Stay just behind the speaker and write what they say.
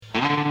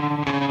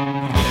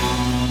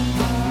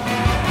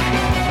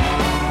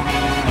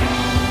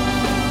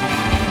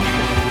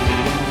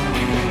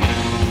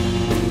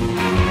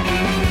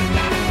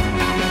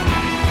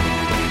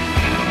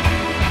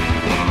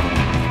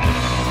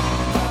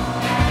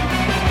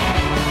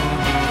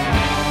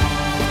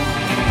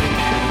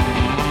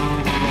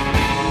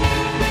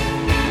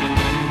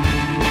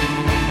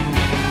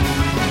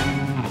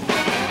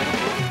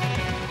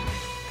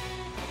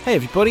Hey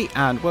everybody,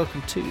 and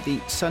welcome to the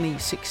Sunny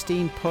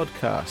 16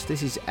 podcast.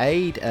 This is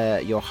Aid,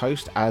 your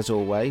host as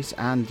always,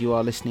 and you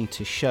are listening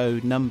to show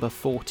number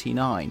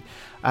 49.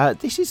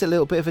 This is a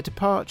little bit of a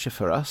departure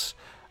for us.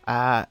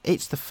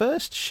 It's the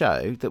first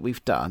show that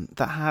we've done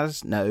that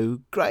has no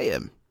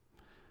Graham.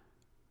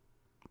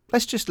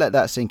 Let's just let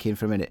that sink in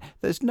for a minute.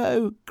 There's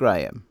no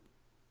Graham.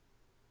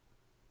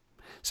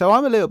 So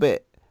I'm a little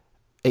bit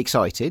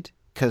excited,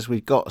 because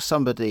we've got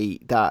somebody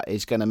that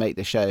is going to make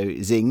the show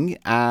zing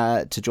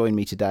to join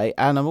me today.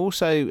 And I'm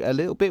also a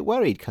little bit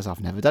worried because I've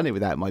never done it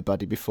without my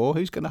buddy before.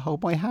 Who's going to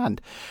hold my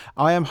hand?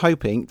 I am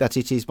hoping that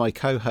it is my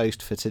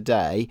co-host for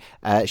today.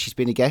 She's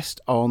been a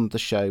guest on the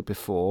show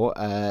before.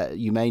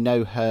 You may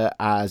know her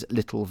as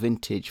Little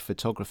Vintage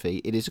Photography.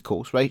 It is, of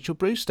course, Rachel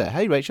Brewster.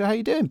 Hey, Rachel, how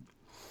you doing?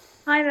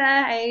 Hi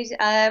there, Aid.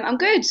 I'm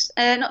good.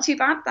 Not too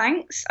bad,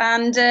 thanks.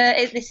 And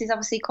this is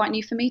obviously quite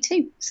new for me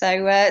too.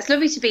 So it's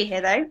lovely to be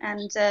here, though,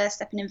 and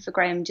stepping in for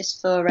Graham just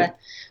for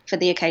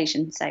the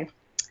occasion. So,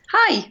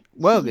 hi.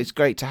 Well, it's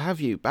great to have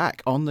you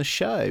back on the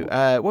show.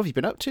 What have you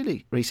been up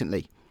to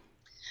recently?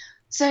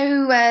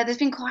 So there's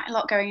been quite a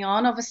lot going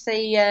on.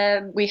 Obviously,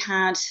 we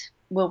had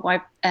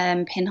Worldwide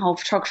Pinhole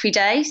Photography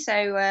Day,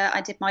 so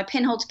I did my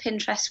Pinhole to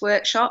Pinterest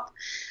workshop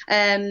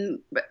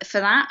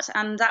for that,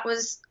 and that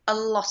was a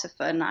lot of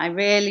fun. I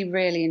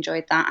really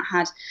enjoyed that.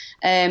 I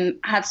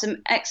had some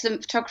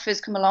excellent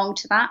photographers come along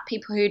to that,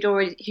 people who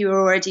were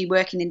already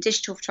working in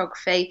digital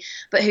photography,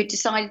 but who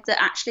decided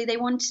that actually they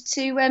wanted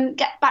to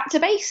get back to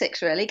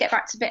basics, really get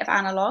back to a bit of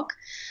analog,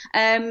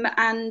 and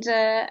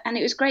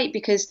it was great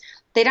because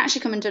they'd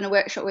actually come and done a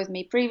workshop with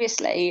me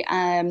previously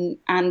and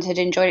had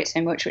enjoyed it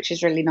so much, which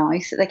is really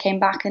nice, that they came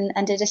back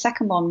and did a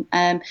second one.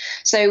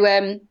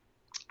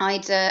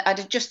 I'd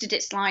adjusted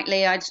it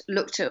slightly. I'd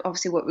looked at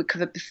obviously what we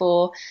covered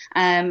before,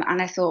 and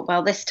I thought,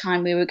 well, this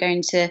time we were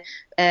going to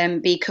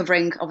be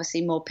covering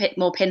obviously more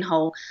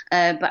pinhole,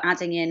 but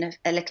adding in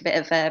a little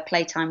bit of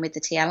playtime with the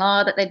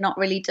TLR that they'd not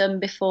really done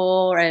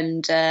before,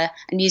 and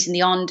using the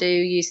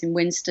Ondu, using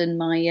Winston,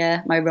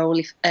 my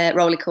Rolly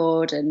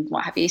cord and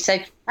what have you. So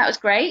that was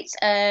great.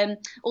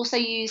 Also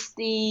used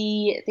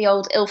the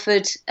old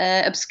Ilford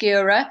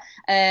Obscura.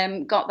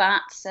 Got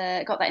that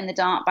in the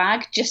dark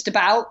bag just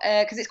about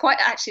because it's quite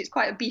a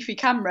beefy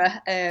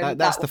camera.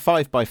 That's the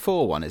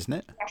 5x4 one, isn't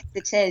it? Yes,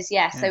 it is.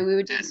 Yeah. So we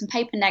were doing some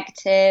paper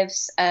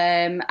negatives,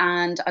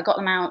 and I got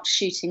them out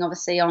shooting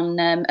obviously on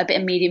a bit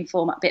of medium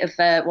format, a bit of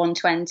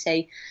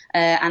 120,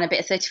 and a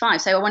bit of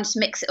 35. So I wanted to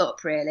mix it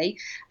up really.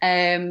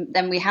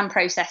 Then we hand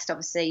processed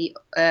obviously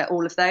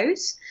all of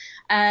those.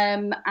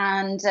 And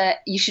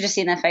you should have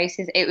seen their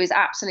faces. It was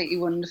absolutely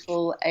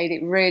wonderful.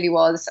 It really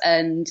was.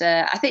 And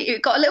I think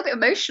it got a little bit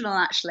emotional,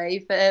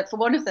 actually. For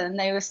one of them,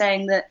 they were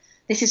saying that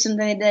this is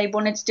something they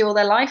wanted to do all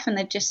their life and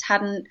they just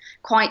hadn't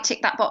quite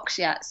ticked that box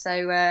yet.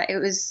 So it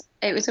was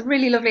a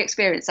really lovely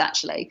experience,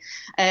 actually.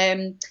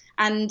 And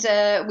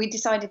we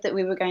decided that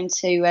we were going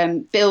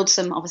to build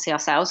some, obviously,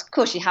 ourselves. Of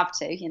course, you have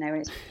to,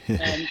 it's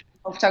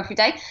photography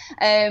day.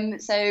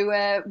 So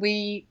I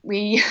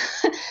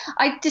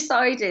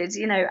decided,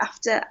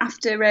 after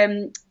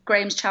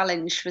Graham's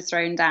challenge was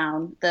thrown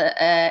down,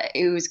 that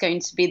it was going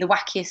to be the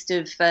wackiest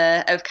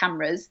of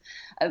cameras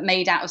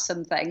made out of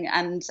something,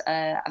 and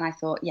I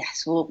thought,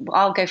 yes, well,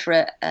 I'll go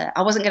for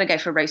I wasn't going to go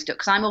for a roast duck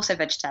because I'm also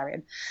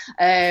vegetarian.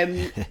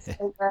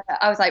 So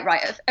I was like,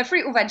 right, a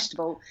fruit or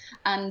vegetable,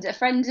 and a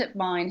friend of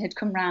mine had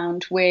come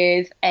round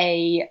with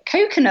a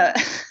coconut.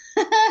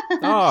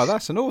 Oh,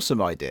 that's an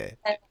awesome idea.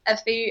 A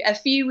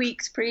few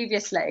weeks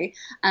previously,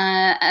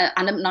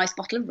 and a nice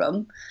bottle of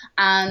rum,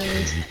 and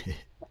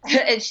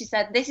and she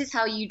said, "This is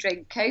how you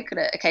drink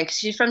coconut." Okay, because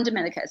she's from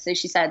Dominica, so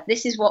she said,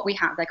 "This is what we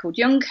have. They're called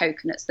young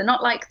coconuts. They're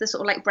not like the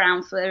sort of like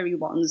brown furry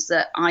ones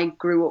that I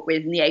grew up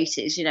with in the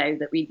 80s.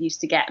 That we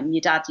used to get, and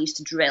your dad used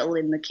to drill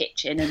in the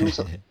kitchen and all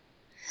sorts."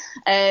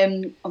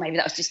 Or maybe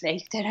that was just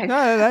me. Don't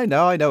know.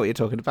 No. I know what you're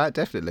talking about.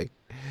 Definitely.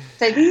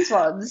 So these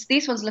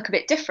ones look a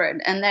bit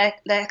different, and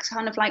they're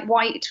kind of like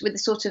white with a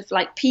sort of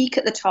like peak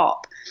at the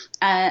top.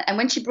 And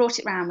when she brought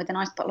it round with a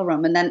nice bottle of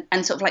rum,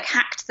 and sort of like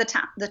hacked the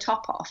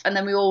top off, and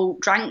then we all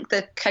drank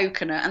the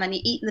coconut, and then you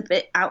eat the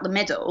bit out the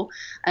middle,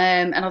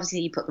 and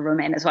obviously you put the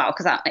rum in as well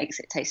because that makes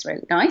it taste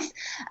really nice.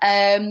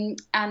 And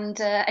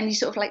you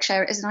sort of like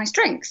share it as a nice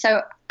drink.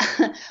 So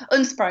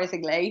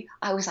unsurprisingly,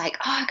 I was like,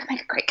 oh, I can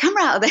make a great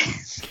camera out of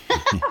this.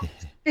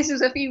 This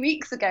was a few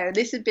weeks ago.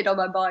 This had been on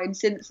my mind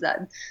since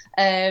then.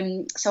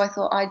 So I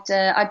thought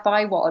I'd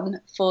buy one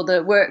for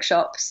the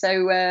workshop.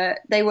 So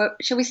they were,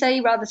 shall we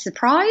say, rather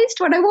surprised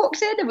when I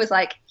walked in and was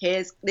like,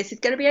 this is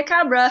going to be a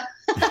camera.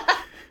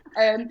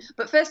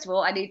 But first of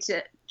all, I need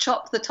to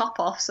chop the top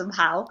off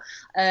somehow.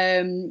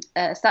 So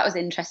that was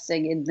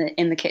interesting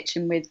in the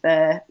kitchen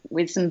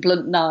with some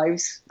blunt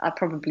knives. I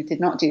probably did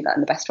not do that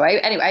in the best way.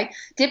 Anyway,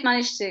 did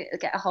manage to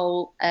get a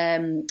hole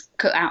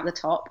cut out the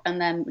top, and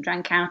then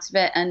drank out of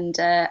it. And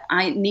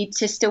I need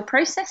to still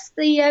process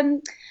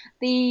the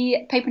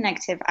paper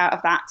negative out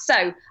of that.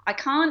 So I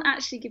can't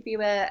actually give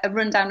you a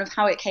rundown of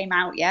how it came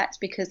out yet,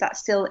 because that's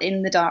still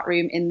in the dark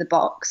room in the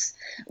box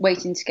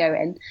waiting to go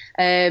in,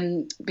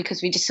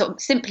 because we just sort of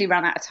simply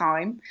ran out of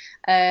time.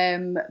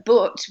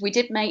 But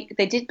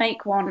they did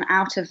make one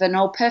out of an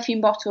old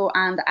perfume bottle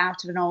and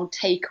out of an old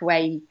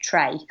takeaway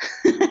tray.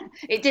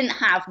 It didn't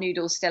have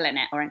noodles still in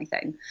it or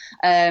anything,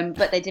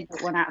 but they did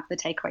put one out of the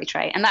takeaway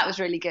tray, and that was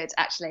really good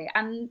actually.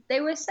 And they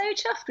were so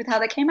chuffed with how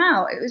they came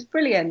out. It was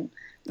brilliant.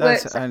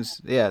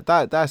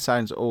 That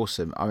sounds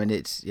awesome. I mean,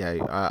 it's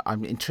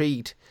I'm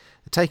intrigued.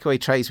 The takeaway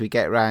trays we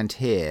get around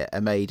here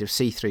are made of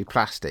see-through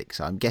plastic,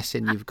 so I'm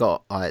guessing you've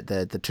got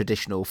the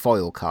traditional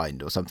foil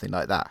kind or something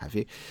like that, have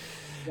you?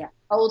 Yeah,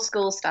 old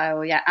school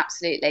style. Yeah,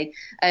 absolutely.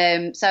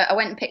 So I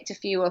went and picked a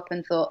few up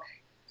and thought,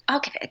 I'll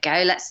give it a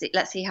go.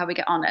 Let's see how we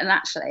get on. And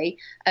actually,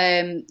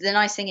 the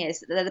nice thing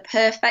is that they're the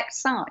perfect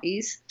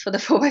size for the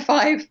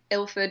 4x5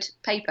 Ilford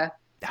paper.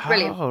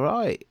 Brilliant. Oh,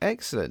 right,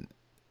 excellent.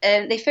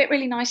 They fit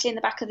really nicely in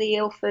the back of the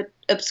Ilford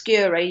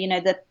Obscura,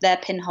 their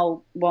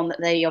pinhole one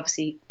that they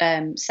obviously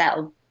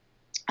sell.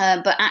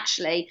 But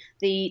actually,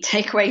 the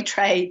takeaway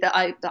tray that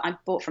I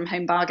bought from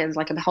Home Bargains,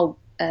 like a whole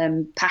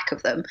pack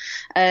of them,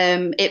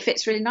 it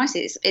fits really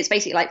nicely. It's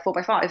basically like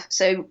 4x5,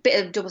 so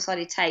bit of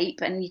double-sided tape,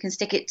 and you can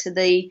stick it to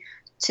the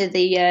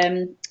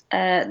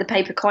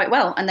paper quite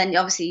well, and then you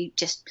obviously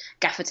just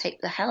gaffer tape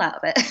the hell out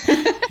of it.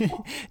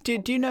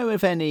 Do you know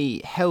of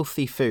any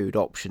healthy food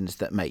options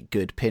that make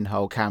good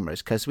pinhole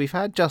cameras? Because we've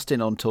had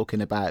Justin on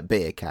talking about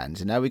beer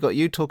cans, and now we've got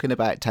you talking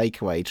about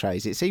takeaway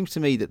trays. It seems to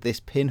me that this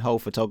pinhole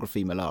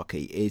photography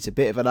malarkey is a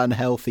bit of an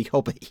unhealthy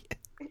hobby.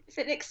 It's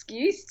an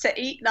excuse to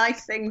eat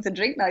nice things and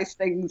drink nice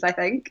things, I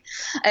think.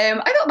 I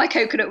thought my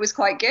coconut was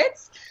quite good.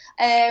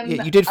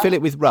 You did fill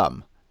it with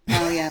rum.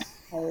 Oh, yeah.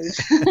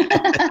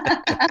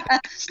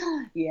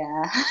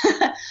 Yeah.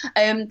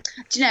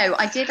 Do you know,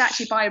 I did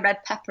actually buy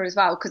red pepper as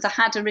well, because I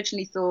had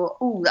originally thought,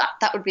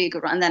 that would be a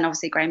good one, and then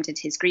obviously Graham did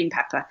his green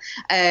pepper.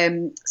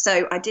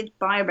 So I did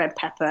buy a red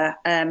pepper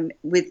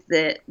with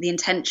the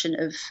intention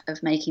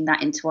of making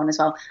that into one as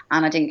well,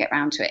 and I didn't get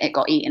round to it. It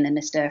got eaten in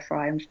a stir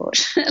fry,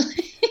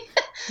 unfortunately.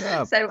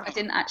 Yeah. So I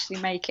didn't actually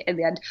make it in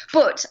the end,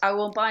 but I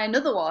will buy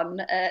another one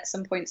at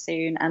some point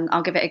soon, and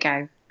I'll give it a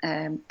go.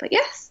 But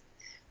yes.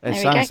 It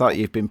sounds like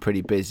you've been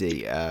pretty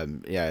busy.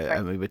 And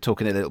we were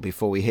talking a little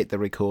before we hit the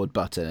record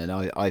button,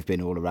 and I've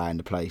been all around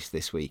the place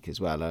this week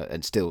as well,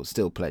 and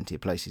still plenty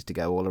of places to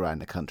go all around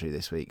the country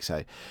this week.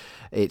 So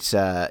it's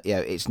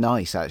it's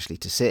nice actually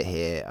to sit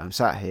here. I'm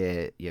sat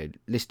here,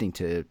 listening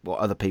to what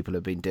other people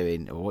have been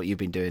doing, or what you've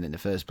been doing in the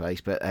first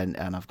place. But and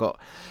I've got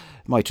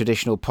my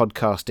traditional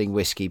podcasting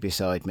whiskey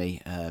beside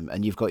me,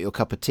 and you've got your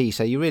cup of tea.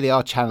 So you really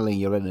are channeling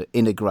your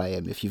inner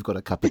Graham if you've got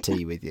a cup of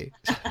tea with you.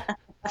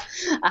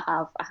 I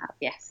have,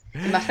 yes.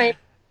 And my favourite,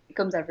 it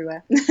comes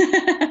everywhere.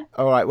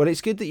 All right, well,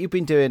 it's good that you've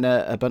been doing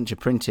a bunch of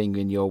printing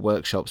in your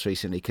workshops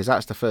recently, because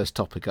that's the first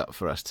topic up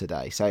for us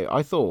today. So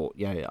I thought,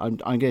 I'm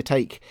going to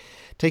take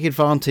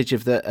advantage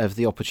of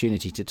the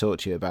opportunity to talk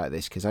to you about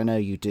this, because I know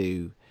you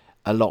do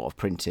a lot of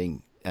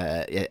printing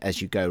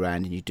as you go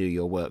around and you do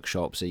your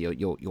workshops or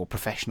your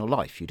professional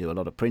life. You do a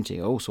lot of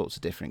printing, all sorts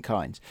of different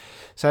kinds.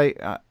 So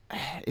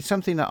it's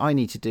something that I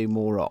need to do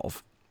more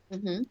of.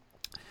 Mm-hmm.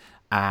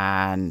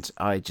 And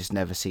I just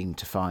never seem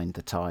to find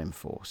the time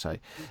for. So,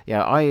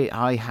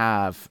 I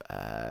have,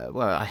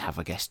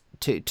 I guess,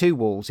 two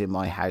walls in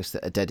my house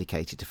that are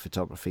dedicated to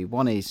photography.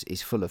 One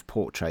is full of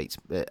portraits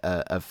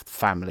of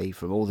family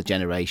from all the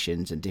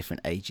generations and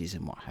different ages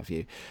and what have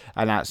you,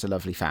 and that's a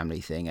lovely family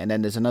thing. And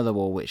then there's another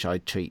wall which I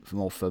treat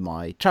more for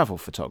my travel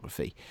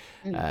photography.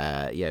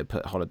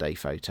 Put holiday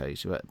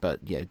photos, but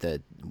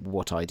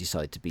what I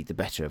decide to be the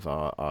better of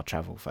our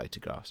travel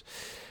photographs.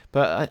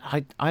 But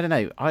I don't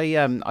know.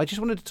 I just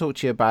wanted to talk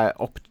to you about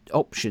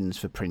options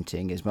for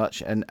printing as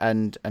much,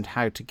 and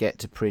how to get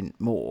to print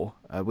more,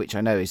 which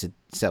I know is a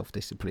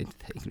self-discipline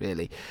thing,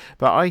 really.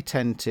 But I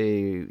tend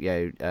to,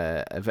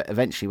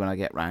 eventually when I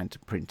get round to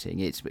printing,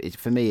 it's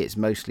for me it's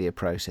mostly a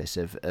process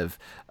of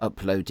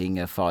uploading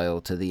a file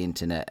to the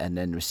internet and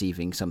then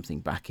receiving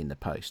something back in the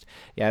post.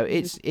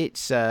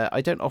 It's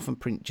I don't often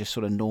print just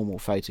sort of normal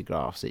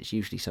photographs. It's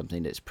usually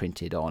something that's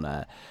printed on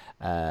a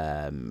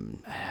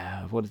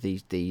what are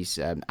these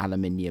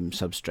aluminium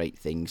substrate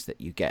things that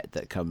you get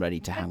that come ready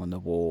to hang on the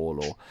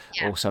wall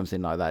or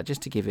something like that,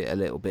 just to give it a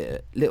little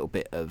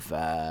bit of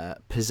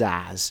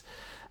pizzazz.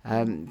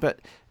 But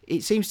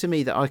it seems to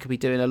me that I could be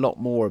doing a lot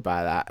more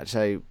about that.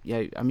 So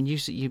I mean,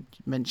 you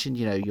mentioned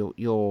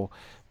your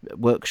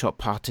workshop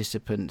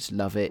participants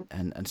love it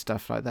and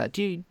stuff like that.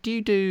 Do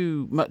you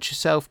do much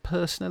yourself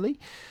personally?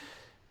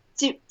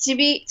 To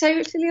be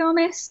totally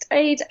honest,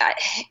 Aid,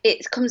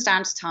 it comes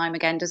down to time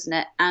again, doesn't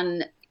it?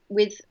 And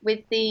with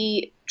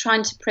the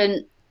trying to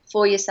print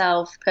for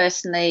yourself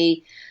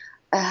personally,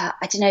 I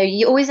don't know,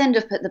 you always end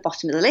up at the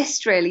bottom of the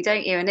list, really,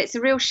 don't you? And it's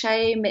a real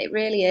shame. It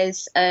really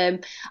is. I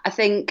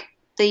think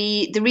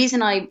the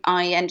reason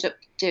I end up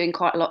doing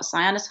quite a lot of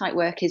cyanotype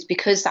work is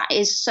because that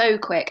is so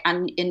quick,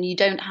 and you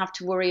don't have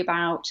to worry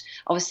about,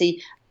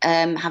 obviously,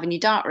 having your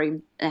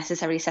darkroom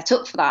necessarily set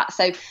up for that.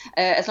 So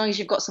as long as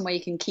you've got somewhere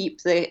you can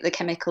keep the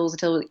chemicals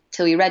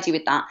till you're ready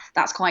with that,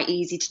 that's quite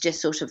easy to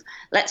just sort of,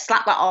 let's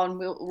slap that on.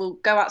 We'll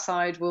go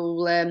outside.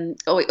 Or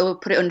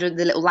put it under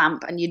the little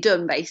lamp, and you're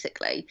done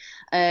basically.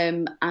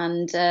 In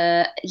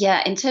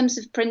terms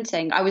of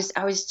printing, I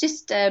was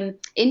just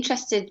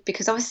interested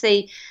because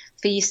obviously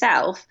for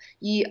yourself,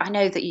 I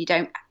know that you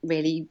don't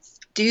really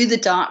do the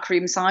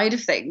darkroom side of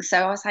things. So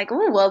I was like,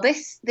 oh, well,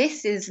 this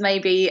is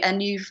maybe a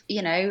new,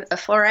 a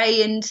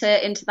foray into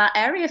that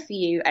area for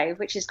you, Ave,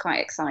 which is quite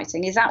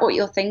exciting. Is that what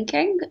you're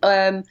thinking?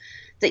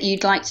 That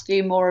you'd like to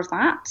do more of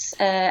that,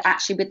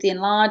 actually with the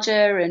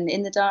enlarger and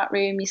in the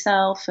darkroom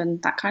yourself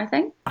and that kind of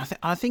thing?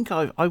 I think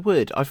I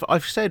would.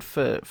 I've said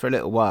for a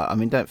little while. I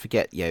mean, don't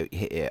forget,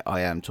 here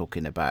I am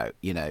talking about,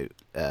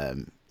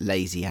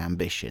 lazy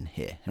ambition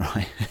here,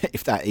 right?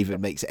 If that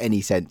even makes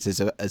any sense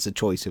as a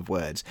choice of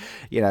words.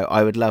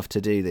 I would love to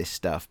do this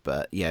stuff,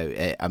 but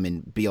I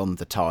mean, beyond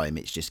the time,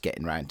 it's just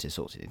getting around to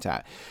sorting it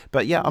out.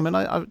 But yeah, I mean,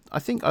 I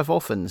think I've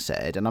often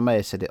said, and I may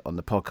have said it on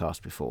the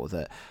podcast before,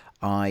 that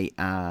I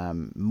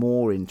am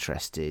more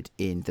interested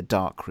in the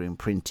darkroom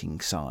printing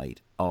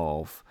side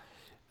of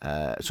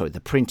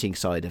the printing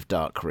side of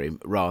darkroom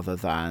rather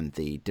than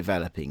the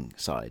developing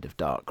side of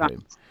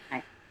darkroom.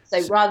 Right.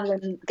 So rather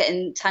than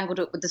getting tangled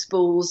up with the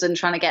spools and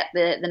trying to get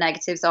the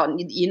negatives on,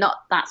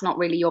 that's not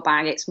really your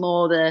bag. It's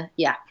more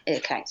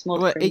it's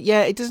more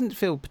it doesn't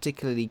feel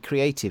particularly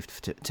creative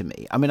to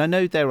me. I mean, I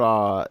know there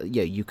are,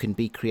 you can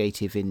be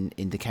creative in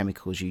the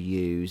chemicals you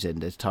use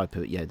and the type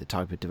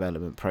of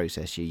development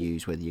process you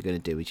use, whether you're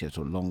going to do a sort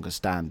of longer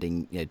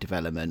standing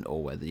development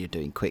or whether you're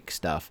doing quick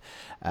stuff.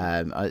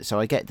 So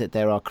I get that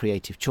there are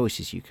creative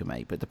choices you can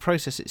make, but the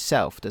process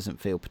itself doesn't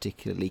feel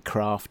particularly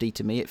crafty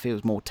to me. It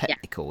feels more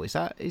technical.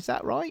 Yeah. Is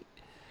that right?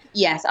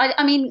 Yes,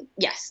 I mean,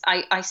 yes,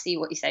 I see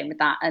what you're saying with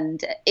that, and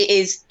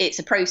it's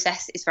a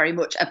process. It's very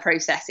much a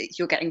process.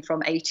 You're getting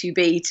from A to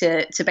B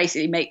to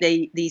basically make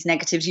these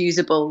negatives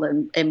usable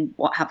and in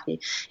what have you,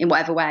 in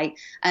whatever way.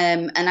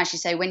 And as you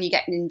say, when you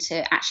get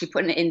into actually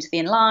putting it into the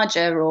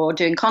enlarger or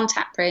doing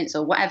contact prints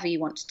or whatever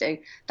you want to do,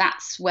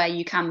 that's where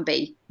you can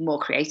be more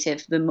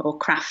creative. The more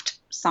craft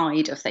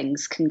side of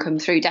things can come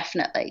through,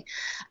 definitely.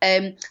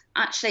 We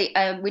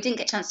didn't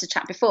get a chance to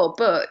chat before,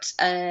 but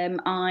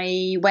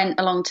I went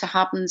along to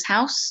Hardman's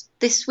house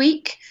this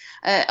week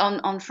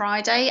on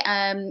Friday.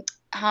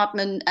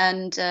 Hardman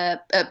and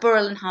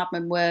Burrell and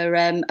Hardman were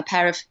a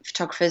pair of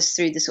photographers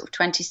through the sort of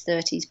 20s,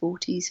 30s,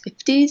 40s,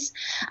 50s,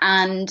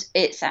 and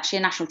it's actually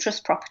a National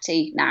Trust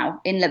property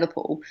now in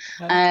Liverpool.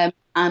 Okay.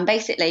 And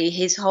basically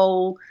his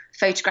whole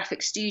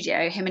photographic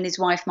studio, him and his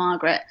wife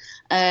Margaret,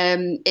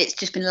 it's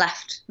just been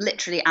left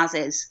literally as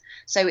is.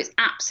 So it's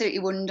absolutely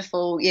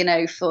wonderful, in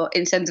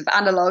terms of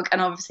analog, and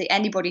obviously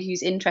anybody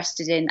who's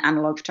interested in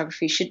analog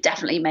photography should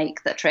definitely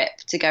make the trip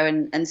to go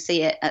and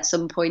see it at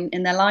some point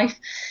in their life.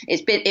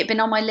 It's been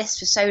on my list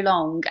for so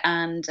long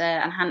and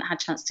hadn't had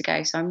a chance to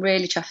go. So I'm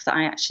really chuffed that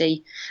I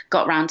actually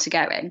got round to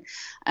going.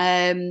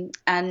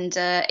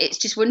 It's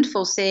just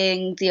wonderful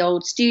seeing the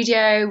old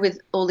studio with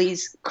all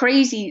these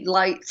crazy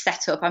lights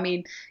set up. I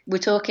mean, we're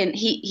talking,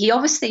 he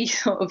obviously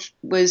sort of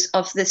was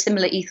of the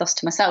similar ethos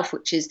to myself,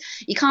 which is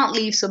you can't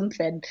leave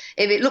something.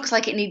 If it looks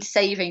like it needs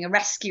saving and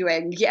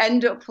rescuing, you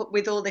end up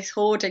with all this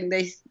hoarding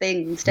these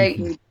things, don't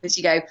you? Because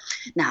you go,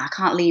 I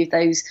can't leave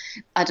those,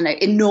 I don't know,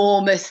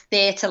 enormous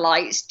theatre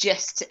lights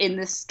just in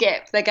the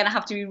skip. They're going to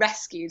have to be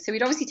rescued. So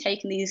we'd obviously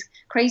taken these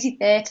crazy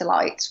theatre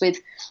lights with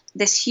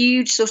this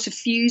huge sort of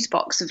fuse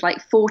box of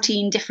like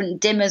 14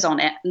 different dimmers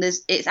on it, and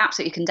it's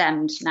absolutely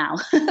condemned now.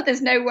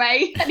 There's no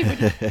way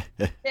anybody can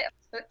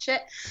touch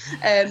it,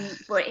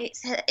 but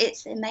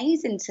it's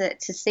amazing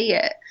to see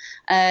it,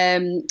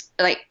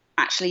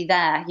 actually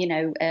there,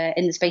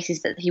 in the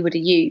spaces that he would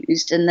have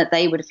used and that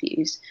they would have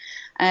used,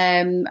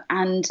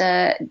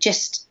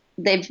 just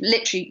they've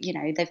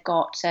literally, they've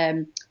got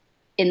in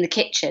the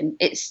kitchen,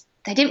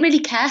 they didn't really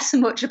care so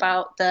much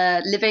about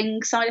the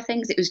living side of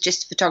things. It was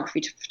just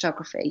photography to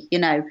photography,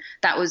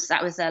 that was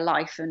their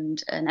life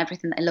and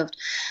everything they loved.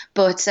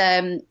 But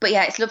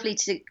yeah, it's lovely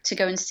to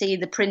go and see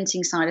the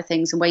printing side of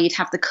things and where you'd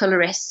have the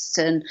colorists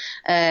and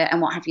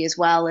what have you as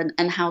well,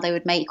 and how they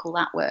would make all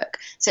that work.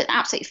 So it's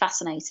absolutely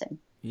fascinating.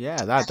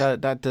 Yeah,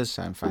 that does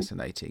sound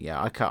fascinating.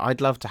 Yeah,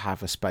 I'd love to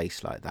have a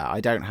space like that.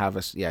 I don't have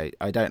a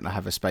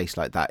space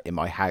like that in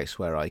my house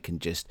where I can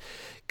just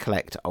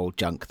collect old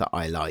junk that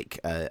I like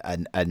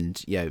and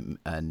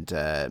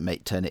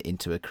turn it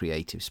into a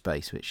creative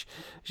space, which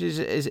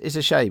is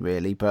a shame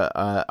really. But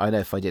I know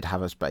if I did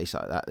have a space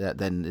like that,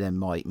 then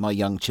my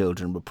young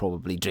children would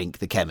probably drink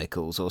the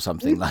chemicals or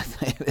something like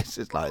that. It's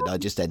just like I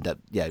just end up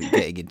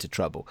getting into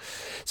trouble.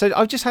 So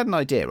I've just had an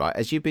idea, right?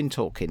 As you've been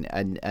talking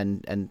and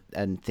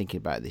thinking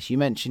about about this. You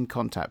mentioned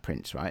contact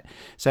prints, right?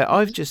 So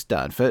I've just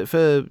done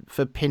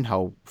for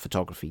Pinhole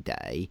Photography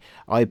Day,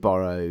 I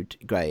borrowed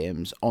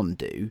Graham's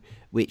Ondu,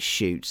 which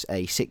shoots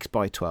a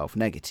 6x12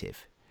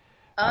 negative.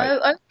 Oh,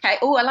 right. Okay.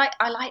 Oh, I like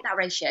that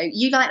ratio.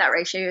 You like that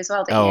ratio as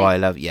well, don't you? I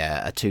love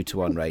a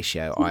 2-to-1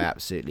 ratio. I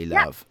absolutely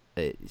love.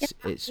 It's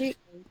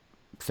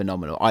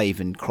phenomenal. I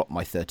even crop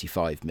my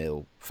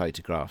 35mm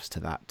photographs to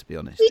that, to be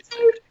honest. Me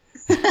too.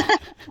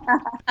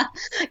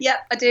 Yeah,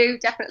 I do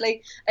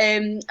definitely.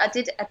 I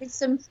did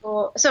some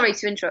for. Sorry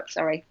to interrupt.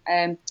 Sorry.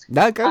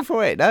 No, go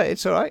for it. No,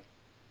 it's all right.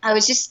 I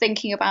was just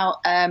thinking about.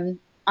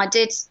 I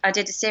did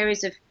a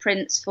series of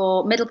prints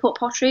for Middleport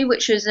Pottery,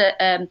 which was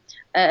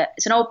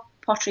it's an old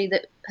pottery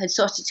that had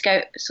sort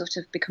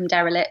of become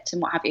derelict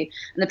and what have you.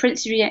 And the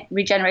Prince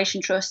Regeneration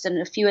Trust and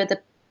a few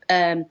other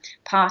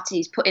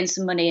parties put in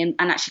some money and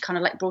actually kind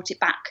of like brought it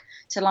back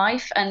to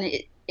life. And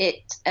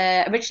it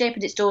originally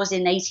opened its doors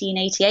in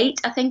 1888,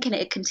 I think, and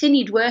it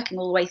continued working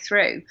all the way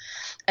through.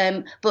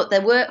 But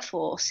their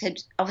workforce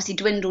had obviously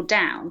dwindled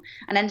down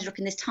and ended up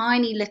in this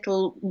tiny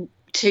little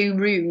 2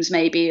 rooms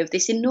maybe of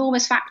this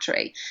enormous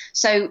factory.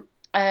 So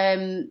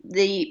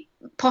the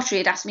pottery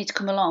had asked me to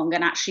come along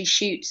and actually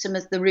shoot some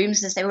of the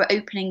rooms as they were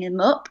opening them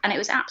up, and it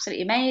was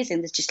absolutely amazing.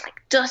 There's just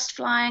like dust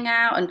flying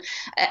out, and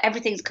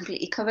everything's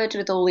completely covered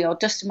with all the old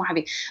dust and what have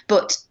you.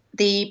 But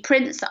the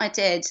prints that I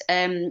did,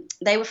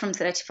 they were from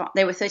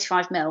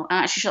 35mm.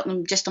 I actually shot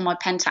them just on my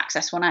Pentax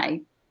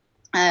S1A.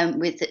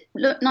 With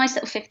a nice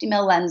little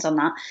 50mm lens on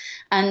that,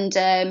 and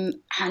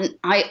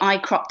I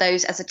cropped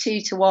those as a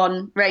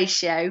 2-to-1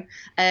 ratio,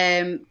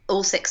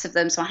 all 6 of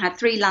them. So I had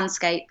 3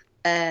 landscape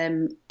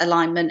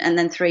alignment and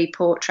then 3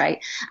 portrait,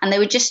 and they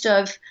were just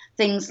of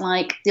things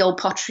like the old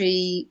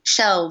pottery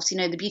shelves,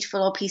 the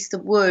beautiful old piece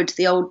of wood,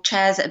 the old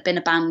chairs that had been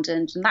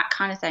abandoned, and that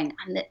kind of thing.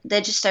 And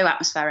they're just so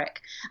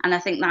atmospheric, and I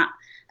think that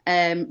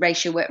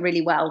ratio worked really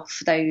well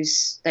for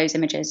those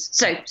images.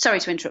 So sorry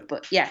to interrupt,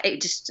 but yeah,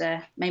 it just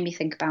made me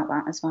think about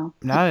that as well.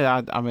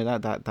 No, I mean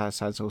that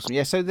sounds awesome.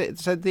 Yeah, so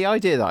the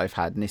idea that I've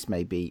had, and this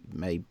may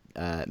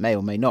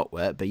or may not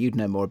work, but you'd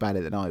know more about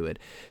it than I would.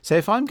 So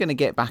if I'm going to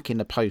get back in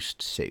the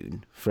post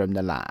soon from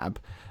the lab,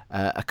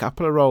 a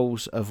couple of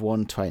rolls of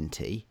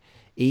 120,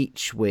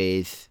 each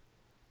with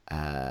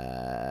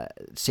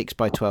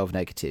 6x12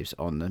 negatives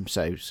on them.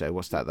 So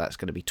what's that? That's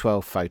going to be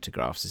 12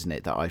 photographs, isn't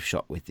it, that I've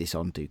shot with this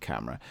Ondu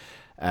camera,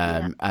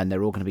 and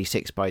they're all going to be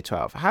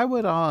 6x12. How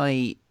would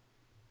I?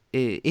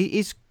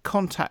 Is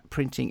contact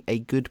printing a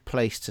good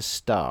place to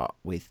start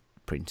with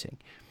printing?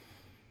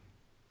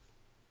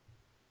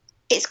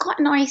 It's quite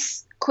a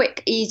nice,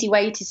 quick, easy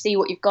way to see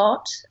what you've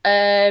got.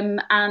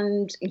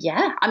 And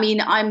yeah, I mean,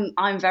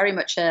 I'm very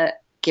much a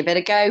give it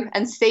a go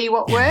and see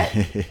what works.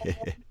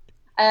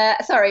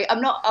 Sorry,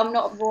 I'm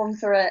not one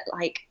for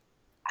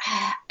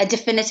a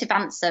definitive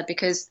answer,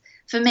 because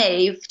for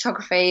me,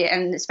 photography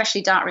and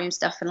especially darkroom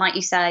stuff, and like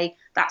you say,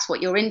 that's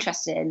what you're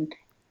interested in,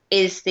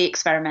 is the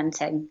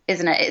experimenting,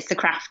 isn't it? It's the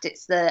craft.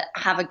 It's the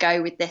have a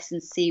go with this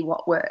and see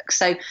what works.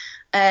 So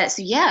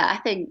yeah, I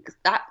think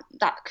that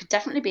could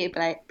definitely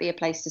be a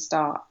place to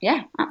start.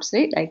 Yeah,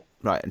 absolutely.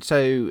 Right, and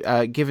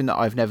so given that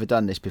I've never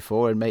done this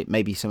before, and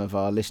maybe some of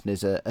our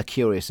listeners are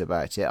curious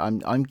about it,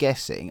 I'm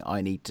guessing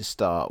I need to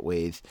start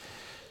with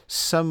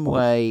some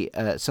way,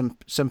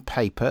 some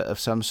paper of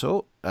some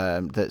sort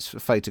that's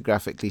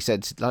photographically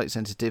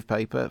light-sensitive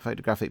paper,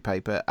 photographic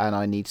paper, and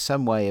I need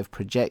some way of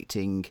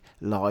projecting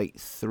light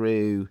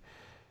through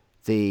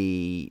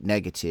the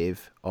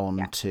negative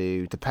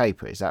onto the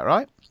paper. Is that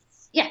right?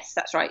 Yes,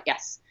 that's right.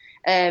 Yes,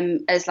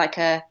 as like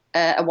a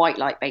white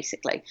light,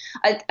 basically.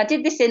 I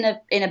did this in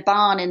a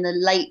barn in the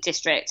Lake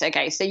District.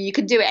 Okay, so you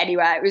could do it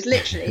anywhere. It was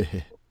literally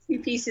 2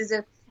 pieces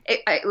of.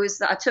 It was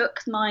that I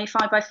took my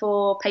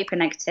 5x4 paper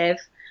negative,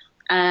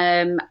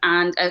 and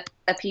a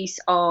piece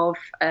of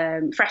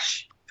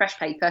fresh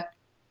paper,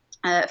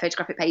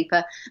 photographic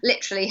paper.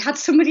 Literally had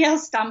somebody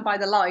else stand by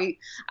the light,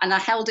 and I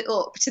held it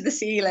up to the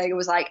ceiling and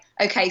was like,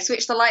 okay,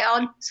 switch the light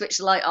on, switch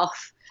the light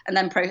off, and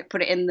then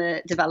put it in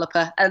the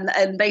developer,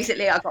 and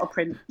basically I got a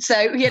print. So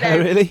Oh,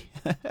 really?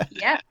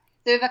 Yeah.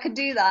 So if I could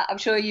do that, I'm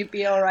sure you'd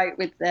be all right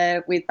with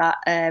that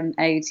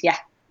aid. Yeah.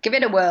 Give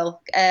it a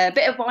whirl. A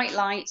bit of white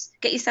light.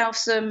 Get yourself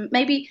some.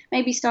 Maybe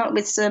start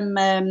with some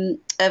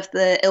of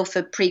the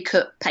Ilford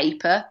pre-cut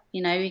paper.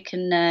 You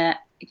can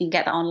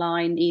get that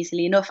online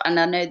easily enough. And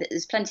I know that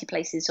there's plenty of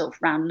places sort of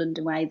around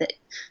London way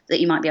that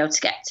you might be able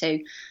to get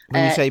to.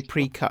 When you say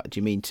pre-cut, do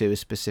you mean to a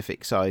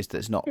specific size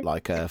that's not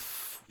like a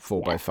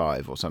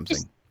 4x5 or something?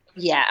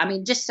 Yeah, I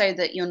mean, just so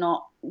that you're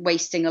not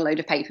wasting a load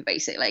of paper,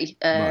 basically.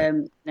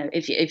 Right.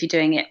 If you're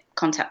doing it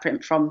contact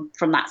print from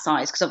that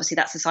size, because obviously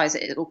that's the size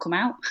that it will come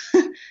out.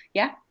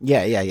 Yeah.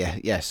 Yeah.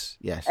 Yes.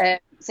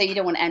 So you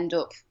don't want to end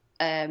up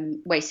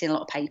wasting a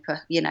lot of paper,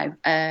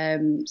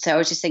 So I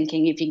was just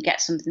thinking, if you can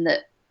get something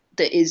that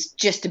is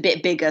just a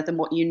bit bigger than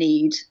what you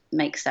need,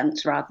 makes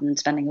sense, rather than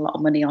spending a lot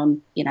of money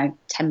on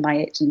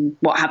 10x8 and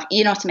what have you.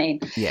 You know what I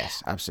mean?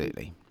 Yes,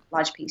 absolutely.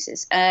 large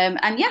pieces.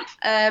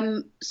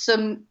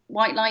 Some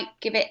white light,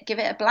 give it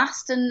a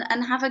blast and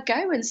have a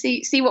go and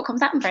see what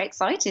comes out. I'm very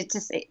excited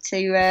to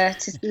see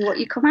what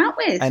you come out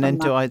with. And then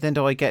do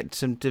I get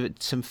some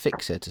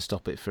fixer to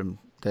stop it from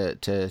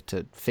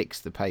to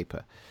fix the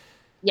paper?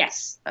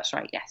 Yes, that's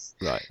right. Yes.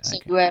 Right.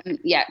 Okay. So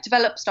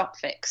develop, stop,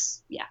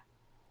 fix. Yeah,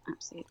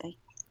 absolutely.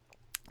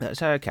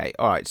 That's okay.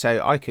 All right.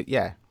 So I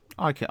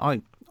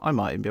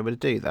might even be able to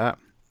do that.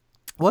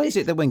 What is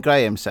it that when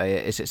Graham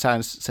says it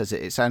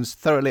sounds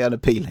thoroughly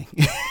unappealing?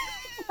 Do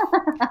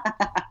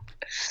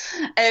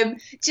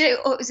you know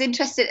what was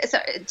interesting? So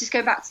just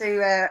go back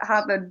to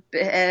Harman's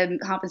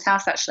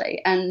house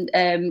actually, and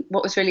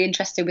what was really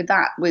interesting with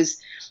that was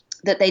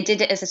that they did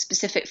it as a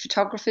specific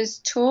photographer's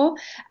tour,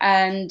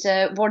 and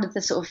one of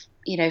the sort of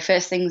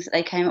first things that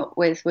they came up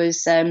with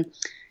was,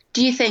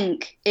 do you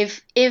think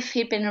if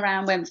he'd been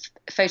around when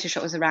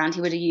Photoshop was around,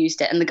 he would have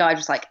used it? And the guide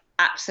was like,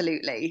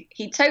 absolutely,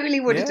 he totally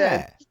would have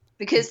done.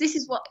 Because this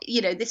is what,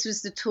 this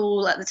was the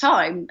tool at the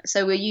time.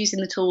 So we're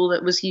using the tool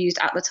that was used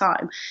at the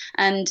time.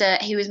 And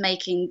he was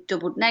making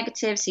doubled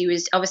negatives. He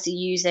was obviously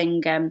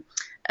using,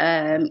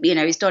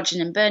 his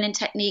dodging and burning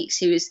techniques.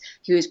 He was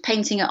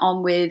painting it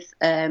on with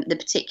the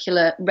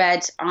particular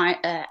red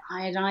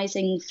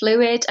ionizing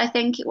fluid, I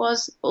think it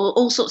was.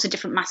 All sorts of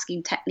different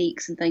masking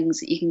techniques and things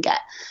that you can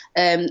get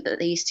that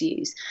they used to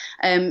use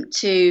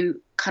to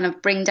kind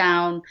of bring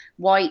down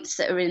whites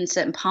that are in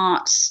certain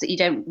parts that you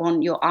don't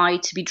want your eye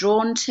to be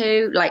drawn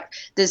to. Like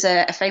there's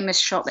a famous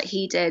shot that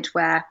he did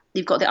where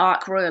you've got the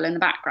Ark Royal in the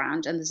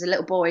background and there's a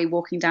little boy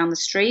walking down the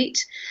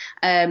street,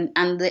 and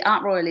the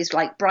Ark Royal is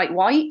like bright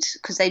white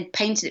because they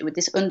painted it with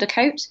this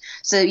undercoat,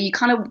 so you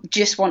kind of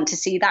just want to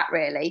see that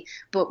really.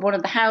 But one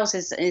of the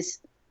houses is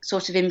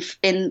sort of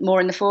in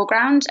more in the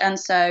foreground, and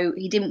so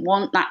he didn't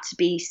want that to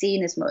be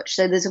seen as much.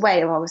 So there's a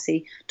way of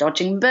obviously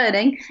dodging and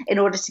burning in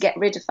order to get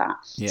rid of that.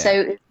 Yeah. So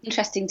it's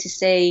interesting to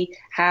see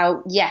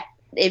how,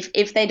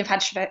 if they'd have had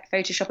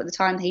Photoshop at the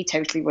time, he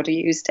totally would have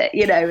used it.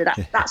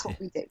 That's what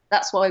we do.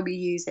 That's why we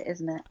use it,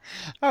 isn't it?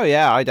 Oh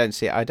yeah, I don't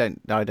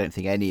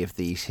think any of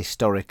these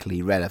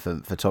historically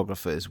relevant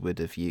photographers would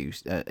have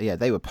used.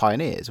 They were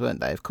pioneers,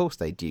 weren't they? Of course,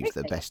 they'd use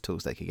the best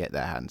tools they could get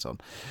their hands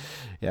on.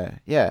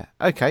 Yeah.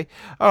 Okay.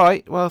 All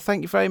right. Well,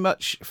 thank you very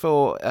much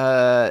for.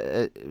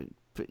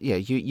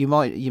 You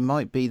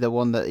might be the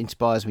one that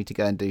inspires me to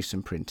go and do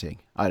some printing.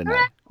 I don't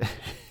know.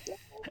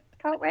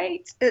 Can't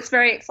wait. It's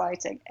very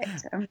exciting.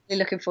 I'm really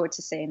looking forward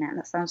to seeing it.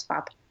 That sounds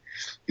fab.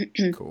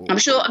 Cool. I'm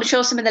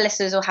sure some of the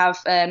listeners will have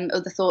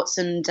other thoughts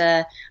and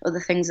other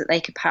things that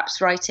they could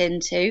perhaps write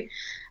into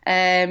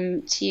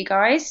to you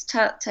guys,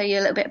 tell you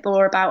a little bit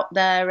more about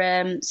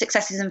their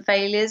successes and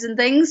failures and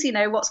things,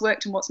 what's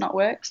worked and what's not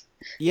worked.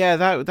 Yeah,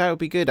 that would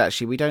be good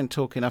actually. We don't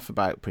talk enough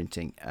about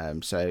printing,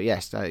 so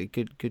yes,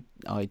 good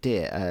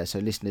idea. So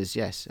listeners,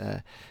 yes,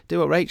 do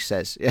what Rach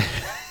says.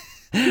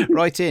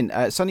 Write in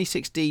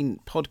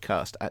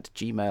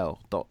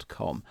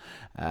sunny16podcast@gmail.com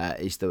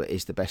is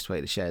the best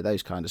way to share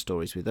those kind of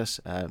stories with us.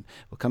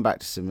 We'll come back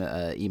to some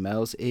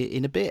emails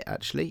in a bit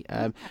actually.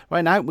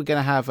 Right now we're going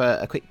to have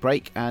a quick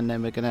break and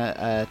then we're going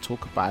to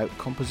talk about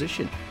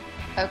composition.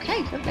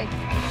 Okay, lovely.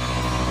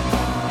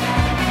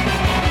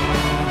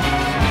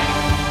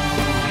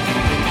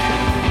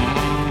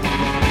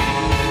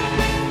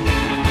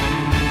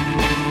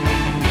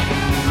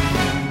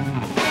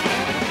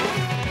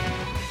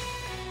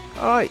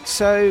 All right,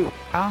 so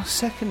our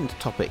second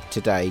topic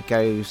today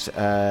goes,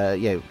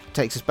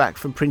 takes us back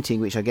from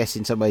printing, which I guess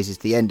in some ways is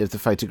the end of the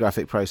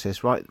photographic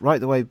process, right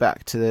the way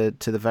back to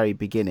the very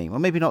beginning. Well,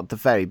 maybe not the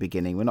very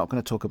beginning. We're not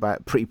going to talk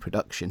about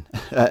pre-production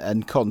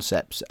and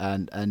concepts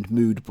and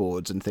mood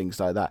boards and things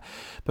like that,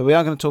 but we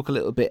are going to talk a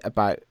little bit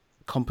about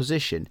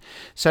composition.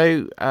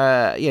 So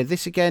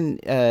this again,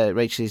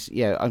 Rachel, is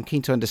I'm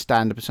keen to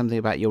understand something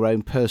about your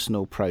own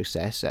personal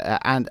process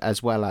and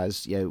as well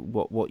as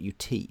what you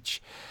teach.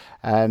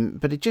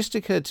 But it just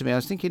occurred to me, I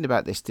was thinking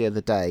about this the other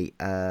day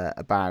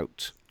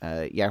about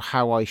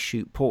how I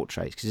shoot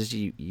portraits, because as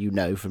you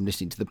know from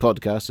listening to the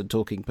podcast and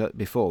talking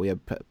before,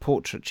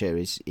 portraiture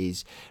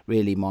is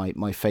really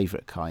my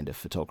favourite kind of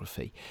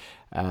photography.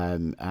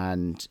 And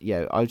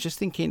I was just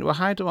thinking, well,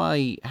 how do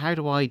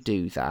I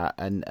do that?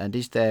 And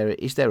is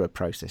there a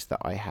process that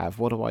I have?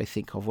 What do I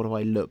think of? What do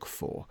I look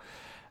for?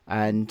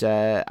 And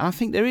I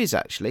think there is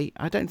actually.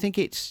 I don't think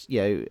it's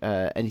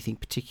anything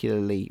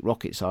particularly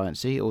rocket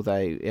sciencey,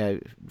 although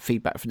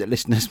feedback from the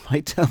listeners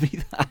might tell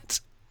me that.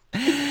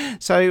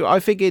 So I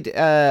figured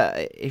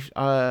if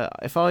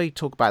I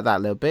talk about that a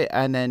little bit,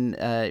 and then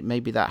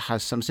maybe that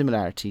has some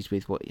similarities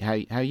with how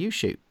you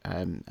shoot,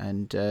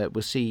 and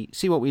we'll see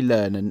what we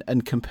learn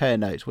and compare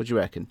notes. What do you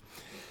reckon?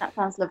 That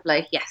sounds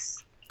lovely.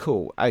 Yes.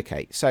 Cool.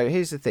 Okay. So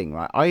here's the thing,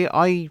 right?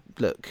 I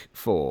look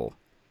for,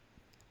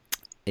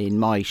 in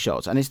my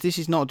shots, and this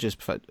is not just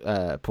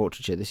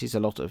portraiture, this is a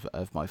lot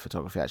of my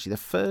photography actually, the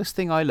first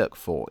thing I look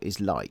for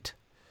is light.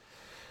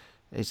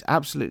 It's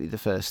absolutely the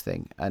first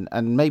thing,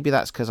 and maybe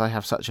that's because I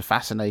have such a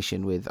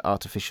fascination with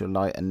artificial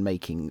light and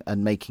making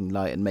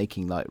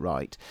light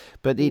right,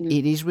 but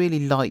it is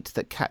really light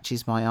that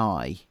catches my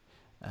eye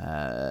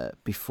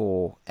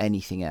before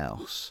anything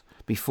else,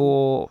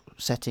 before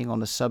setting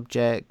on a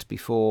subject,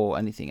 before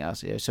anything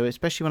else. So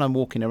especially when I'm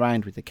walking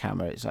around with the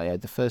camera, it's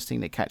like the first thing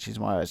that catches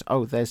my eye is,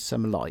 oh, there's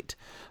some light.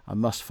 I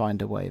must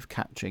find a way of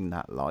capturing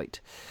that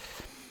light.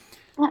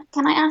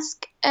 Can I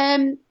ask,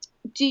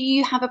 do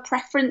you have a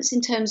preference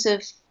in terms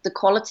of the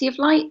quality of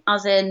light,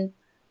 as in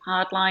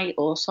hard light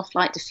or soft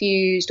light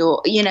diffused,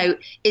 or,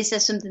 is there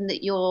something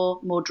that you're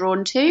more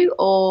drawn to,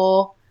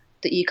 or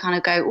that you kind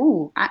of go,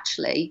 oh,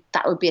 actually,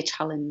 that would be a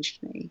challenge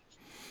for me?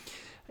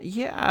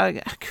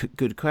 Yeah,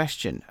 good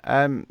question.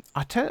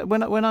 I tell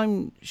when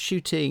I'm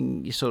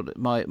shooting sort of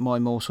my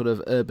more sort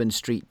of urban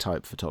street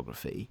type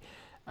photography,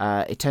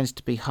 it tends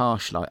to be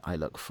harsh light I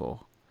look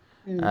for.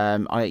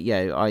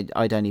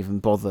 I don't even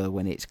bother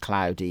when it's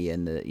cloudy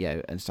and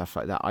and stuff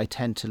like that. I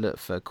tend to look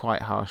for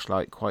quite harsh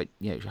light, quite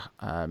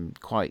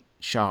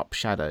sharp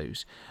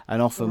shadows,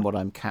 and often what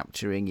I'm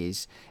capturing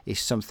is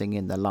something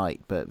in the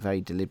light, but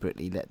very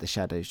deliberately let the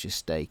shadows just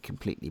stay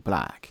completely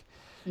black.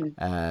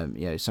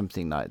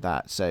 Something like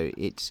that. So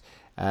it's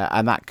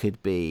and that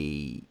could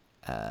be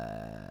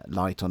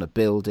light on a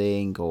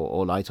building,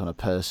 or light on a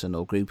person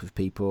or group of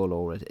people,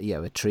 or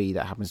a tree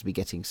that happens to be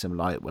getting some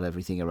light while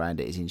everything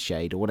around it is in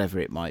shade, or whatever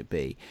it might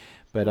be.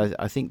 But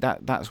I think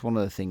that's one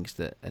of the things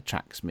that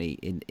attracts me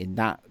in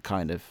that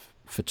kind of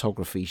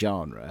photography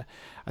genre.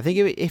 I think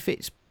if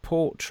it's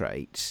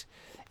portraits,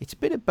 it's a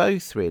bit of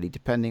both really,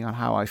 depending on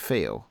how I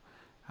feel.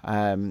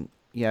 I'm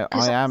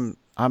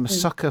a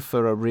sucker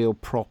for a real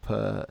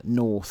proper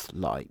north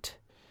light,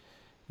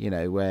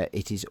 where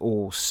it is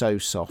all so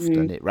soft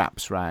and it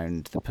wraps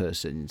around the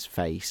person's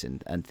face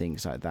and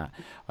things like that.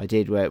 I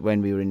did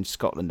when we were in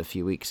Scotland a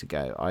few weeks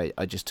ago.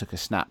 I just took a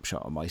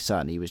snapshot of my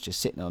son. He was just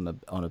sitting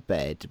on a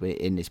bed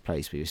in this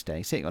place we were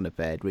staying, sitting on a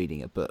bed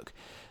reading a book.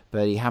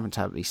 But he happened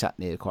to be sat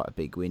near quite a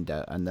big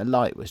window, and the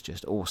light was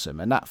just awesome.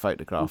 And that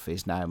photograph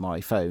is now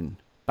my phone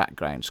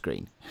background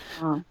screen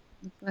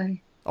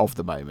of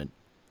the moment.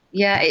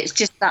 Yeah, it's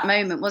just that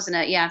moment, wasn't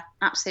it? Yeah,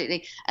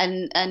 absolutely.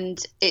 And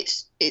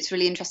it's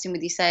really interesting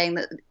with you saying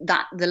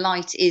that the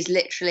light is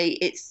literally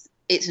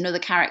it's another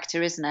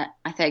character, isn't it?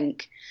 I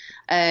think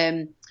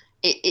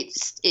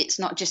it's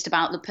not just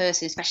about the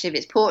person, especially if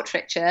it's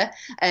portraiture.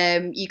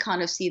 You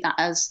kind of see that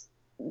as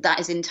that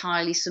is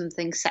entirely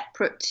something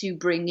separate to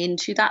bring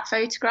into that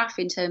photograph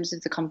in terms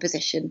of the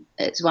composition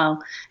as well.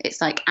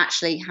 It's like,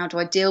 actually, how do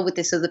I deal with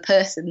this other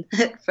person,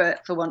 for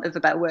want of a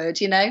better word,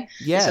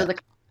 this other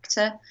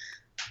character.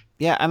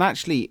 Yeah, and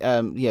actually,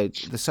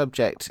 the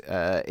subject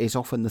is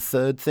often the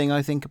third thing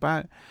I think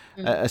about,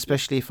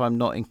 especially if I'm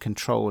not in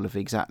control of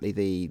exactly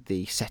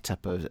the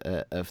setup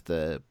of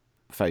the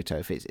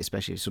photo,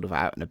 especially sort of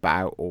out and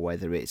about, or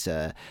whether it's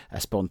a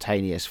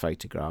spontaneous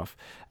photograph.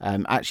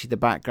 Actually, the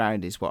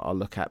background is what I'll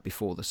look at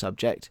before the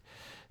subject.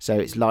 So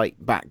it's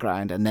light,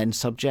 background, and then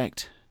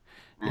subject.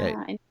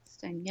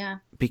 Interesting, yeah.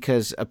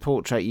 Because a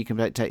portrait, you can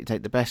take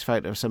the best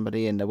photo of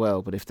somebody in the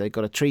world, but if they've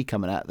got a tree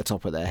coming out the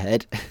top of their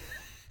head...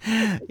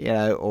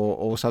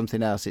 or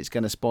something else, it's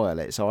going to spoil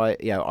it. So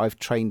I've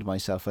trained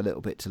myself a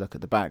little bit to look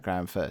at the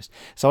background first.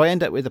 So I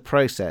end up with a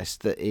process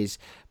that is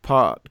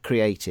part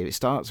creative. It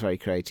starts very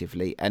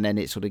creatively, and then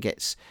it sort of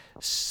gets,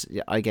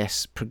 I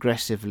guess,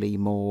 progressively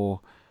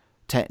more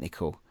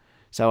technical.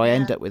 So I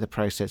end up with a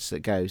process that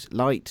goes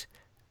light,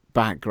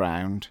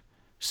 background,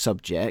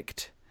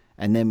 subject,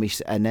 and then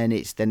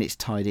it's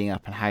tidying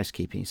up and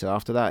housekeeping. So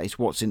after that, it's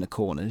what's in the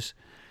corners.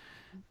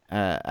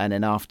 And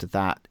then after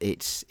that,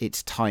 it's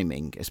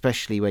timing,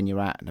 especially when you're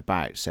out and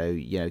about. So,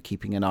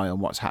 keeping an eye on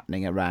what's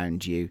happening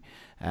around you,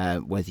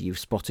 whether you've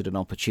spotted an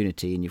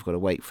opportunity and you've got to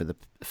wait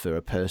for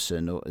a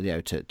person, or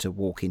to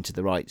walk into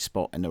the right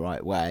spot in the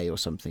right way, or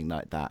something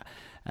like that.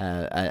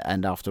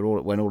 And after all,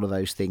 when all of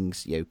those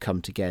things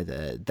come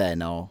together,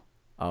 then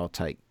I'll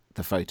take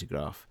the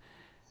photograph.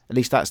 At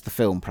least that's the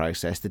film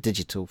process. The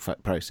digital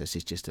process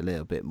is just a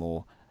little bit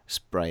more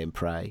spray and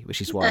pray,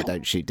 which is why I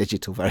don't shoot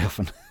digital very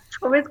often.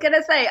 I was going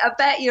to say, I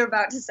bet you're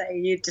about to say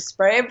you just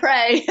spray and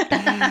pray.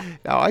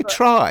 No, I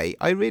try.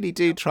 I really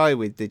do try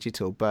with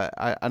digital, but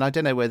I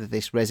don't know whether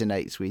this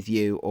resonates with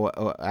you or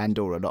a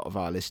lot of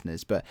our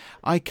listeners, but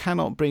I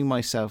cannot bring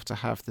myself to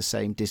have the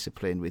same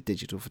discipline with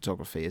digital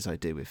photography as I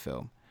do with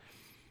film.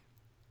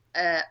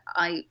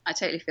 I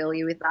totally feel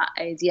you with that,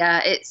 Aid.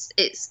 Yeah,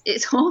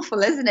 it's awful,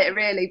 isn't it,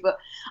 really? But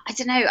I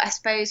don't know, I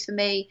suppose for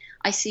me,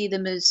 I do see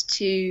them as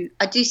two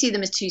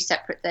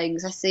separate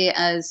things. I see it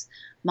as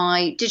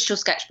my digital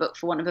sketchbook,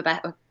 for want of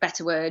a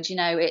better word.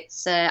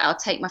 It's I'll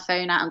take my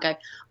phone out and go,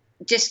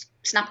 just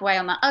snap away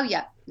on that. Oh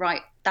yeah,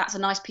 right, that's a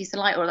nice piece of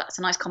light, or that's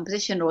a nice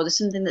composition, or there's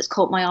something that's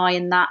caught my eye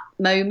in that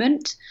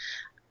moment.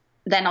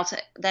 Then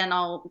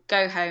I'll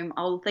go home,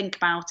 I'll think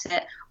about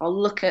it, I'll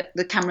look at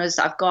the cameras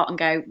that I've got and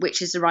go,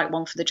 which is the right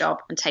one for the job,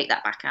 and take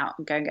that back out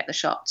and go and get the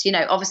shots.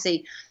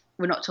 Obviously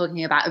we're not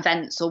talking about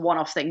events or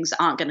one-off things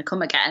that aren't going to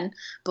come again,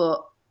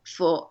 but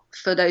for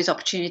those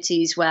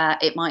opportunities where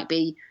it might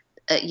be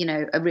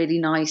a really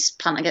nice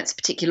plant against a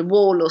particular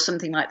wall or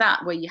something like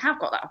that, where you have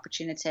got that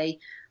opportunity,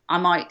 I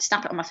might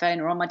snap it on my phone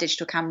or on my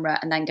digital camera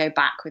and then go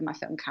back with my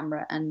film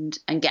camera and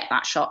get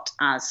that shot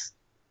as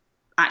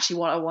actually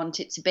what I want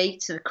it to be,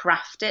 to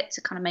craft it,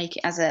 to kind of make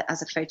it as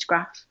a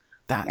photograph.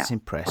 That's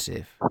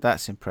impressive.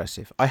 That's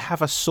impressive. I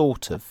have a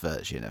sort of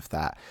version of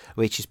that,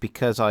 which is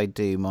because I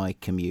do my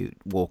commute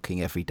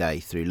walking every day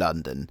through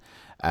London.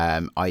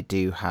 I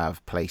do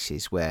have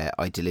places where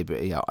I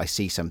deliberately, I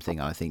see something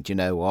and I think, do you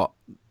know what?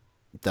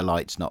 The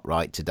light's not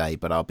right today,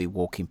 but I'll be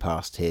walking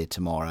past here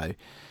tomorrow.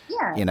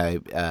 Yeah.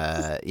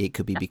 It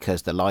could be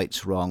because the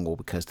light's wrong, or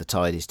because the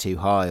tide is too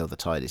high or the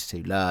tide is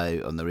too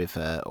low on the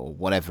river, or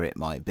whatever it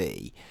might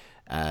be.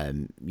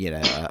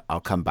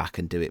 I'll come back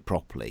and do it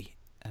properly.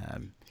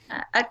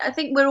 I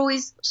think we're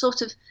always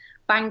sort of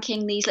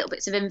banking these little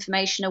bits of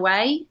information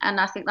away, and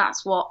I think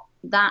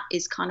that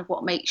is kind of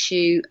what makes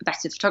you a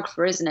better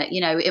photographer, isn't it?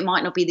 It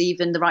might not be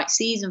even the right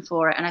season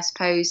for it, and I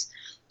suppose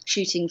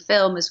shooting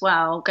film as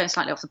well, going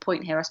slightly off the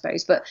point here, I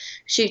suppose, but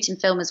shooting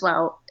film as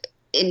well,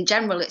 in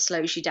general, it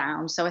slows you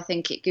down. So I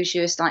think it gives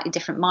you a slightly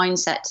different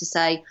mindset to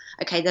say,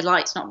 okay, the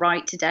light's not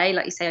right today.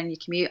 Like you say, on your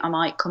commute, I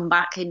might come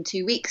back in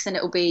 2 weeks and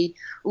it'll be,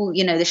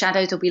 the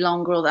shadows will be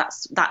longer, or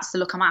that's the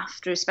look I'm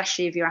after,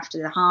 especially if you're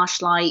after the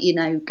harsh light,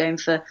 going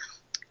for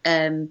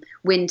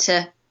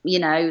winter,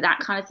 that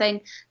kind of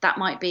thing.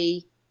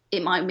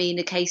 It might mean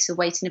a case of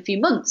waiting a few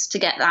months to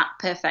get that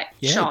perfect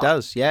shot. Yeah, it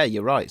does. Yeah,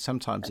 you're right.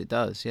 Sometimes it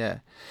does. Yeah.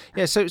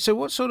 So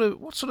what sort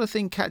of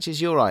thing catches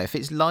your eye? If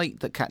it's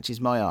light that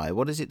catches my eye,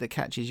 what is it that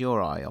catches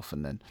your eye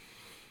often then?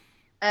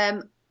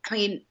 I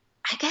mean,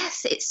 I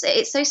guess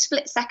it's so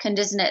split second,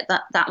 isn't it?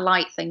 That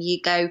light thing.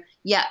 You go,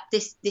 yeah,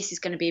 this is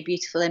going to be a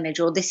beautiful image,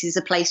 or this is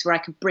a place where I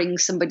could bring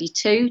somebody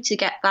to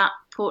get that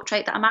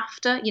portrait that I'm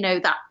after.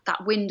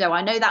 That window.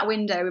 I know that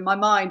window in my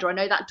mind, or I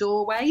know that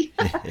doorway.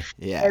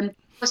 Yeah.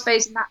 I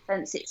suppose in that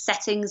sense, it's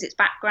settings, it's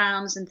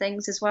backgrounds and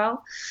things as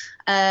well.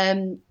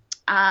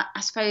 I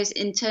suppose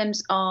in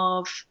terms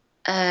of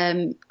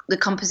the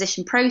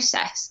composition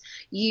process,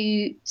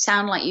 you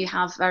sound like you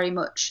have very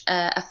much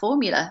a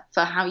formula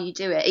for how you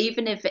do it.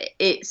 Even if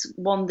it's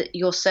one that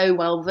you're so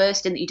well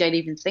versed in that you don't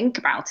even think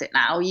about it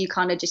now, you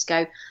kind of just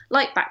go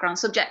light, background,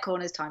 subject,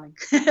 corners, timing.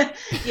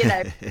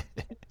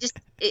 Just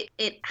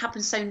it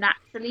happens so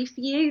naturally for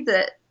you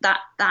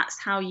that's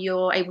how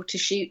you're able to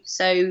shoot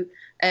so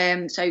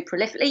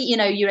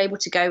prolifically. You're able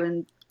to go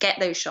and get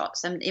those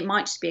shots, and it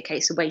might just be a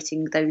case of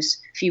waiting those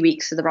few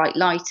weeks for the right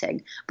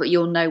lighting, but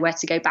you'll know where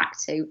to go back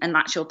to, and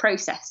that's your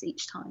process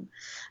each time.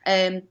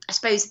 I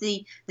suppose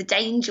the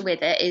danger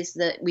with it is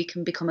that we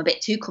can become a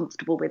bit too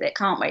comfortable with it,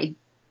 can't we?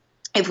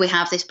 If we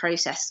have this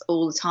process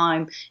all the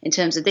time in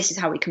terms of this is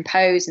how we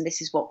compose and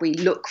this is what we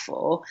look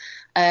for,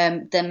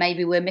 then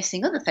maybe we're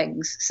missing other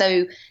things.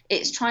 So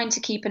it's trying to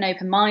keep an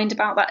open mind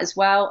about that as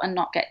well, and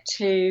not get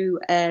too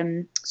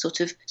sort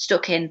of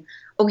stuck in,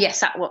 oh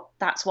yes,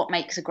 that's what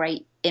makes a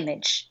great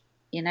image,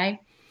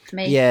 for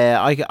me.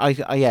 Yeah,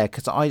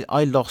 because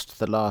I lost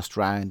the last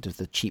round of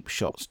the Cheap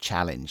Shots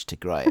Challenge to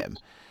Graham,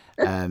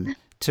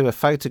 to a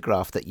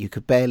photograph that you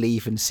could barely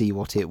even see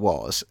what it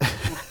was.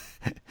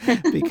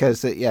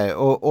 Because the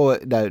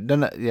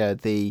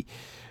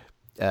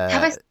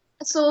have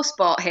a sore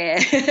spot here.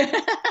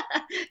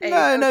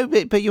 No,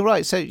 but you're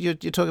right. So you're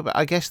talking about.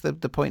 I guess the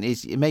point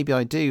is, maybe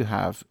I do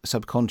have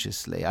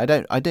subconsciously. I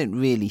don't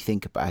really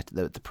think about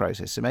the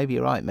process. So maybe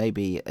you're right.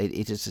 Maybe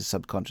it is a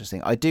subconscious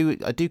thing. I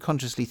do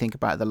consciously think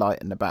about the light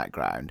and the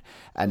background,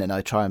 and then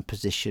I try and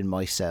position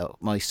my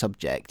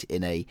subject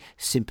in a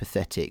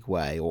sympathetic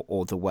way,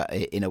 or the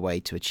way in a way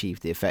to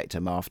achieve the effect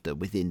I'm after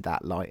within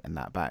that light and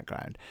that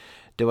background.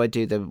 Do I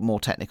do the more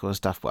technical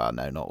stuff? Well,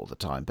 no, not all the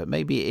time, but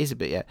maybe it is a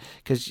bit, yeah.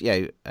 Because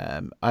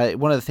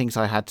one of the things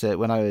I had to,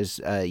 when I was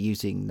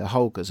using the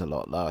Holgers a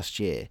lot last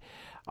year,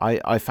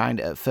 I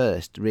found it at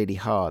first really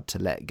hard to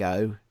let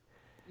go,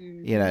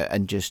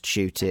 and just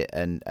shoot it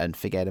and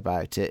forget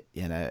about it.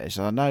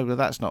 So no, well,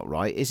 that's not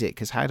right, is it?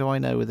 Because how do I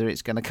know whether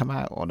it's going to come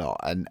out or not?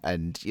 And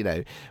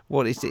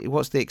what's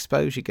the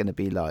exposure going to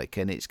be like?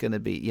 And it's going to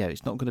be,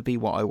 it's not going to be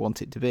what I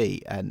want it to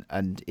be.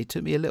 And it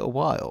took me a little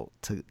while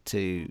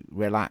to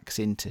relax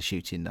into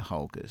shooting the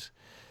Holgers.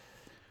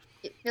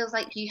 It feels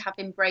like you have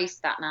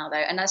embraced that now, though,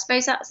 and I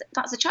suppose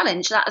that's a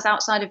challenge. That is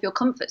outside of your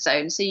comfort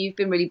zone. So you've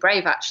been really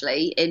brave,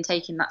 actually, in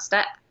taking that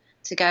step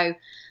to go,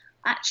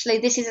 actually,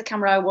 this is a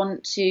camera I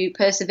want to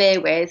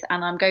persevere with,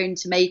 and I'm going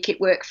to make it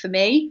work for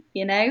me.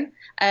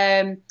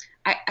 I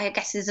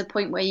guess there's a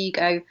point where you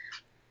go,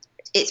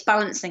 it's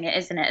balancing it,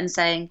 isn't it? And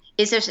saying,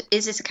 is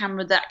this a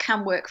camera that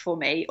can work for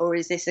me, or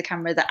is this a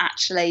camera that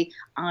actually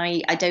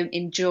I don't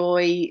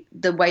enjoy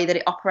the way that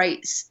it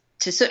operates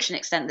to such an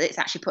extent that it's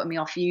actually putting me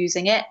off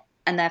using it,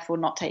 and therefore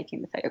not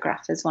taking the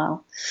photograph as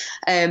well.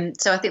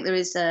 So I think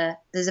there's a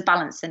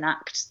balancing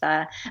act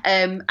there.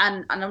 And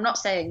I'm not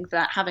saying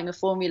that having a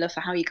formula for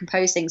how you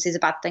compose things is a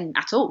bad thing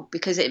at all,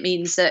 because it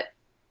means that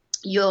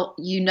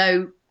you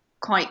know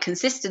quite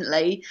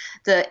consistently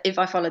that if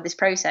I follow this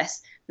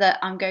process, that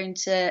I'm going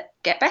to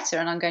get better,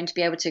 and I'm going to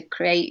be able to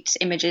create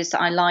images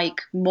that I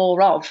like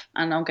more of,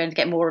 and I'm going to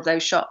get more of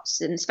those shots.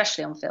 And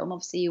especially on film,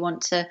 obviously you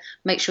want to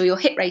make sure your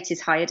hit rate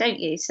is higher, don't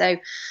you? So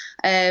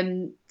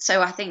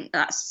I think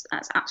that's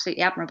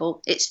absolutely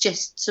admirable. It's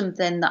just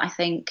something that I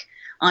think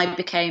I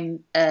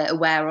became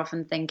aware of,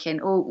 and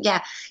thinking, oh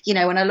yeah,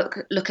 when I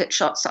look at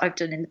shots that I've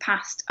done in the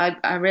past,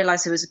 I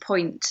realised there was a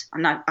point,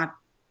 and I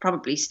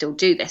probably still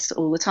do this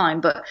all the time,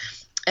 but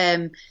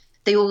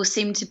they all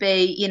seem to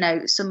be,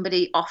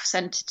 somebody off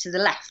centre to the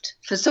left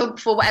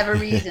for whatever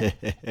reason.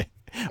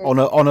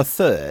 on a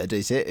third,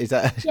 is it? Is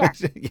that? Yeah.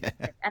 Yeah.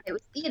 And it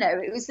was,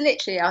 it was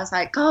literally, I was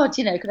like, God,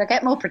 could I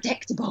get more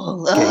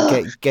predictable?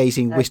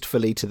 Gazing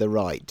wistfully to the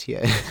right,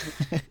 yeah.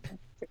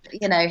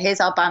 Here's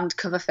our band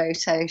cover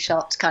photo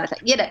shot kind of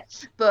thing,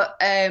 But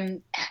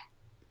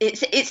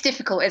it's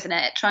difficult, isn't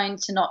it? Trying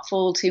to not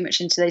fall too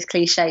much into those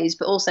cliches,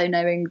 but also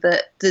knowing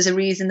that there's a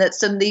reason that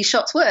some of these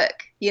shots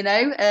work,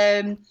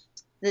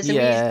 There's a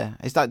reason.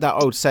 It's like that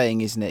old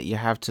saying, isn't it? You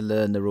have to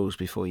learn the rules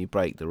before you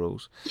break the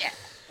rules. Yeah.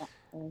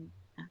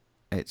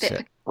 It's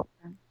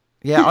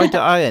yeah.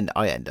 I end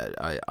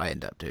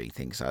up doing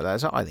things like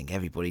that. So I think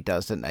everybody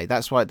does, don't they?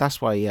 That's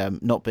why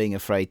not being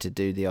afraid to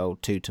do the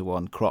old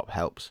 2-to-1 crop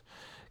helps,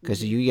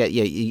 because you get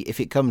if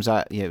it comes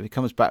out, if it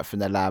comes back from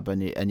the lab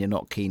and you're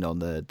not keen on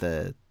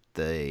the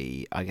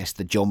I guess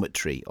the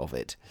geometry of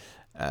it,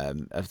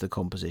 of the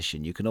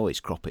composition, you can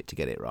always crop it to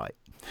get it right.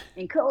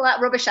 And cut all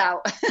that rubbish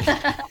out.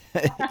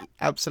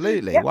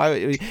 Absolutely. Yep.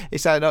 Why?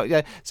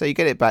 So you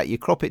get it back, you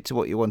crop it to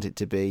what you want it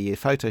to be, you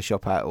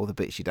Photoshop out all the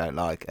bits you don't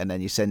like, and then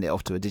you send it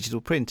off to a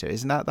digital printer.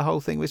 Isn't that the whole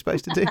thing we're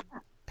supposed to do?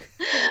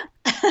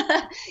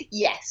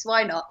 Yes,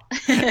 why not?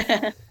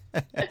 Well,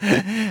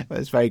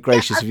 it's very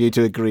gracious of you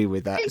to agree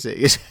with that.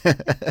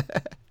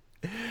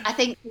 I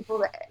think people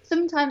that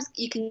sometimes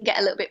you can get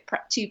a little bit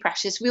too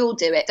precious. We all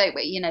do it, don't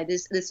we?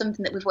 There's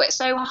something that we've worked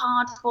so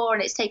hard for,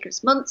 and it's taken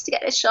us months to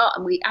get this shot,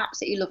 and we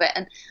absolutely love it.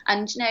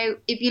 And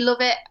if you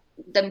love it,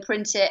 then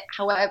print it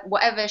however,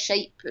 whatever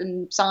shape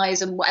and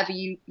size and whatever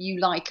you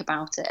like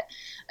about it.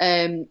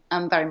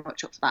 I'm very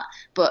much up for that.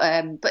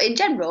 But in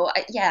general,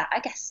 I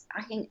guess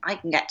I think I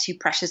can get too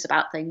precious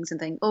about things and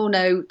think, oh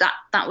no,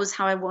 that was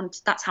how I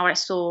wanted, that's how I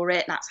saw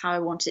it, that's how I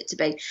want it to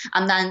be.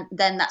 And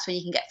then that's when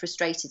you can get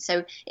frustrated.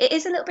 So it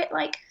is a little bit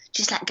like,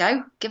 just let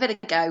go, give it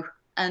a go.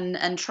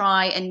 And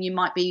try, and you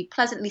might be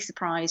pleasantly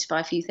surprised by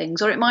a few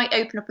things, or it might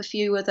open up a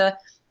few other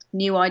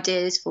new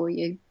ideas for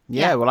you.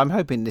 Yeah, well, I'm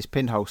hoping this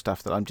pinhole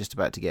stuff that I'm just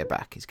about to get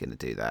back is going to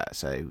do that.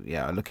 So,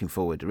 yeah, I'm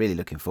really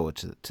looking forward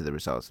to the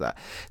results of that.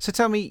 So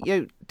tell me,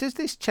 does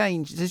this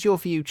change, does your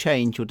view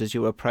change, or does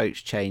your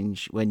approach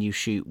change when you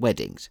shoot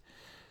weddings?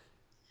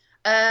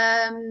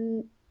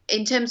 In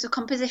terms of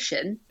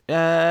composition?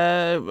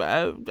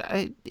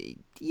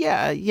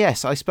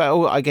 Yes, I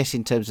suppose. I guess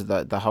in terms of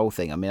the whole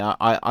thing. I mean,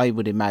 I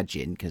would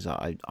imagine, because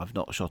I've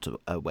not shot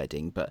a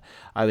wedding, but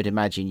I would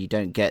imagine you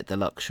don't get the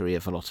luxury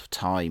of a lot of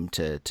time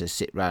to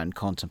sit around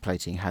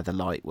contemplating how the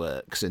light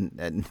works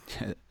and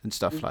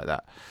stuff like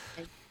that.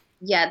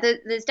 Yeah,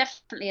 there's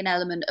definitely an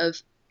element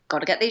of got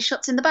to get these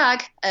shots in the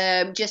bag.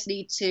 Just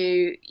need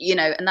to,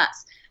 and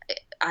that's,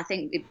 I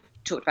think we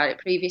talked about it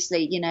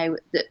previously,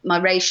 that my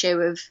ratio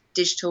of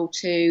digital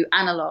to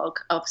analog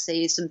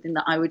obviously is something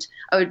that I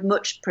would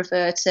much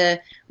prefer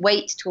to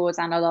weight towards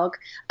analog,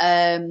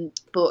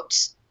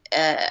 but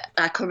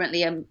I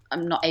currently am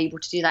not able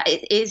to do that.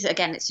 It is,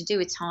 again, it's to do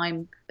with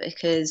time,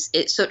 because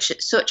it's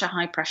such a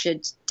high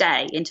pressured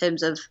day in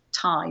terms of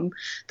time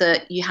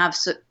that you have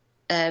such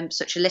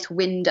a little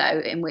window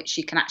in which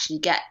you can actually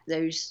get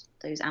those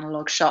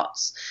analog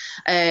shots.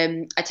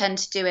 I tend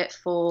to do it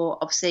for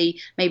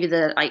obviously maybe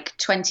the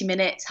 20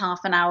 minutes, half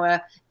an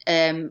hour,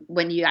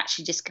 when you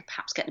actually just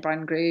perhaps get the bride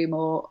and groom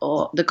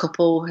or the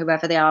couple,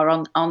 whoever they are,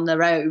 on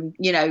their own.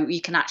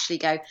 You can actually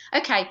go,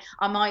 okay,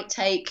 I might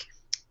take,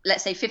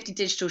 let's say, 50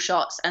 digital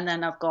shots, and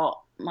then I've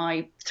got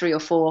my 3 or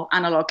 4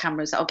 analog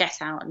cameras that I'll get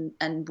out,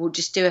 and we'll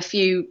just do a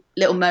few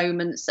little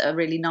moments that are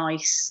really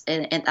nice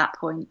at that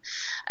point.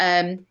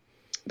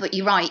 But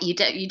you're right, you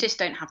just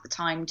don't have the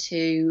time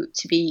to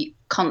be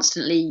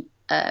constantly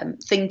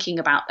thinking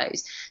about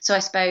those. So I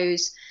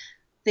suppose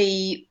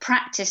the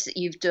practice that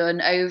you've done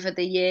over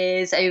the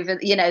years, over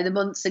the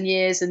months and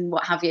years and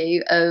what have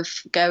you, of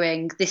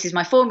going, this is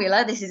my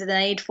formula, this is an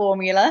aid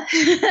formula,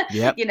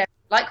 yep.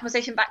 Like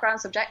conversation,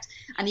 background, subject,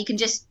 and you can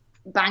just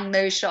bang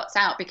those shots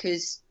out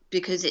because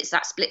it's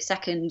that split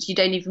second. You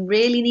don't even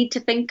really need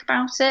to think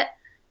about it.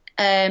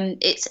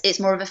 It's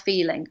more of a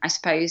feeling, I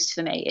suppose,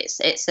 for me.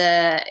 It's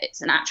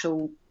an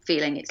actual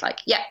feeling. It's like,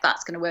 yeah,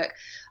 that's going to work.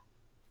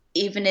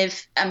 Even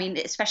if,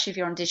 especially if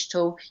you're on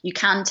digital, you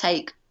can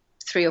take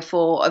 3 or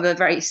 4 of a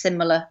very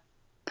similar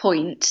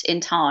point in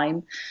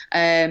time,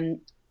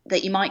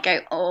 that you might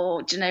go,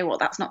 oh, do you know what,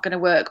 that's not going to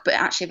work. But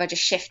actually, if I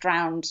just shift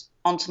round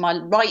onto my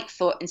right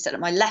foot instead of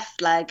my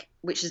left leg,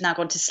 which has now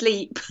gone to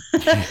sleep,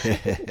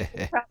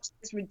 perhaps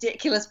this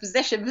ridiculous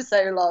position for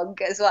so long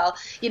as well.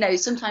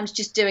 Sometimes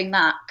just doing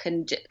that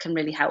can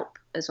really help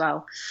as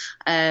well.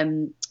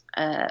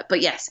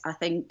 But yes, I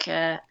think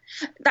that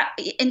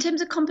in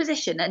terms of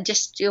composition and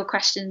just your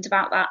questions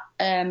about that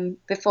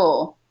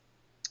before,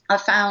 I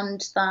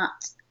found that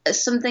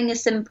something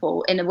as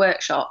simple in a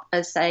workshop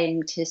as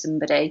saying to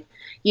somebody,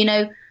 you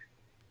know,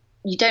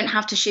 you don't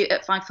have to shoot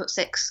at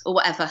 5'6" or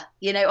whatever,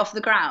 you know, off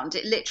the ground.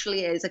 It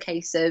literally is a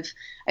case of,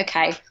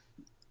 okay,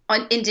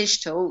 in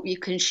digital, you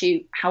can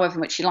shoot however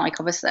much you like,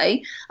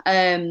 obviously.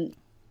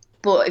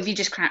 But if you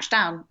just crouch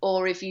down,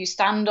 or if you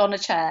stand on a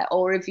chair,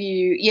 or if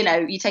you know,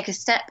 you take a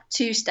step,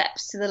 2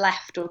 steps to the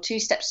left or 2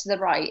 steps to the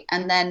right,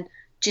 and then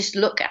just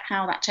look at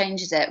how that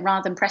changes it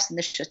rather than pressing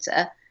the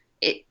shutter,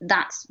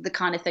 that's the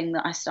kind of thing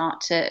that I start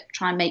to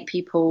try and make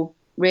people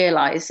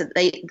realise that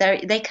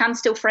they can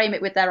still frame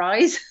it with their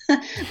eyes.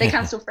 They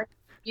can still frame it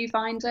with a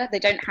viewfinder. They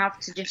don't have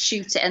to just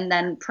shoot it and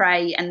then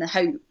pray and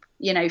hope,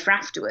 you know, for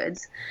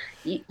afterwards.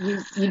 You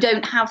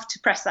don't have to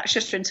press that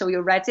shutter until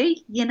you're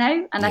ready, you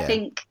know. And I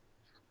think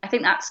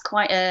that's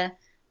quite an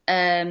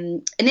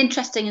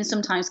interesting and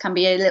sometimes can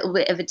be a little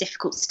bit of a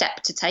difficult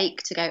step to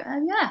take, to go,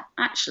 oh yeah,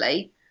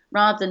 actually,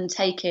 rather than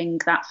taking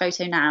that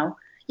photo now,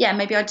 yeah,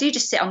 maybe I do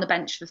just sit on the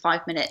bench for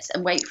 5 minutes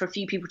and wait for a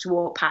few people to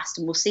walk past,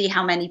 and we'll see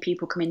how many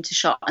people come into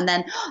shot. And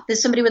then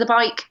there's somebody with a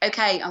bike.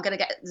 Okay, I'm going to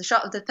get the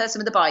shot of the person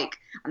with the bike,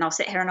 and I'll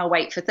sit here and I'll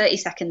wait for 30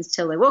 seconds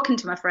till they walk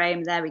into my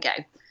frame. There we go.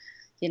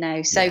 You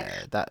know, so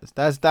yeah,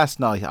 that's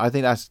nice. I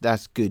think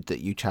that's good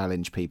that you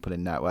challenge people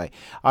in that way.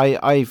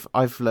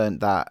 I've learned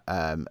that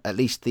at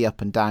least the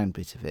up and down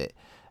bit of it,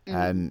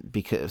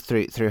 because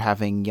through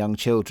having young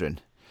children.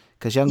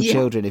 Because young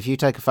children, if you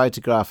take a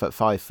photograph at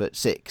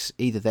 5'6",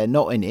 either they're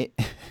not in it,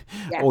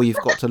 or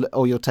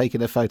you're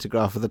taking a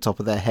photograph of the top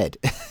of their head.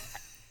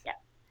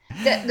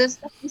 There's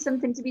definitely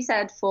something to be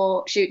said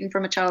for shooting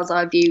from a child's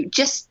eye view.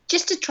 Just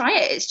to try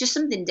it. It's just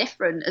something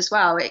different as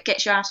well. It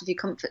gets you out of your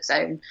comfort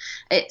zone.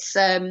 It's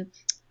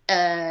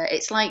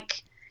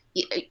like,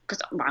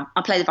 because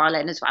I play the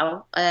violin as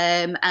well,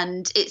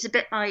 and it's a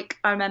bit like,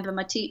 I remember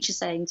my teacher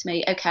saying to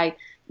me, okay,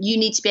 you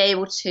need to be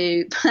able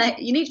to play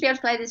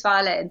this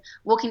violin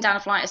walking down a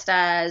flight of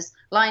stairs,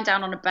 lying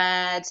down on a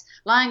bed,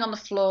 lying on the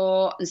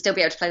floor, and still be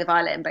able to play the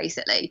violin.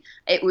 Basically,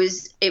 it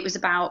was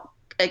about,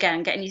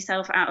 again, getting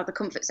yourself out of the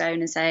comfort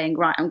zone and saying,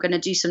 right, I'm going to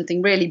do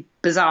something really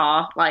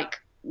bizarre, like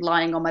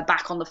lying on my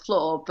back on the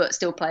floor, but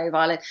still play a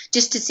violin,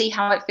 just to see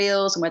how it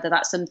feels and whether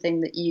that's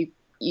something that you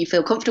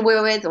feel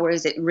comfortable with, or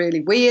is it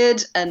really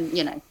weird? And,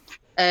 you know,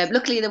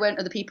 luckily there weren't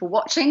other people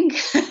watching. Do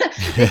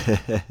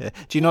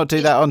you not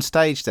do that on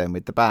stage then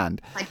with the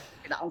band? I don't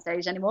do that on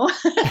stage anymore.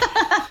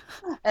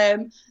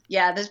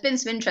 Yeah, there's been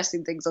some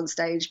interesting things on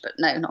stage, but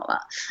no, not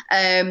that.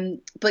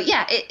 But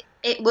yeah, it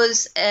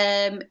was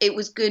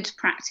good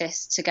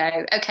practice to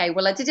go, okay,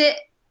 well, I did it.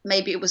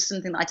 Maybe it was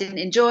something that I didn't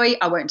enjoy.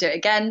 I won't do it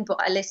again,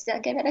 but at least I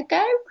gave it a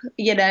go,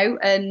 you know,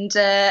 and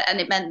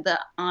it meant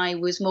that I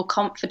was more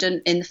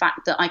confident in the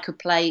fact that I could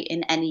play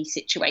in any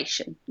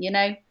situation, you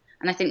know.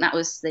 And I think that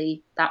was the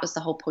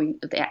whole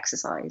point of the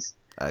exercise.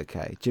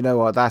 Okay, do you know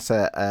what? That's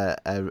a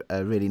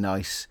really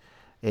nice.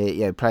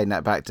 Playing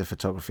that back to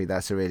photography,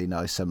 that's a really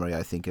nice summary,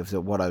 I think, of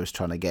what I was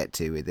trying to get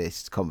to with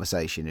this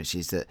conversation, which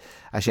is that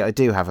actually I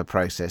do have a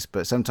process,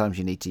 but sometimes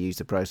you need to use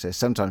the process,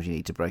 sometimes you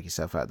need to break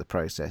yourself out of the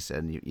process,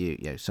 and you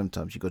know,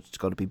 sometimes you've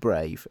got to be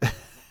brave,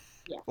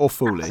 or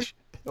foolish,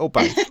 or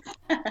both.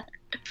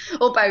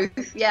 Or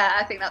both. Yeah,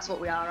 I think that's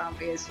what we are around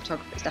here as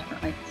photographers,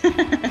 definitely.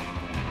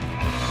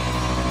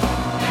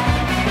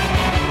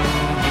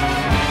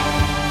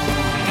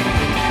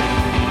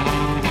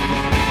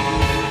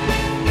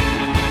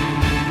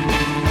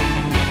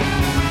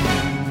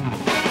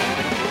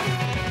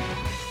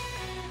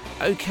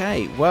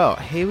 Okay, well,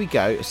 here we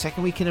go,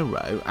 second week in a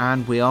row,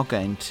 and we are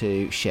going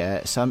to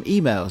share some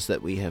emails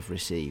that we have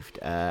received.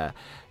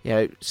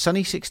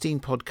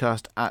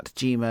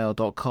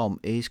 sunny16podcast@gmail.com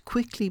is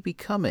quickly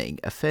becoming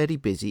a fairly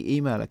busy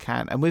email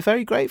account, and we're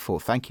very grateful.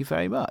 Thank you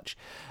very much.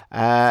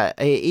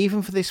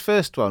 Even for this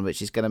first one,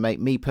 which is going to make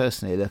me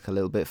personally look a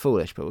little bit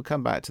foolish, but we'll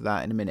come back to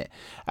that in a minute.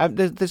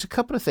 There's a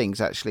couple of things,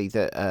 actually,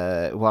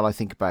 that while I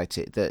think about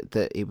it,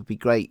 that it would be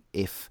great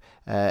if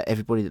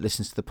everybody that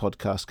listens to the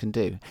podcast can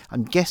do.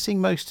 I'm guessing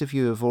most of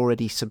you have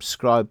already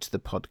subscribed to the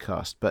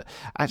podcast, but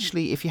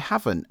actually, if you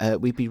haven't,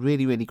 we'd be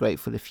really, really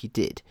grateful if you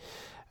did.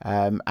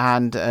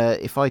 And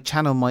if I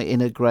channel my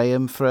inner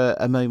Graham for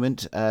a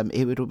moment,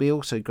 it would be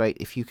also great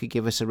if you could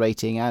give us a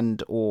rating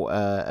and or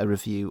a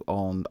review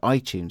on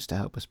iTunes to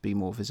help us be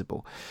more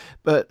visible.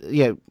 But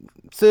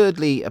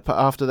thirdly,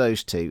 after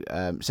those two,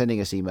 sending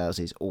us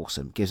emails is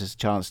awesome. Gives us a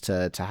chance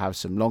to have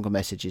some longer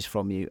messages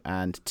from you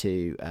and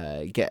to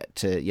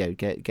get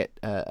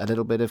a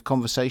little bit of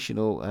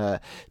conversational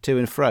to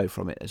and fro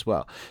from it as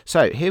well.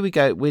 So here we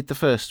go with the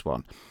first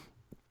one.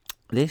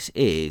 This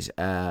is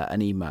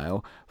an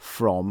email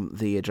from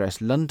the address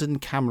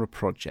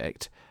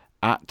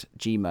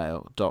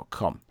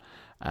londoncameraproject@gmail.com.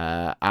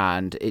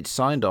 And it's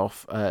signed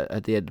off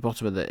at the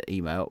bottom of the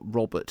email,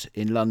 Robert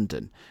in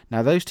London.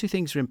 Now, those two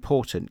things are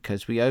important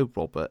because we owe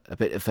Robert a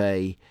bit of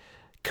a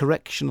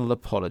correctional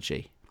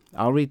apology.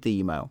 I'll read the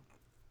email.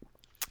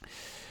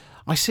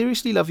 I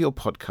seriously love your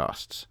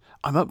podcasts.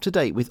 I'm up to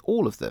date with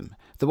all of them.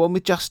 The one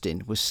with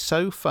Justin was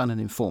so fun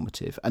and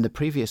informative, and the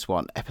previous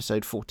one,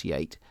 episode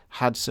 48,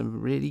 had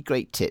some really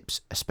great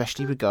tips,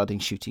 especially regarding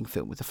shooting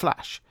film with a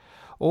flash.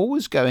 All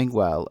was going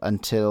well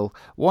until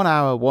 1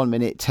 hour, 1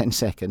 minute, 10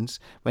 seconds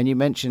when you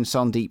mentioned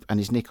Sandeep and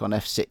his Nikon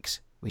F6,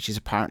 which is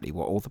apparently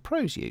what all the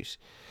pros use.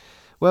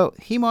 Well,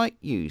 he might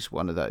use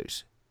one of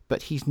those,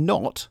 but he's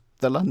not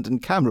the London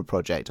Camera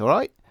Project, all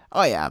right?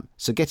 I am,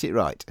 so get it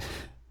right.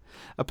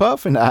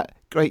 Apart from that,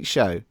 great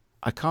show.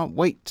 I can't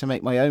wait to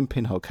make my own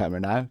pinhole camera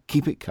now.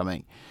 Keep it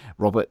coming.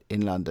 Robert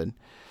in London.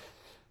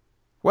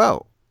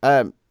 Well,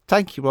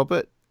 thank you,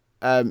 Robert.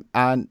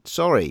 And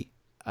sorry.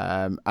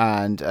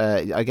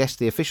 I guess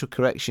the official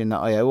correction that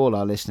I owe all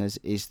our listeners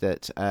is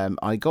that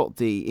I got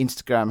the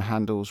Instagram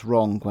handles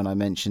wrong when I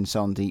mentioned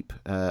Sandeep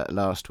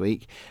last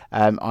week.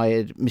 I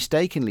had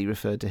mistakenly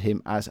referred to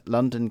him as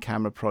London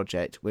Camera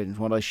Project, when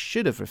what I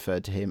should have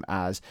referred to him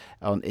as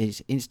on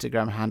his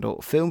Instagram handle,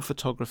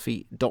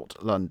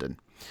 filmphotography.london.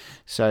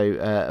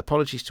 So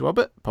apologies to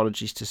Robert,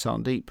 apologies to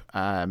Sandeep,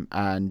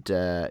 and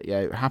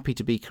happy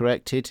to be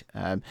corrected.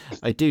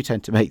 I do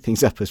tend to make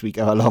things up as we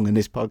go along in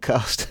this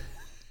podcast.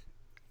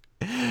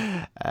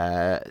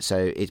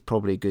 So it's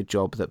probably a good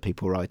job that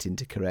people write in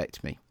to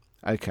correct me.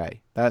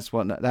 Okay, that's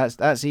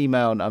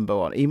email number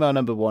one. Email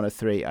number 1 of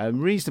 3.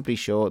 I'm reasonably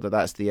sure that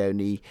that's the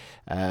only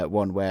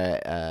one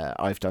where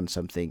I've done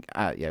something,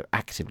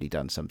 actively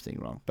done something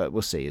wrong. But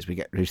we'll see as we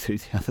get through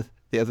the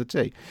other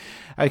two.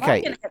 Okay.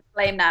 I'm going to get the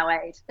blame now,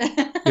 Wade.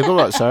 You've got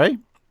what? Sorry.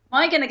 Am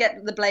I going to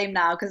get the blame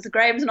now because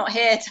Graham's not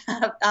here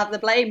to have the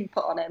blame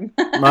put on him?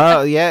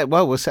 Well, yeah.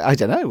 Well, we'll see. I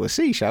don't know. We'll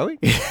see, shall we?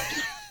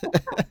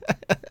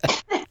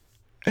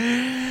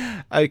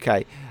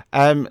 Okay.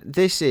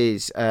 This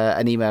is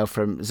an email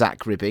from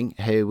Zach Ribbing,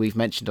 who we've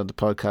mentioned on the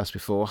podcast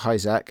before. Hi,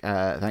 Zach.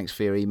 Thanks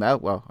for your email.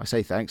 Well, I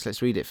say thanks.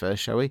 Let's read it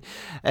first, shall we?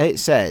 It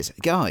says,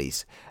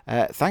 guys,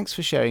 thanks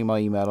for sharing my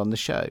email on the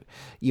show.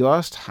 You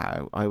asked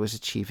how I was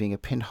achieving a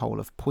pinhole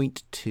of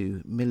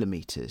 0.2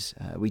 millimeters.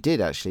 We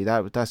did, actually.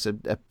 That's a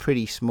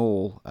pretty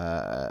small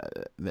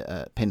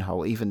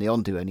pinhole. Even the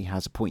Ondu only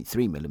has a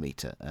 0.3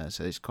 millimeter,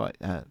 so it's quite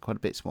a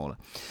bit smaller.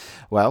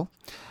 Well,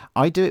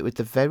 I do it with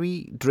the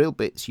very drill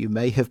bits you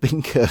may have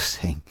been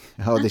cursing.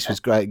 Oh, this was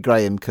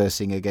Graham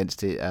cursing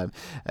against it,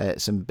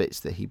 some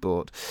bits that he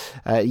bought.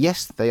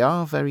 Yes, they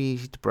are very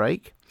easy to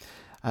break.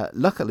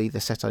 Luckily, the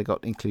set I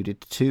got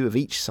included 2 of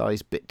each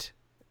size bit.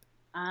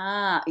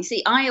 You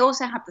see, I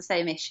also had the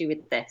same issue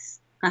with this.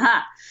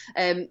 I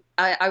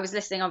was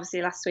listening,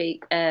 obviously, last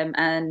week,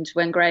 and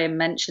when Graham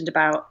mentioned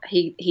about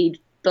he'd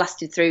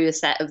blasted through a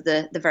set of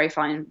the very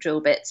fine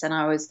drill bits, and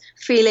I was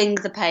feeling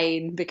the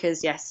pain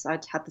because, yes,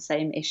 I'd had the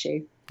same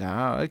issue.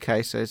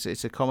 Okay, so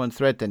it's a common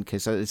thread then,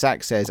 because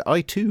Zach says,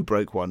 I too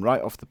broke one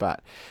right off the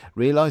bat.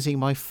 Realising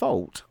my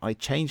fault, I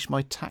changed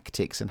my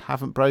tactics and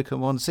haven't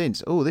broken one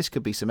since. Oh, this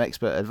could be some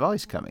expert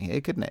advice coming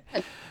here, couldn't it?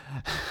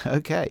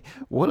 Okay,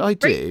 what I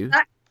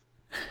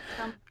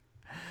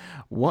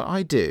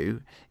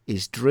do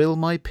is drill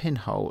my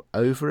pinhole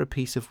over a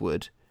piece of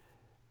wood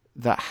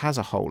that has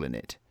a hole in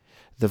it.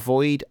 The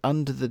void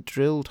under the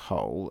drilled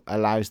hole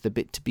allows the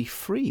bit to be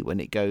free when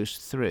it goes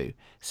through,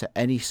 so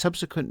any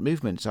subsequent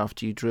movements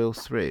after you drill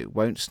through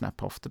won't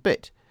snap off the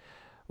bit.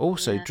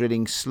 Also,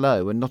 drilling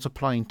slow and not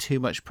applying too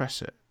much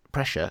pressure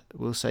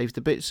will save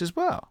the bits as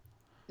well.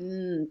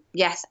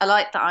 Yes, I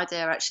like that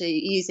idea. Actually,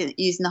 using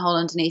the hole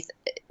underneath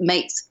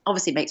makes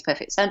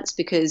perfect sense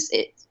because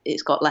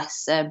it's got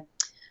less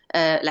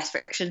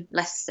friction,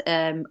 less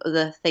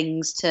other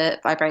things to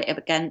vibrate up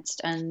against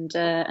and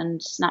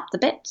snap the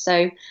bit.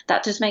 So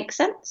that does make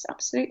sense,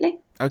 absolutely.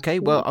 Okay,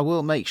 well, I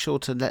will make sure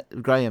to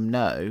let Graham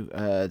know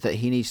that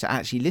he needs to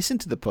actually listen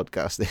to the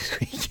podcast this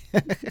week.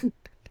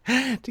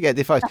 To get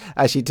the advice.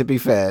 Actually, to be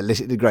fair,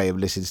 Graham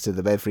listens to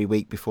them every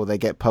week before they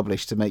get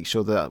published to make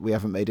sure that we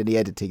haven't made any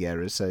editing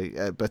errors. So,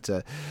 but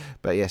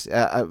yes,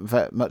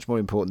 much more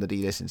important that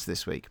he listens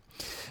this week.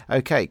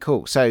 Okay,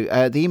 cool.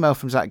 So the email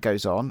from Zach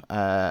goes on.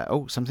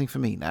 Something for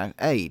me now.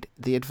 Aid,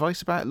 the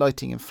advice about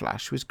lighting and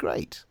flash was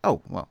great.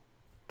 Oh, well,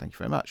 thank you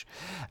very much.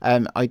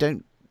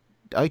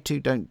 I too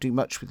don't do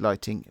much with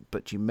lighting,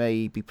 but you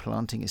may be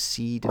planting a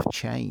seed of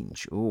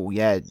change. Oh,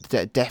 yeah,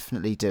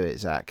 definitely do it,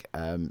 Zach.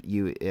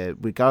 You,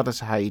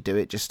 regardless of how you do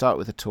it, just start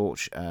with a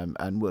torch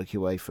and work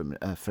your way from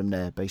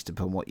there based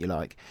upon what you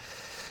like.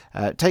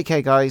 Take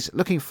care, guys.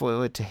 Looking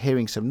forward to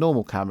hearing some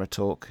normal camera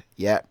talk.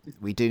 Yeah,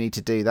 we do need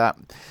to do that.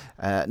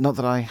 Not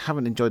that I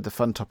haven't enjoyed the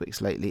fun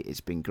topics lately. It's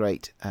been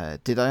great.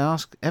 Did I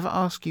ever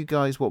ask you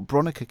guys what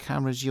Bronica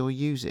cameras you're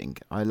using?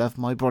 I love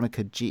my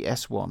Bronica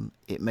GS1.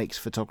 It makes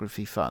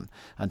photography fun.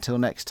 Until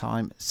next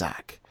time,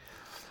 Zach.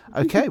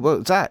 Okay,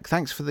 well, Zach,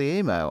 thanks for the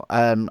email.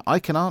 I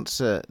can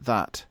answer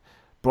that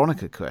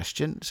Bronica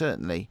question,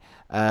 certainly.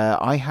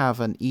 I have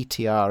an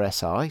ETR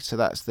SI, so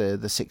that's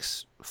the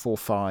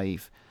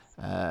 645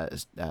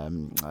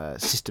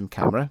 system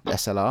camera,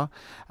 SLR,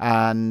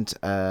 and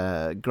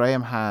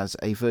Graham has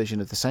a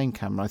version of the same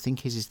camera. I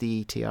think his is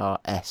the ETR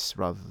S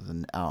rather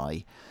than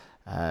I,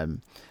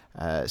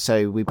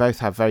 So we both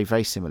have very,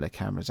 very similar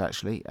cameras,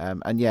 actually.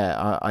 And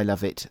yeah, I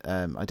love it.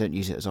 I don't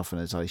use it as often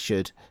as I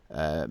should,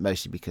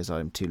 mostly because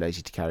I'm too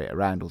lazy to carry it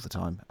around all the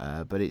time.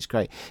 But it's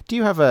great. Do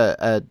you have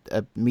a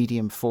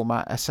medium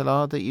format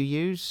SLR that you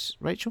use,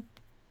 Rachel?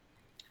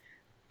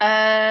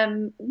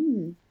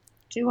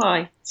 Do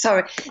I?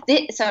 Sorry.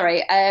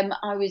 I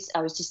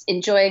was just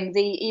enjoying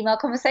the email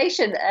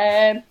conversation.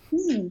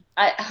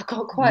 I've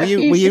got quite a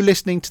few. Were you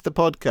listening to the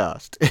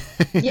podcast?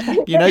 Yeah.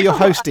 You know you're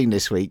hosting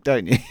this week,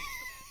 don't you?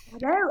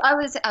 No, I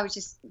was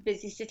just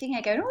busy sitting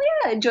here going, oh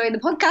yeah, enjoying the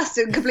podcast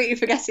and completely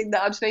forgetting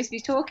that I'm supposed to be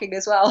talking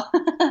as well.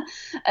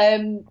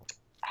 I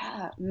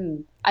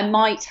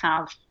might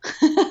have.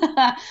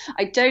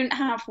 I don't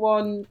have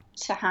one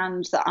to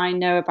hand that I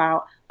know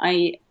about.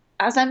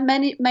 As I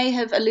may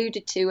have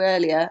alluded to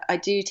earlier, I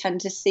do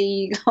tend to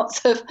see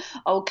lots of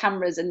old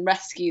cameras and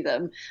rescue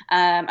them,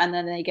 and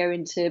then they go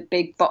into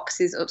big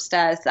boxes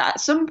upstairs that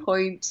at some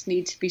point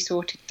need to be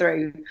sorted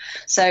through.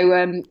 So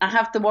I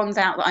have the ones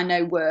out that I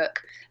know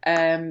work,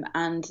 and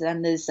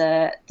then there's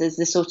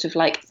the sort of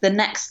like the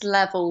next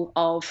level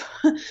of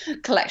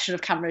collection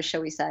of cameras,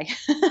 shall we say?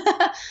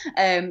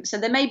 So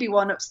there may be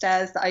one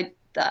upstairs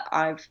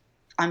that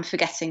I'm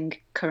forgetting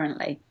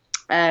currently.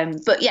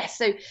 But yes,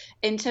 so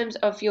in terms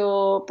of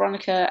your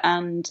Bronica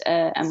and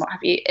what have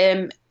you,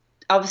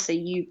 obviously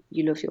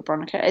you love your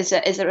Bronica.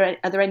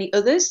 Are there any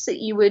others that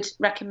you would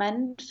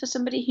recommend for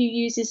somebody who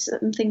uses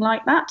something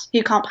like that,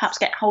 who can't perhaps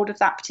get hold of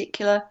that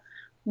particular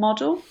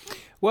model?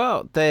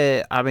 Well,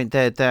 there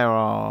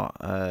are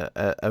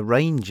a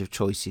range of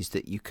choices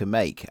that you can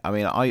make. I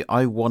mean,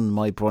 I won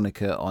my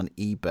Bronica on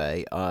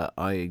eBay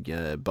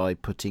by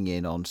putting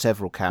in on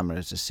several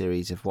cameras a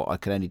series of what I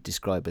can only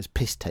describe as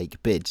piss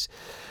take bids.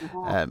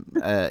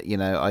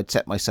 I'd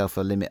set myself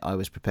a limit I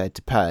was prepared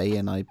to pay,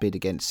 and I bid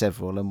against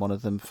several, and one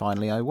of them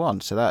finally I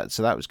won. So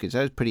that was good. So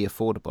it was pretty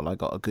affordable. I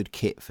got a good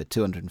kit for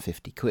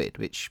 £250,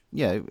 which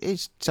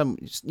is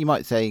you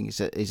might say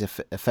is a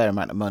fair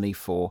amount of money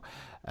for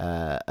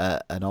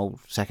an old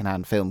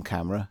second-hand film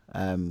camera,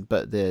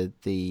 but the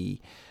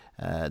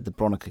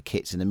Bronica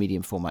kits and the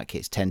medium format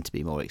kits tend to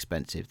be more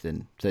expensive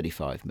than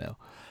 35mm.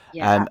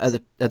 Yeah.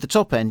 At the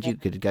top end, you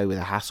could go with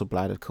a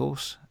Hasselblad, of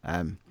course.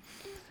 I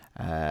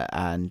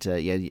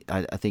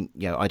think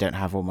I don't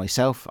have one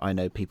myself. I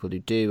know people who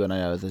do, and I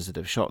know others that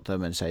have shot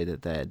them and say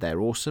that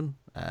they're awesome.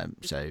 I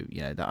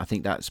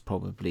think that's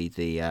probably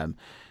the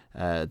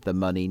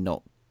money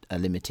not a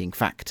limiting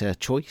factor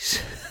choice.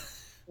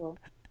 Sure.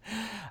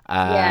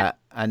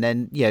 And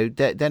then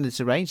then there's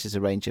a range of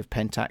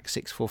Pentax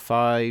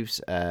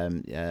 645s,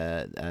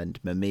 and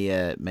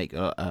Mamiya make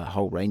a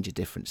whole range of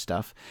different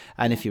stuff.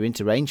 And if you're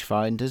into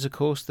rangefinders, of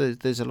course,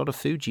 there's a lot of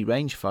Fuji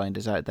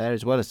rangefinders out there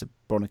as well as the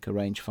Bronica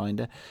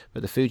rangefinder.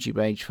 But the Fuji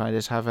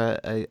rangefinders have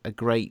a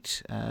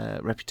great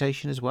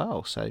reputation as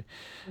well. So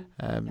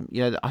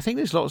I think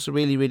there's lots of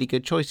really, really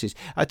good choices.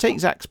 I take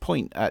Zach's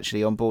point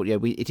actually on board.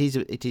 It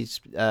is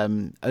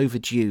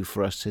overdue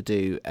for us to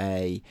do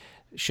a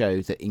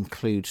show that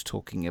includes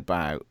talking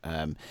about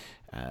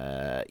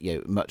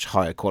much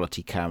higher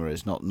quality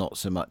cameras, not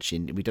so much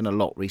we've done a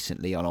lot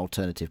recently on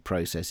alternative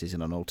processes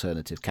and on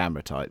alternative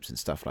camera types and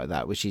stuff like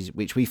that,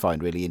 which we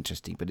find really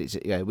interesting, but it's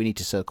we need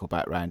to circle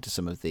back round to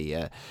some of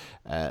the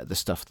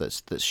stuff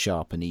that's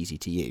sharp and easy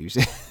to use.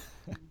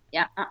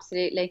 Yeah,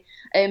 absolutely.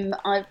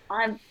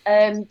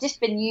 I've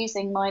just been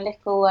using my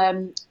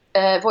little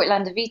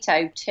Voigtlander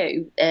Vito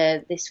 2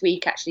 this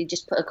week. Actually,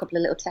 just put a couple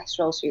of little test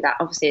rolls through that.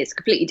 Obviously, it's a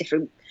completely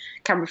different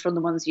camera from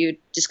the ones you're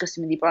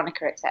discussing with your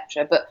Bronica,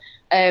 etc. But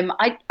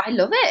I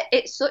love it.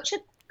 It's such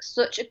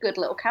a good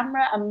little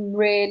camera. I'm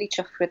really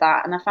chuffed with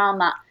that, and I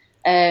found that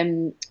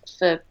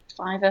for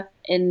 £5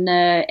 in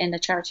a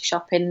charity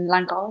shop in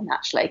Llangollen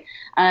actually.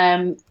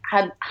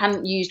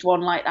 Hadn't used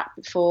one like that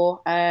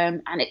before,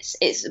 and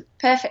it's a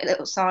perfect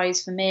little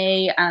size for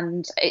me,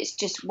 and it's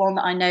just one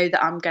that I know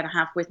that I'm going to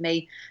have with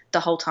me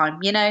the whole time.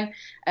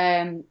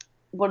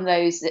 One of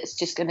those that's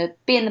just going to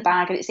be in the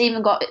bag, and it's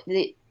even got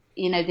the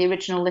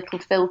original little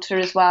filter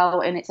as well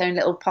in its own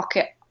little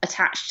pocket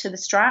attached to the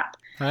strap.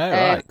 Oh,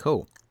 right,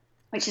 cool.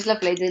 Which is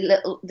lovely,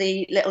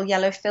 the little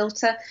yellow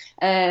filter,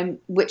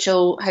 which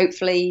will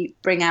hopefully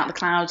bring out the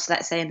clouds,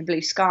 let's say in the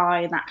blue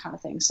sky and that kind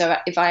of thing. So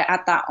if I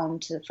add that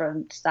onto the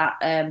front, that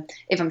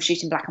if I'm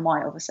shooting black and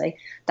white, obviously,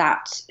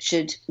 that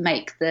should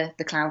make the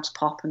clouds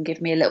pop and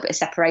give me a little bit of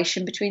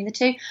separation between the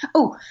two.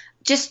 Oh,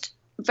 just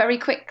very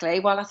quickly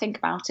while I think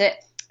about it,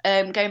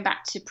 going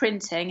back to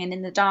printing and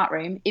in the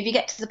darkroom, if you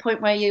get to the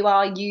point where you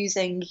are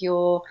using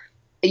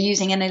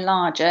an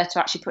enlarger to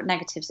actually put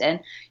negatives in,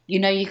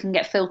 you can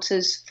get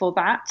filters for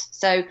that.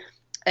 So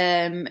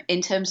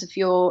in terms of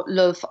your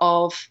love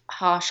of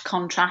harsh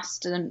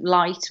contrast and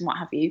light and what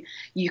have you,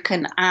 you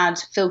can add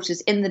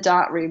filters in the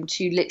darkroom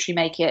to literally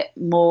make it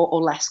more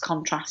or less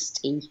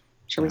contrasty,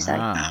 shall we say.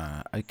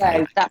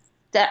 Okay. So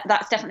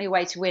that's definitely a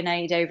way to win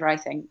aid over, I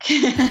think.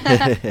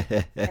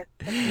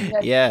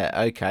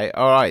 Yeah. Okay.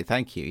 All right.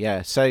 Thank you.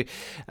 Yeah. So,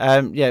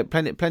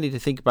 plenty to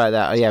think about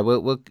that. Yeah.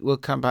 We'll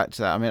come back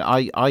to that. I mean,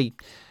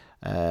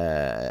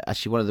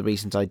 Actually, one of the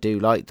reasons I do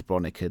like the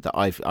Bronica, that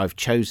I've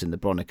chosen the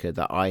Bronica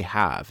that I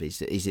have,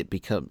 is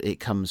it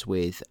comes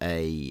with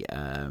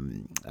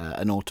an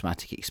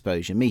automatic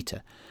exposure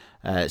meter,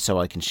 so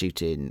I can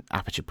shoot in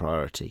aperture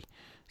priority.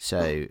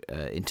 So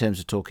in terms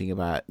of talking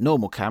about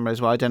normal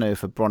cameras, well, I don't know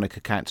if a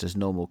Bronica counts as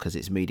normal because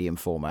it's medium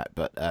format,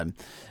 but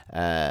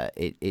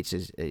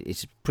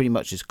it's pretty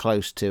much as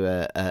close to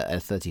a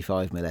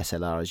 35mm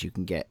SLR as you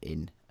can get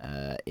in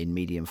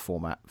medium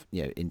format,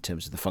 in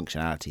terms of the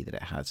functionality that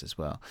it has as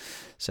well.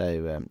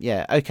 So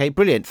okay,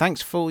 brilliant.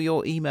 Thanks for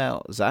your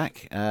email,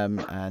 Zach.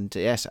 And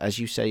yes, as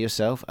you say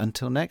yourself,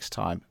 until next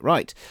time.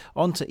 Right,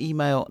 on to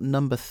email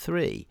number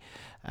 3.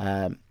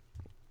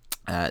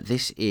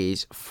 This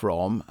is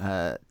from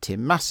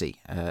Tim Massey,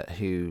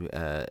 who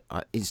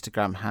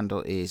Instagram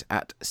handle is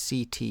at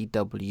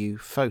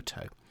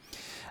CTWphoto.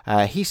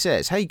 He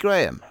says, "Hey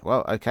Graham."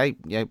 Well, okay,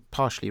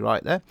 partially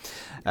right there.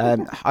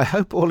 I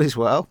hope all is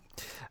well.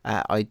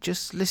 I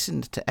just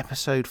listened to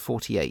episode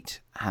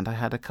 48 and I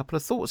had a couple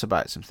of thoughts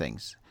about some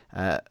things.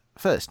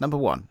 First, number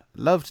 1,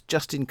 loved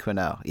Justin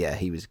Quinnell. Yeah,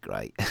 he was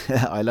great.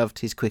 I loved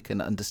his quick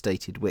and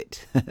understated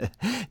wit.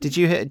 Did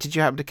you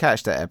happen to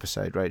catch that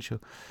episode, Rachel?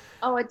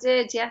 Oh, I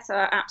did. Yes,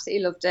 I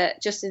absolutely loved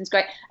it. Justin's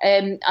great.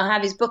 I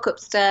have his book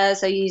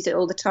upstairs. I use it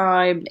all the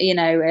time.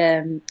 It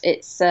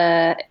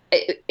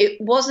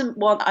wasn't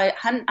one I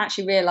hadn't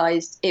actually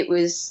realised it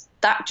was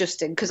that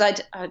Justin, because I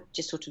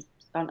just sort of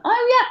gone,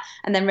 oh yeah,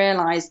 and then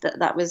realised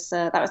that was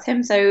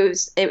him. So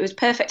it was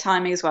perfect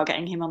timing as well,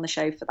 getting him on the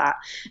show for that.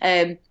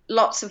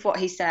 Lots of what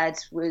he said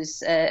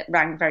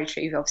rang very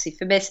true, obviously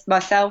for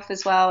myself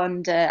as well,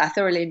 and I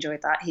thoroughly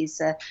enjoyed that. He's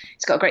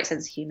got a great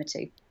sense of humour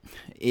too.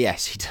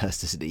 Yes, he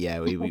does, doesn't he? Yeah,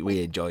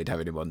 we enjoyed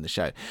having him on the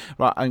show.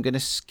 Right, I'm going to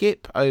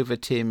skip over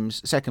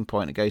Tim's second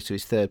point and go to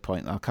his third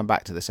point, and I'll come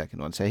back to the second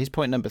one. So his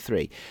point number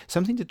 3,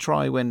 something to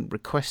try when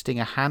requesting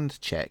a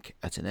hand check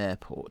at an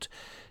airport.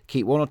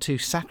 Keep 1 or 2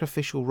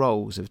 sacrificial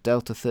rolls of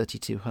Delta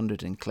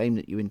 3200 and claim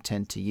that you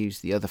intend to use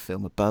the other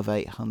film above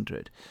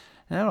 800.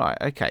 All right,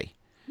 okay.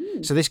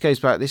 So this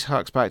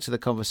harks back to the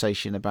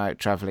conversation about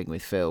travelling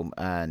with film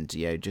and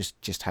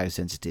just how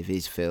sensitive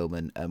is film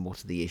and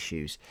what are the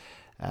issues.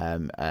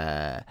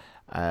 I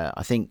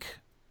think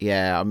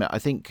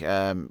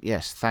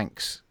yes,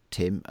 thanks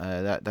Tim.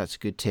 That's a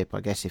good tip.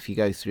 I guess if you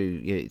go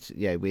through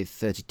with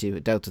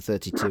Delta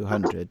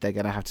 3200, they're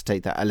going to have to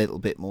take that a little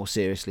bit more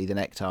seriously than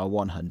Ektar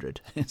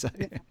 100. So.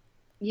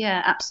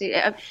 Yeah,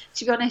 absolutely.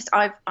 To be honest,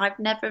 I've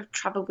never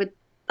travelled with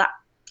that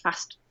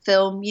fast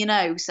film,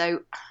 so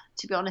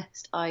to be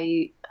honest,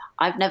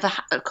 I've never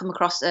come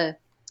across an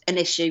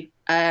issue.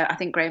 I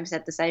think Graham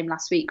said the same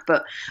last week,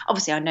 but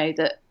obviously I know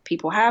that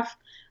people have,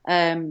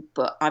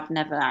 but I've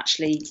never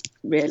actually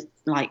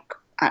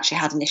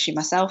had an issue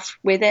myself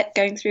with it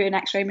going through an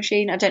X-ray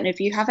machine. I don't know if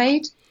you have,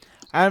 Aid.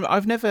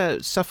 I've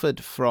never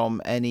suffered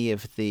from any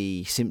of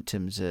the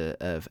symptoms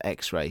of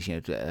X-rays.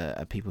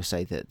 People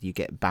say that you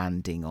get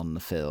banding on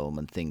the film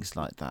and things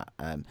like that.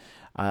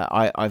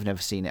 I've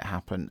never seen it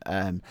happen.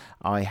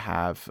 I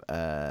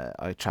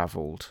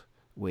travelled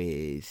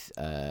with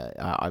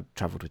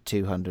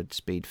 200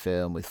 speed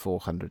film, with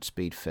 400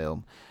 speed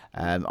film.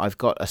 I've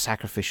got a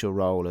sacrificial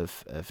roll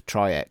of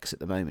Tri-X at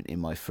the moment in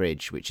my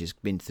fridge, which has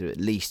been through at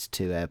least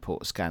 2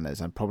 airport scanners.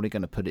 I'm probably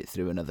going to put it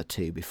through another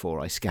 2 before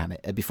I scan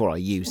it, before I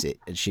use it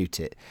and shoot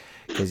it.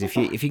 Because if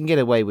you can get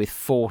away with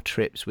 4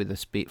 trips with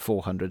a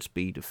 400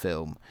 speed of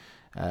film,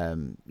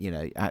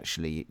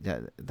 actually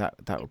that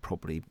will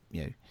probably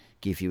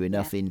give you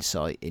enough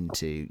insight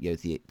into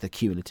the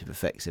cumulative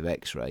effects of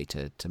X-ray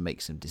to make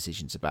some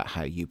decisions about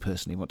how you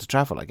personally want to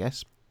travel, I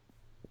guess.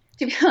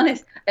 To be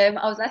honest, I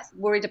was less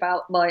worried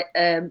about my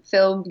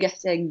film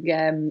getting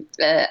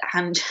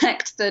hand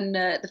checked than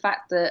the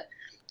fact that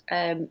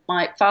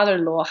my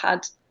father-in-law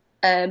had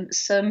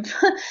some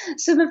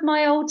of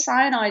my old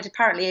cyanide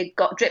apparently had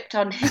got dripped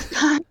on his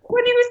back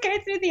when he was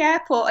going through the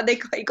airport, and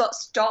he got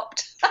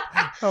stopped.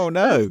 Oh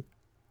no.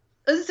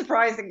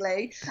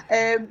 Unsurprisingly,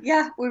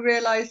 we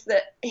realised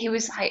that he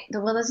was like,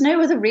 well, there's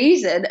no other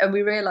reason, and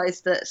we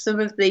realised that some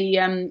of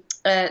the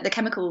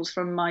chemicals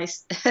from my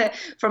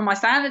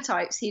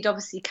cyanotypes he'd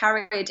obviously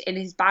carried in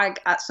his bag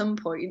at some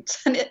point,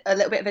 and a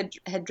little bit of it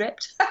had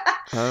dripped.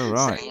 Oh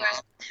right.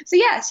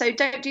 So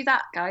don't do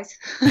that, guys.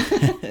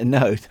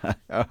 No.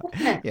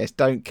 Yes,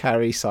 don't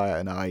carry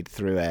cyanide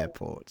through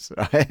airports.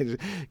 Right?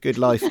 Good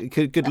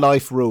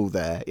life rule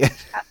there.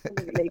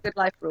 Absolutely, good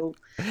life rule.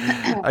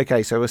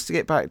 Okay, so we'll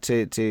get back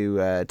to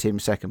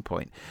Tim's second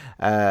point.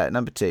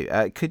 Number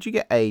 2, could you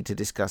get Aid to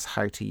discuss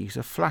how to use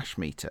a flash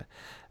meter?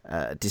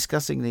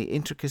 Discussing the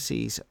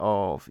intricacies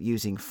of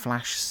using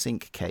flash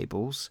sync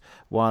cables,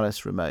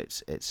 wireless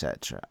remotes,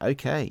 etc.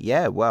 Okay,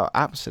 yeah, well,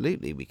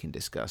 absolutely, we can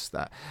discuss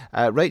that.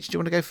 Rach, do you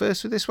want to go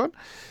first with this one?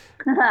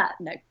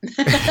 No.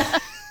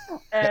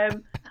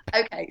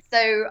 Okay,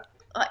 so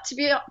to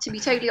be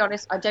totally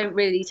honest, I don't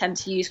really tend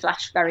to use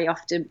flash very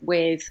often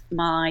with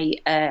my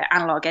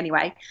analog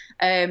anyway.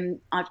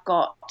 I've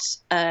got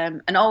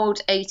an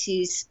old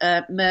 80s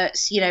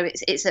Mertz.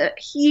 It's a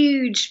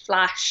huge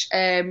flash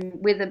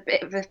with a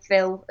bit of a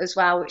fill as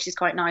well, which is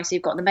quite nice.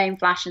 You've got the main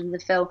flash and the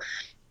fill,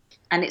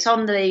 and it's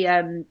on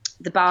the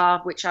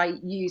bar, which I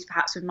use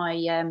perhaps with my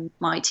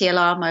my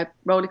TLR, my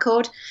roller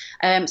cord.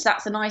 So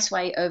that's a nice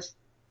way of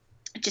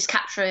just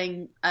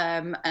capturing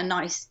a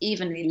nice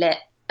evenly lit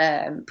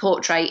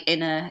portrait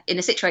in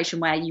a situation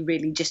where you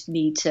really just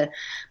need to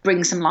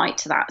bring some light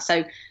to that.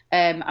 So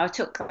I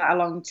took that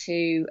along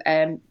to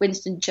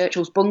Winston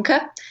Churchill's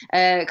bunker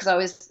because I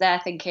was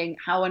there thinking,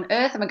 how on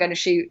earth am I going to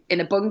shoot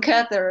in a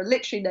bunker? There are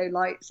literally no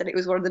lights, and it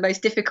was one of the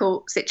most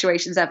difficult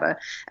situations ever.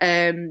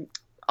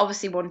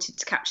 Obviously wanted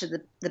to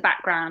capture the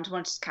background,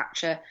 wanted to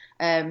capture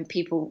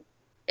people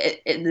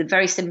in the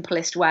very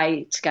simplest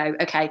way to go,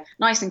 okay,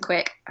 nice and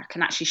quick, I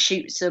can actually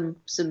shoot some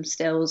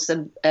stills,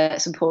 some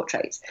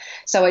portraits.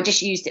 So I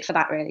just used it for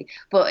that really.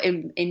 But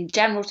in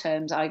general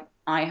terms, I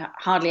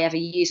hardly ever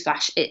use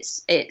flash.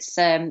 It's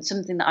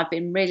something that I've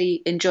been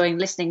really enjoying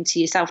listening to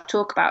yourself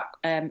talk about,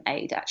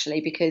 Aid, actually,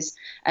 because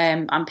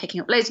I'm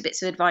picking up loads of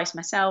bits of advice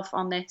myself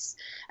on this,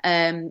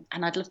 and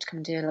I'd love to come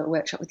and do a little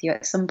workshop with you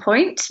at some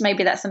point.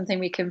 Maybe that's something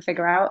we can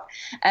figure out.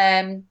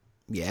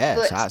 Yeah,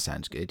 so that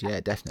sounds good.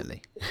 Yeah,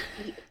 definitely.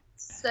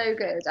 So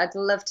good. I'd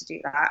love to do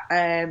that.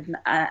 And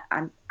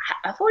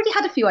I've already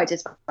had a few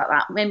ideas about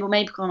that. Maybe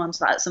we'll come on to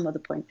that at some other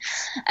point.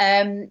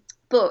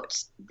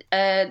 But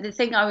the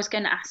thing I was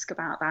going to ask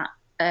about that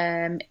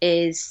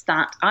is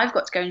that I've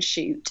got to go and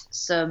shoot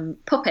some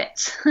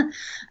puppets.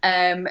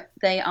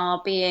 They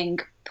are being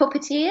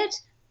puppeteered,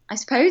 I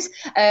suppose,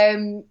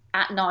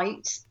 at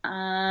night,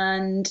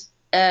 and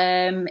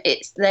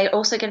they're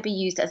also going to be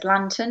used as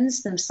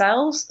lanterns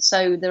themselves,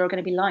 so there are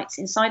going to be lights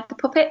inside the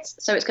puppets.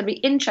 So it's going to be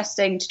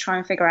interesting to try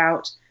and figure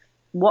out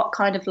what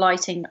kind of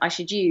lighting I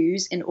should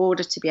use in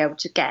order to be able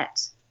to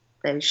get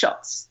those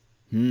shots.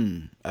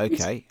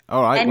 Okay.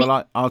 All right.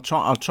 Well, I'll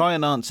try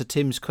and answer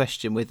Tim's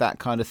question with that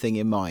kind of thing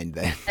in mind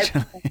then.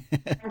 Okay.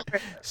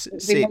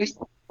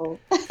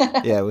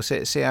 Yeah, we'll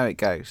see how it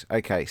goes.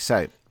 Okay,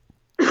 so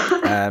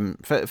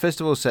first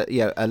of all,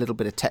 a little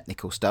bit of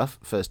technical stuff.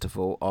 First of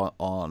all,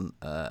 on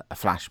a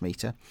flash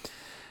meter,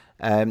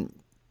 the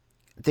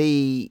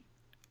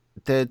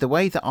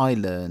way that I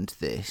learned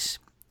this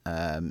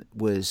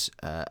was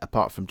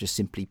apart from just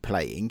simply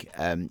playing,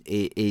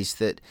 is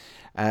that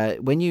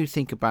when you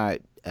think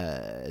about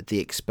the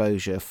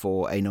exposure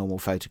for a normal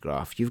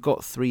photograph, you've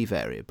got three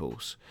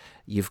variables.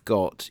 You've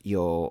got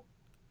your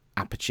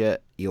aperture,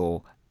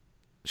 your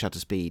shutter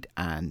speed,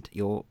 and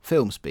your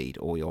film speed,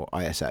 or your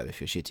ISO if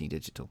you're shooting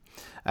digital,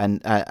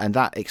 and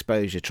that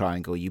exposure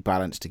triangle you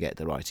balance to get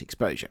the right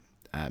exposure.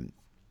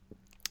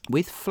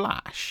 With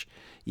flash,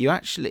 you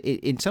actually,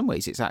 in some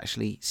ways, it's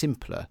actually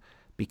simpler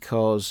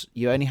because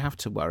you only have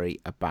to worry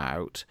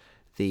about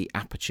the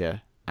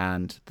aperture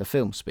and the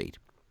film speed.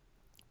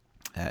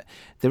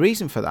 The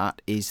reason for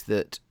that is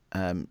that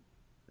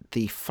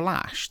the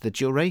flash, the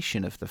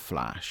duration of the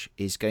flash,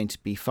 is going to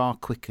be far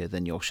quicker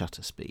than your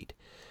shutter speed.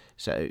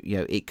 So,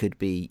 it could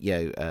be,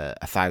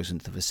 a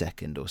thousandth of a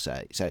second or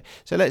so. So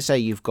let's say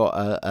you've got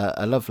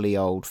a lovely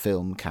old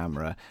film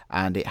camera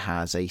and it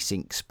has a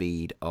sync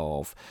speed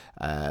of,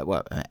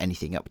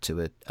 anything up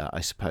to a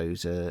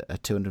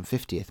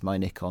 250th. My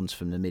Nikons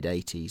from the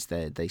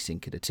mid-80s, they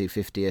sync at a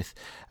 250th.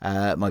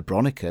 My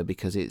Bronica,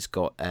 because it's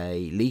got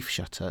a leaf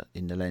shutter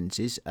in the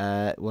lenses,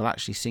 will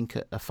actually sync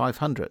at a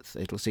 500th.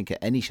 It'll sync at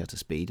any shutter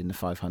speed, and the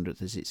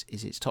 500th is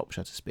its top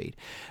shutter speed.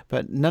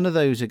 But none of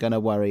those are going to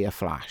worry a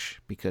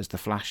flash, because the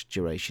flash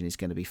duration is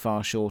going to be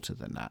far shorter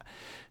than that.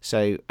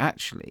 So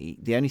actually,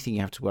 the only thing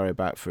you have to worry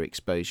about for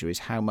exposure is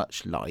how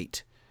much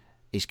light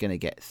is going to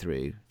get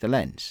through the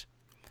lens,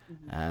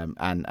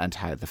 and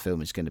how the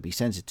film is going to be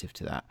sensitive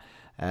to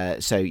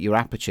that. So your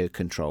aperture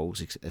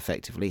controls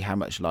effectively how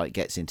much light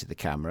gets into the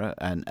camera,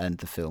 and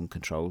the film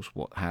controls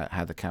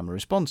how the camera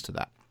responds to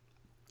that.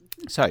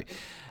 So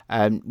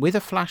with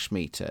a flash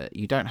meter,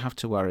 you don't have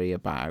to worry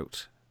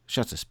about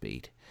shutter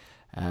speed.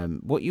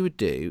 What you would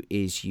do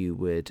is you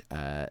would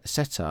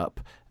set up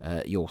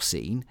your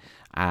scene,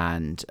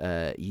 and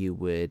you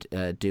would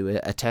do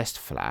a test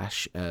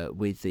flash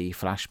with the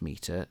flash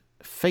meter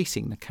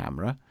facing the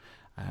camera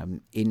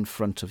in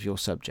front of your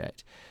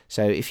subject.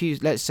 So if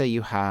let's say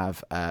you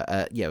have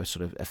sort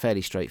of a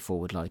fairly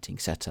straightforward lighting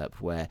setup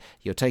where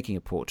you're taking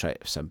a portrait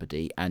of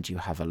somebody and you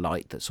have a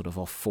light that's sort of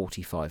off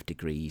 45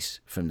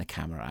 degrees from the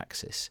camera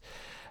axis.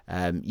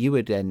 You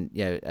would then,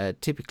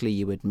 typically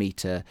you would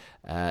meter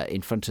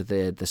in front of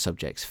the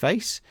subject's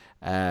face,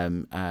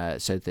 so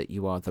that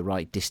you are the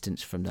right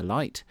distance from the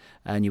light,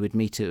 and you would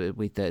meter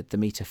with the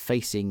meter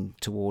facing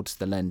towards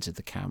the lens of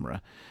the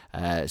camera,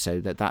 so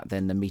that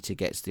then the meter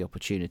gets the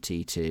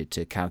opportunity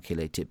to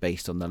calculate it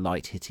based on the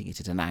light hitting it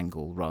at an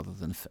angle rather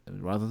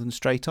than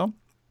straight on.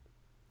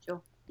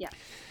 Sure. Yeah.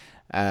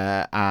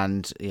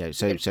 And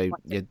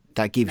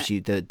that gives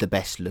you the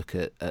best look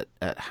at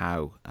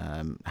how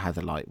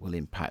the light will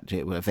impact.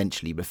 It will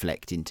eventually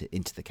reflect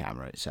into the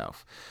camera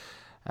itself.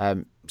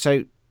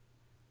 So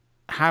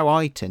how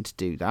I tend to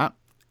do that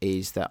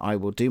is that I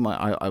will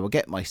I will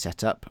get my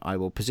setup, I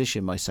will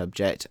position my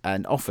subject,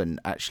 and often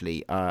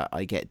actually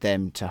I get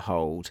them to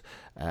hold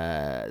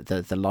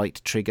the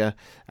light trigger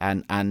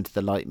and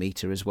the light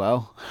meter as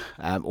well,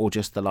 or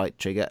just the light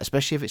trigger,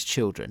 especially if it's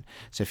children.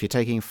 So if you're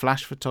taking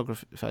flash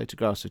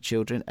photographs of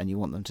children and you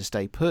want them to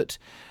stay put,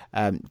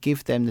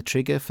 give them the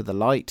trigger for the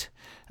light.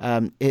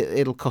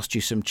 It'll cost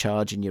you some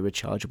charge in your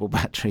rechargeable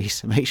batteries,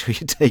 so make sure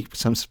you take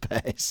some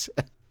spares.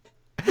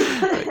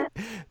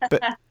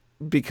 but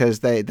because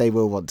they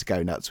will want to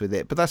go nuts with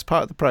it, but that's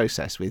part of the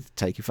process with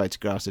taking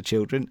photographs of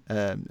children,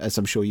 as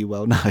I'm sure you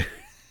well know.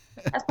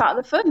 That's part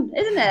of the fun,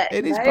 isn't it?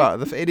 It is part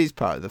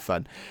of the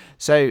fun.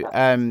 So what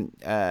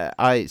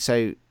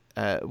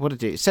I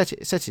do is set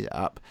it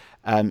up,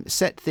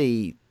 set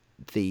the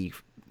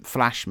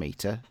flash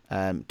meter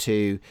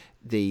to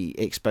the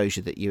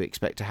exposure that you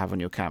expect to have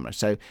on your camera.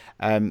 So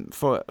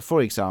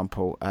for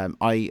example,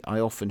 I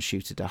often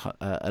shoot at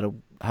a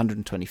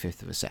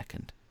 125th of a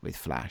second with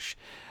flash.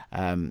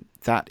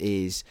 That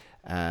is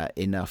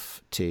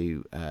enough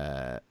to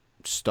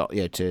stop,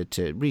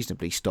 to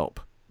reasonably stop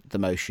the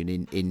motion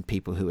in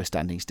people who are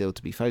standing still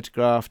to be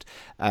photographed.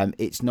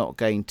 It's not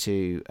going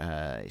to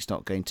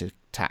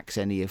tax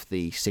any of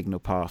the signal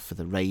path for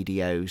the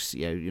radios.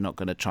 You're not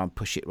going to try and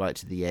push it right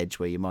to the edge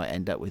where you might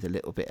end up with a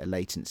little bit of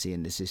latency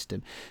in the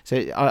system. So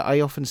I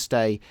often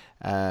stay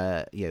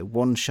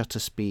one shutter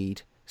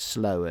speed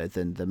slower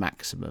than the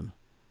maximum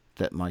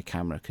that my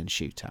camera can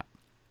shoot at.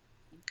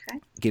 Okay.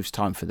 Gives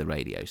time for the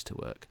radios to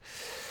work.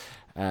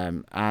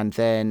 And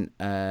then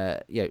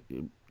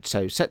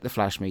so set the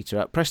flash meter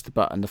up, press the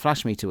button, the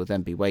flash meter will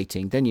then be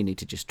waiting, then you need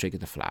to just trigger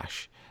the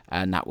flash,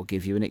 and that will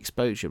give you an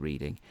exposure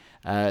reading.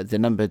 The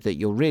number that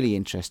you're really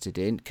interested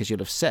in, because you'll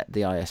have set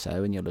the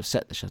ISO and you'll have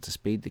set the shutter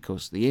speed,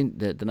 because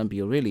the number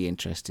you're really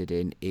interested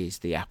in is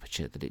the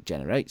aperture that it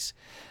generates.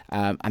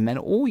 And then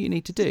all you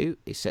need to do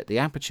is set the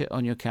aperture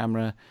on your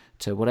camera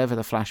to whatever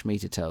the flash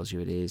meter tells you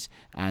it is,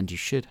 and you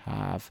should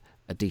have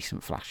a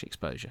decent flash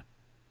exposure.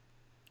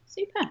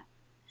 Super.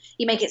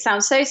 You make it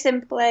sound so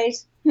simple, Aid.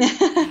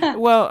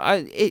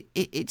 Well,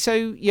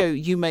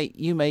 you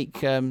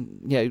make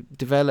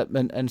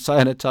development and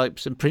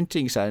cyanotypes and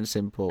printing sound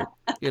simple.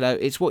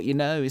 It's what you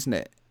know, isn't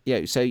it?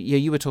 So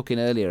you were talking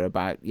earlier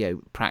about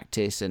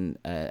practice, and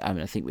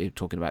I think we were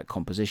talking about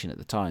composition at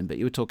the time, but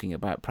you were talking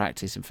about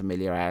practice and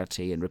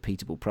familiarity and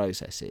repeatable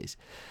processes.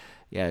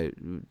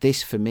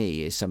 This for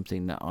me is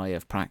something that I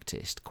have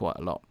practiced quite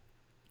a lot.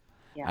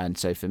 Yeah. And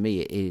so for me,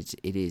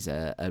 it is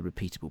a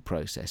repeatable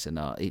process, and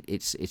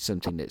it's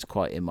something that's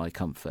quite in my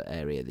comfort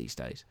area these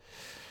days.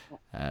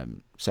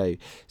 So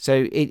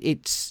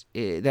that's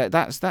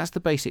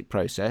the basic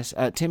process.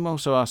 Tim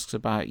also asks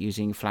about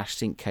using flash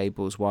sync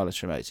cables, wireless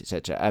remotes,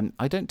 etc.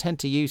 I don't tend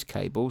to use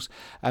cables.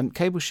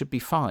 Cables should be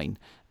fine.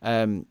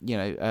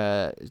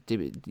 The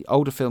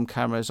older film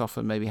cameras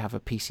often maybe have a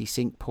PC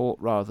sync port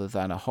rather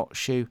than a hot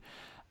shoe.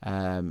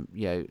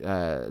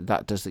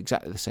 That does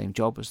exactly the same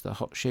job as the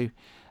hot shoe.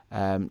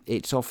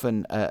 It's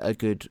often a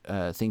good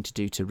thing to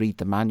do to read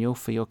the manual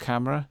for your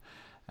camera,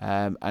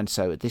 and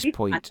so at this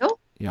point,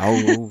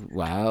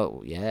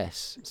 well,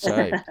 yes.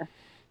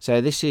 So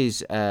this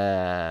is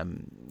where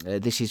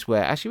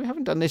actually we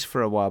haven't done this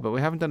for a while, but we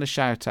haven't done a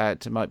shout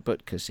out to Mike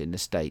Butkus in the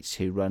States,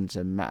 who runs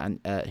a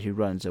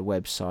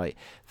website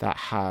that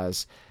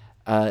has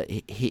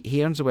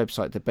he owns a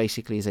website that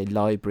basically is a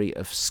library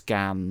of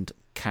scanned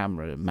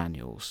camera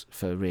manuals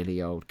for really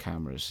old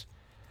cameras.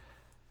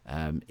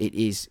 It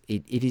is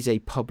a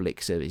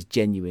public service,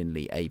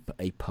 genuinely a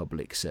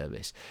public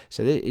service.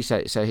 So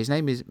his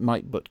name is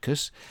Mike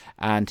Butkus,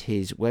 and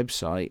his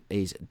website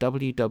is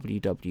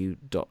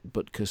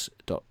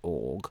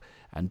www.butkus.org,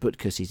 and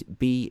Butkus is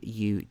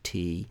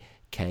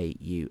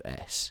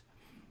Butkus.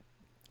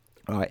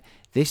 Right,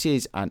 this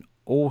is an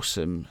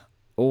awesome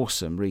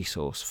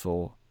resource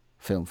for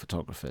film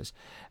photographers.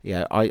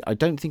 I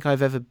don't think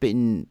I've ever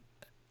been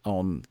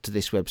on to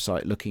this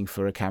website looking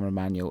for a camera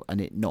manual and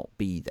it not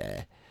be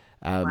there.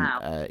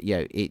 Wow.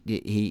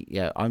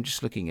 I'm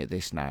just looking at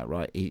this now,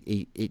 right?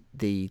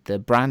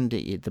 The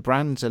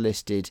brands are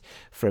listed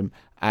from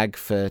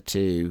Agfa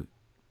to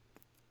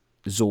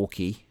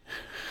Zorky,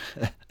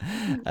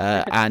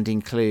 and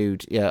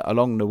include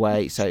along the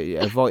way. So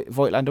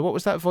Voigtlander. What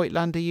was that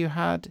Voigtlander you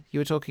had?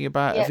 You were talking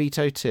about a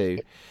Vito 2.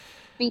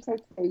 Vito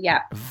 2,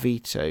 yeah.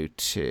 Vito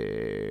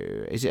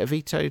 2. Is it a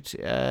Vito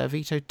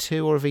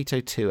 2 or a Vito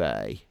 2A?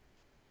 I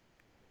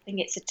think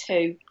it's a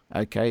 2.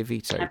 Okay,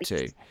 Vito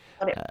 2.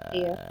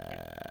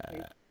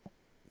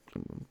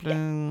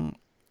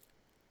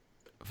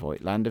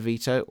 Voigtlander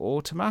Vito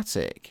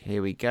Automatic.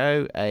 Here we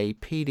go. A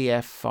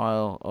PDF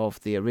file of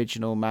the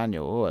original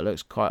manual. Oh, it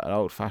looks quite an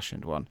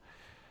old-fashioned one.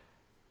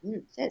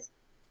 It is.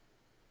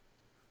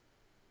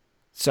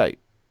 So,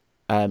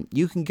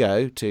 you can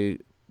go to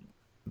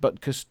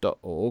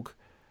butkus.org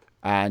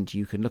and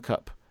you can look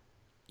up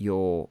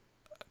your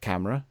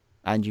camera,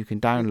 and you can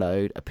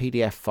download a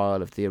PDF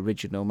file of the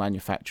original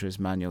manufacturer's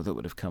manual that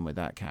would have come with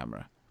that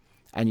camera.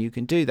 And you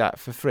can do that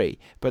for free,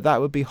 but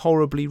that would be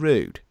horribly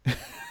rude.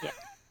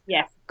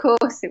 Yes, of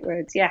course it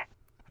would. Yes.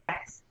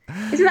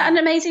 Isn't that an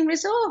amazing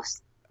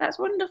resource? That's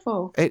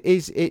wonderful. It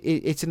is.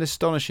 It's an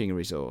astonishing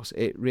resource.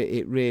 It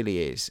really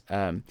is.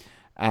 The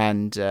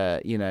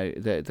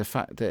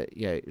fact that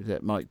that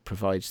Mike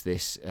provides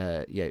this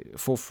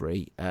for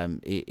free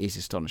is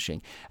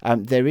astonishing.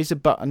 There is a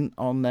button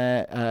on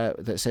there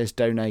that says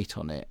donate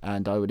on it,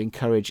 and I would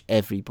encourage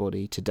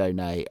everybody to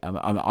donate.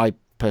 I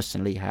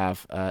personally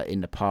have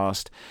in the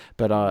past,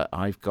 but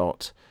I've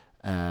got.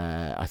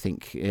 I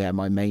think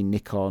my main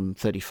Nikon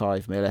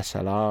 35mm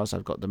SLRs.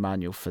 I've got the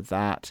manual for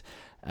that.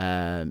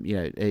 And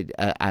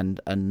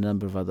a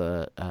number of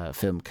other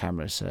film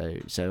cameras.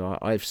 So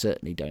I've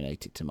certainly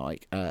donated to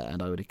Mike,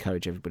 and I would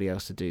encourage everybody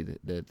else to do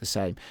the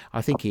same.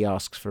 I think he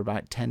asks for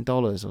about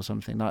 $10 or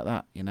something like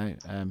that.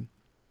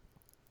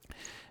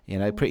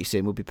 Pretty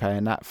soon we'll be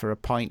paying that for a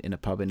pint in a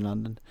pub in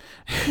London.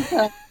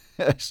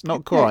 It's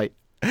not quite,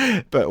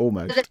 but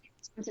almost.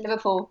 To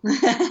Liverpool.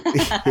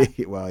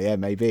 Well, yeah,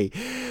 maybe.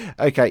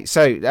 Okay,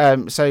 so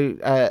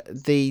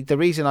the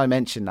reason I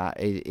mention that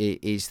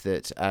is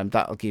that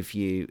that'll give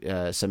you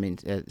some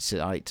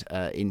insight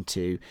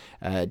into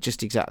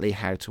just exactly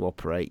how to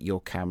operate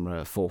your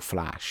camera for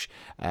flash,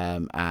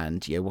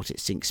 and what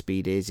its sync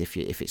speed is if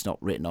it's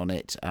not written on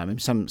it.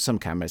 Some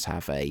cameras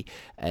have a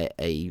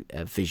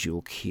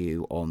visual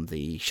cue on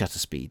the shutter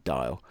speed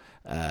dial.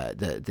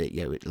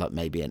 Like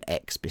maybe an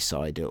X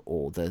beside it,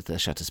 or the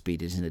shutter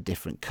speed is in a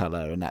different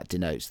color, and that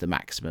denotes the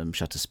maximum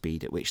shutter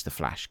speed at which the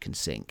flash can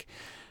sync.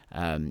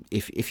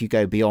 If you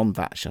go beyond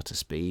that shutter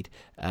speed,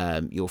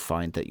 you'll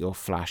find that your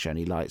flash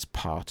only lights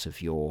part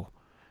of your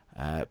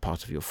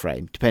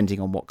frame, depending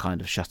on what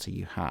kind of shutter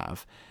you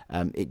have.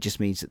 It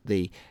just means that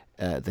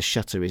the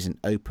shutter isn't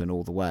open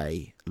all the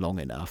way long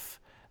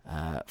enough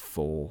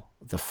for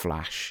the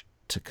flash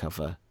to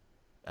cover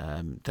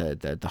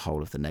the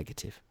whole of the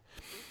negative.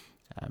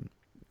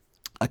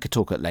 I could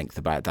talk at length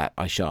about that.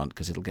 I shan't,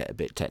 because it'll get a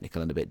bit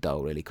technical and a bit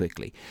dull really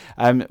quickly.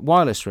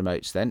 Wireless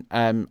remotes then.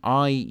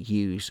 I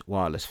use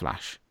wireless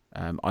flash.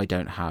 I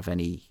don't have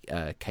any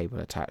cable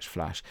attached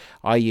flash.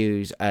 I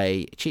use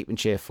a cheap and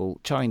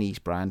cheerful Chinese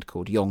brand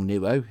called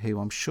Yongnuo, who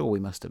I'm sure we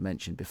must have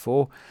mentioned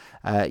before.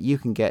 You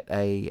can get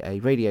a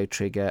radio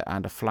trigger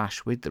and a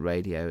flash with the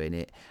radio in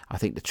it. I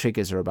think the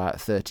triggers are about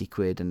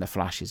 £30 and the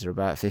flashes are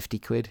about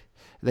 £50.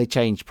 They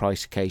change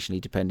price occasionally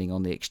depending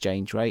on the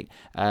exchange rate.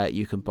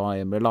 You can buy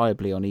them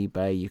reliably on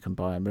eBay. You can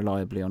buy them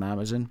reliably on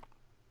Amazon.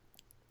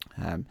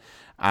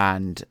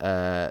 And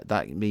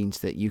that means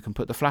that you can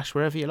put the flash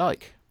wherever you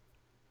like.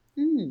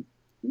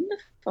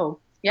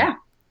 Wonderful. Yeah.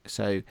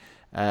 So,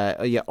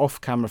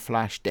 off-camera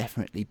flash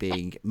definitely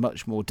being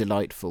much more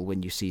delightful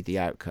when you see the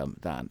outcome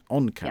than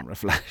on-camera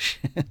flash.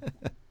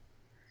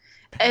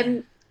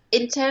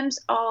 In terms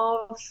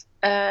of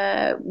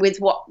with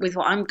what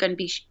I'm going to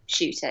be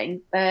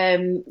shooting,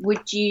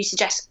 would you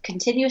suggest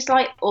continuous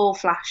light or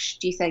flash?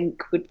 Do you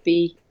think would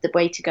be the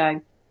way to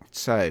go?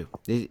 So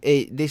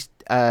this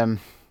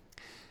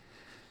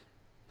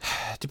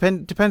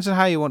depends on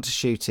how you want to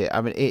shoot it.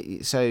 I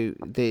mean, so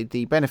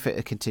the benefit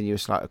of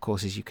continuous light, of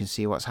course, is you can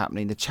see what's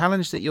happening. The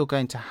challenge that you're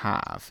going to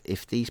have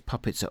if these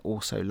puppets are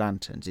also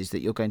lanterns is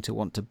that you're going to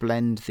want to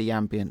blend the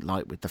ambient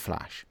light with the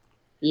flash,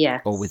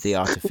 or with the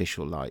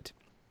artificial light.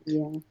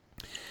 Yeah.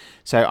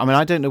 So, I mean,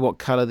 I don't know what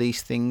colour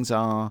these things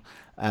are,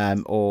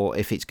 or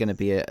if it's going to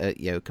be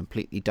a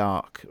completely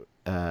dark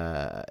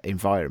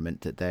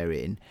environment that they're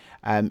in.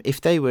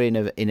 If they were in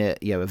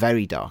a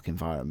very dark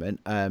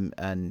environment, and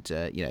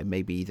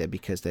maybe they're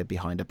because they're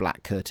behind a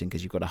black curtain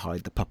because you've got to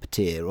hide the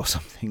puppeteer or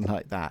something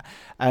like that.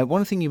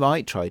 One thing you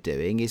might try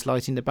doing is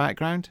lighting the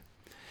background.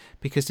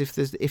 Because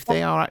if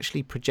they are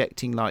actually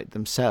projecting light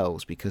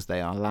themselves because they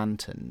are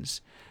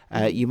lanterns,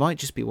 you might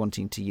just be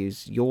wanting to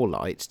use your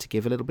lights to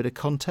give a little bit of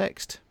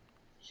context.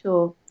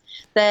 Sure.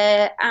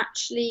 They're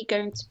actually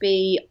going to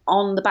be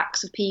on the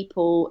backs of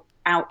people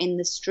out in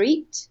the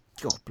street.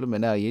 God,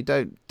 blooming hell, you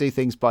don't do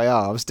things by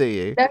halves, do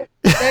you? No,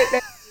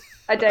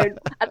 I don't.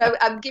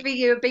 I'm giving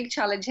you a big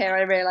challenge here,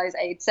 I realise,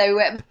 Aid. So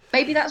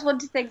maybe that's one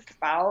to think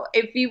about.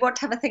 If you want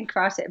to have a think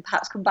about it and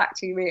perhaps come back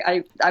to me,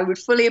 I would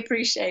fully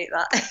appreciate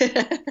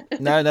that.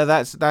 No,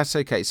 that's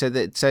okay. So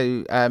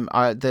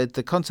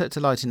the concept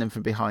of lighting them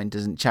from behind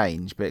doesn't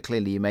change, but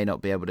clearly you may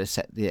not be able to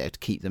to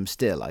keep them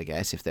still, I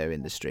guess, if they're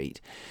in the street.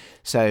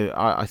 So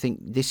I think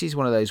this is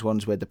one of those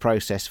ones where the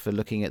process for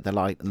looking at the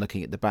light and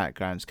looking at the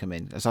backgrounds come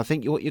in. So I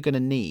think what you're going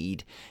to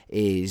need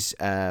is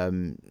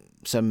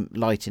some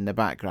light in the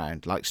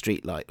background, like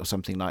street light or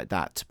something like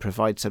that, to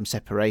provide some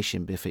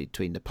separation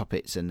between the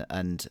puppets and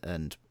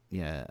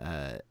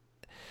the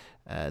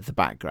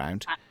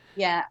background.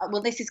 Yeah,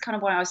 well, this is kind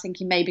of why I was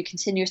thinking maybe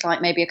continuous light.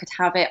 Maybe I could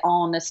have it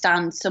on a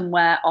stand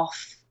somewhere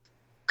off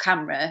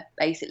camera,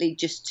 basically,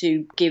 just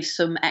to give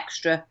some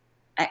extra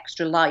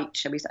light,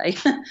 shall we say,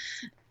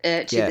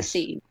 to the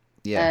scene.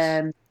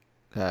 Yes.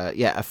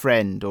 A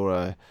friend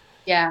or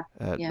Yeah.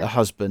 A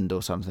husband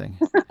or something.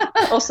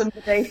 Or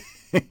somebody.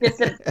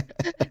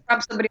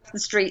 Grab somebody off the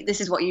street.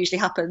 This is what usually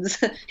happens.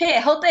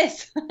 Here, hold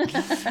this.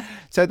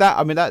 So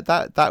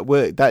that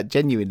work, that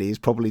genuinely is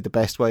probably the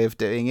best way of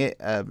doing it.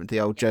 The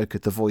old joke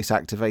of the voice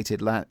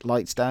activated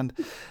light stand.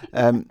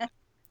 Having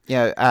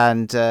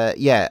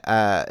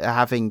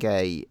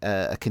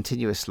a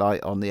continuous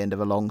light on the end of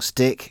a long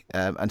stick,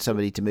 and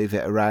somebody to move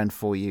it around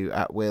for you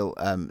at will,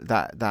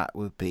 that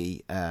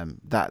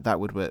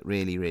would work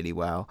really, really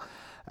well.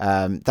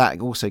 That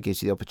also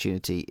gives you the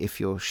opportunity, if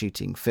you're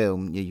shooting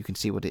film, you can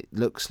see what it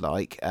looks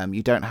like.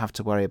 You don't have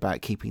to worry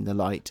about keeping the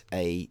light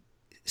a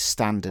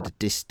standard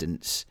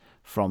distance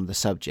from the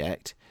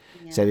subject.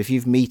 Yeah. So if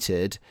you've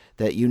metered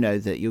that, you know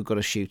that you've got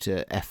to shoot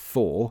a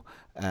f4,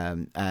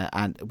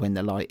 and when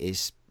the light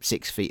is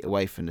 6 feet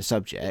away from the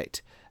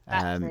subject,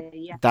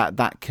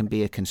 that can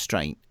be a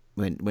constraint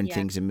when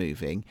things are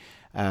moving.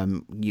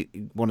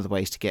 One of the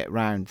ways to get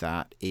around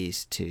that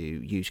is to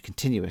use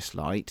continuous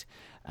light,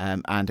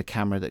 and a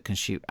camera that can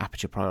shoot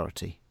aperture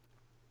priority.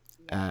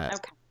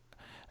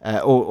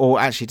 Or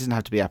actually, it doesn't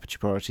have to be aperture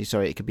priority.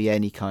 Sorry, it could be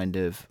any kind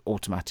of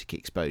automatic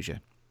exposure.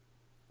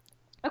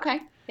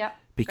 Okay. Yeah.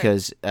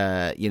 Because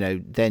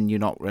then you're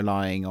not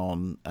relying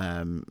on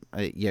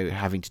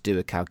having to do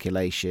a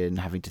calculation,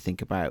 having to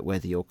think about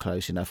whether you're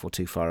close enough or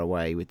too far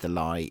away with the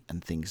light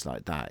and things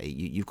like that.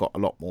 You've got a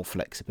lot more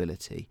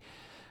flexibility.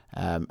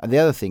 And the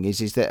other thing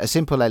is that a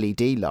simple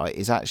LED light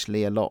is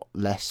actually a lot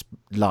less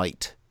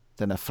light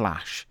than a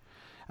flash,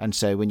 and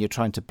so when you're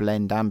trying to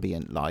blend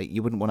ambient light,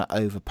 you wouldn't want to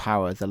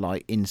overpower the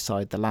light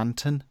inside the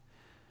lantern.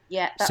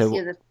 Yeah, that's the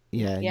other.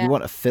 Yeah, you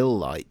want a fill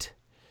light.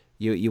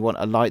 You want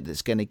a light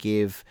that's going to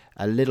give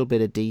a little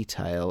bit of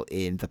detail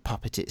in the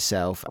puppet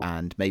itself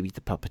and maybe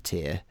the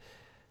puppeteer,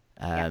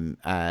 and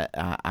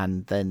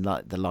then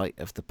like the light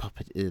of the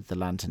puppet, the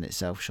lantern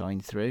itself,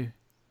 shine through.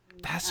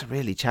 That's a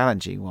really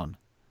challenging one.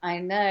 I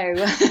know.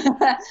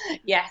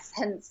 Yes,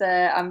 hence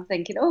I'm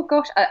thinking, oh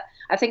gosh,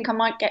 I think I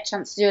might get a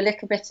chance to do a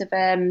little bit of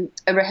a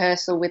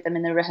rehearsal with them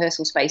in the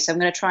rehearsal space. So I'm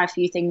going to try a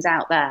few things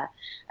out there,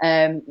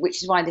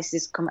 which is why this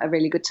has come at a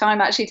really good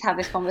time actually to have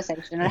this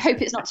conversation. And I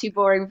hope it's not too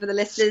boring for the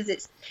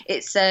listeners.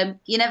 It's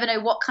you never know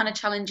what kind of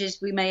challenges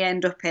we may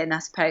end up in, I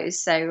suppose.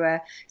 So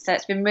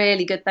it's been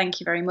really good. Thank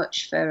you very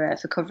much for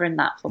covering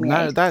that for me.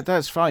 No,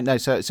 that's fine. No,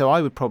 so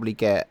I would probably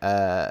get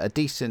a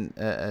decent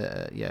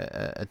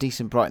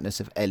brightness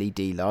of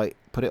LED light,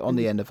 put it on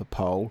the end of a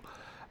pole,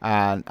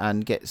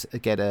 and get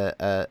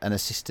an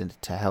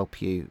assistant to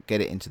help you get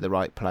it into the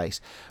right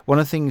place. One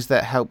of the things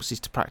that helps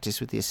is to practice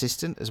with the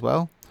assistant as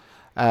well.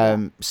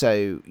 And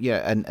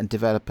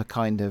develop a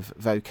kind of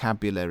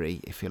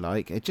vocabulary, if you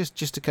like,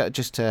 just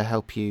to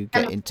help you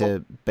get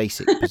into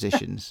basic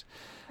positions.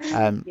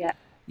 One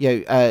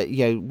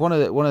of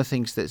the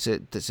things that's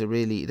a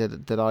really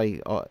that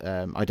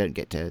I don't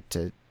get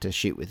to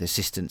shoot with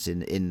assistants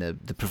in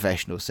the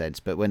professional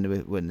sense, but when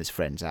there's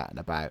friends out and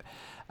about,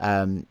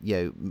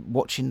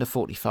 watching the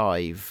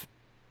 45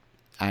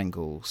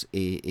 angles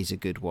is a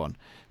good one.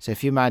 So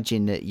if you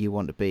imagine that you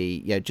want to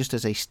be, just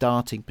as a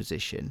starting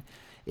position,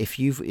 if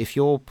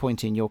you're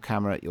pointing your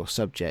camera at your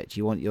subject,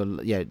 you want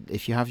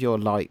if you have your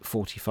light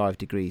 45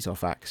 degrees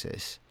off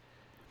axis,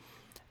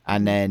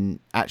 and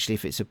then actually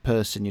if it's a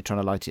person, you're trying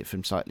to light it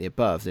from slightly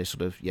above, they're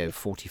sort of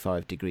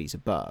 45 degrees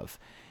above.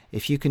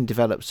 If you can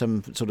develop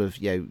some sort of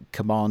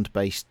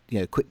command-based,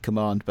 quick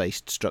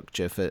command-based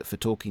structure for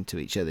talking to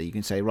each other, you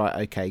can say, right,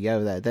 okay,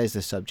 go there. There's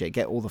the subject.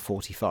 Get all the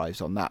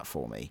 45s on that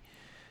for me.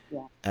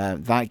 Yeah.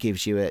 That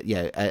gives you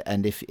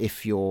and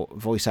if your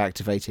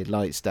voice-activated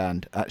light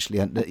stand actually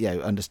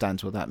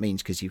understands what that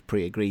means because you've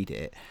pre-agreed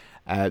it,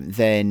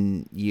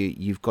 then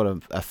you've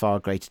got a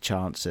far greater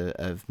chance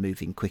of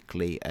moving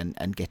quickly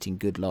and getting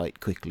good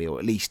light quickly, or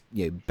at least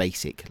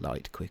basic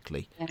light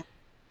quickly. Yeah.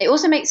 It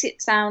also makes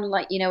it sound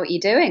like you know what you're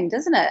doing,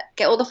 doesn't it?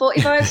 Get all the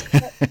 45s.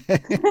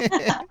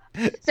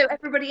 So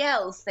everybody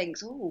else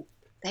thinks, oh,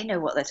 they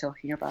know what they're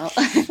talking about.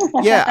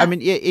 Yeah, I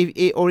mean,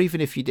 or even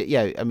if you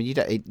do, I mean, you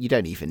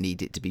don't even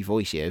need it to be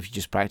voice. If you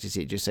just practice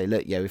it, just say,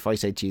 look, if I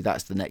say to you,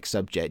 that's the next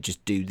subject,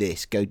 just do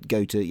this. Go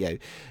to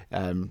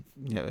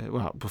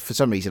well, for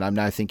some reason, I'm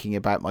now thinking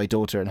about my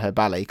daughter and her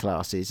ballet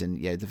classes, and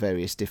the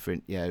various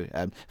different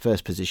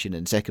first position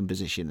and second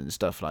position and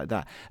stuff like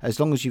that.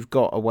 As long as you've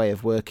got a way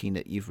of working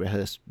that you've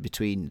rehearsed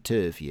between the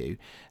two of you,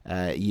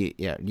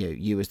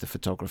 you as the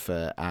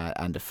photographer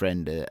and a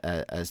friend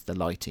as the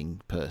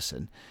lighting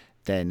person,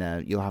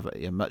 then you'll have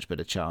a much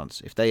better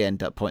chance. If they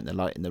end up pointing the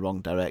light in the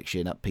wrong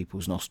direction up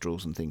people's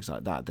nostrils and things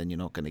like that, then you're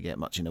not going to get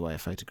much in the way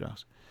of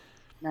photographs.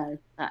 No,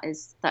 that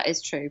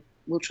is true.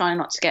 We'll try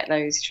not to get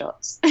those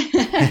shots.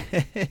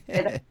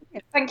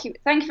 Thank you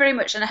very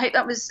much, and I hope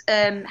that was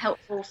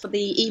helpful for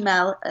the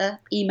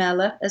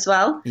emailer as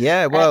well.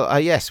 Yeah, well,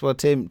 yes. Well,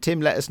 Tim,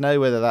 let us know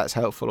whether that's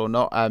helpful or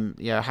not.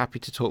 Happy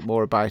to talk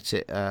more about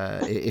it.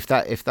 If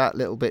that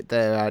little bit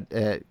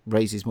there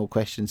raises more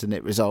questions than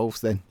it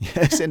resolves, then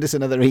send us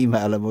another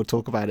email and we'll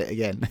talk about it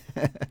again.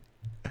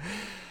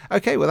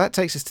 Okay, well, that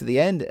takes us to the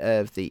end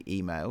of the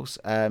emails.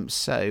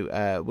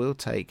 So we'll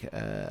take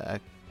a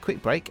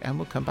quick break and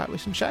we'll come back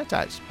with some shout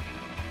outs.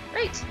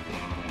 Great.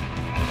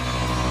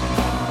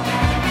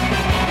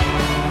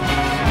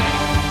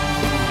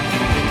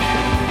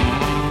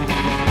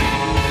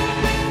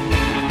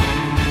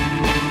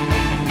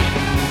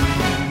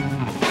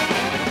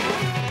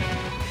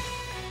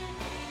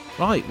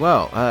 Right,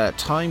 well,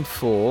 time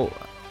for,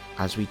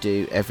 as we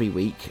do every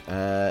week,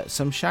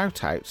 some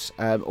shout-outs.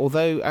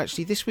 Although,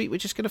 actually, this week we're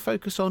just going to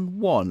focus on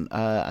one.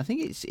 I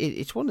think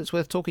it's one that's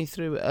worth talking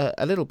through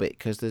a little bit,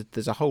 because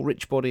there's a whole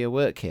rich body of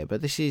work here.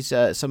 But this is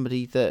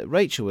somebody that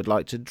Rachel would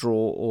like to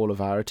draw all of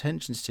our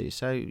attentions to.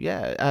 So,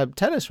 yeah,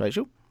 tell us,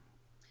 Rachel.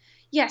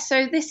 Yeah,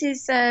 so this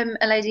is a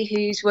lady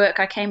whose work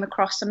I came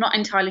across. I'm not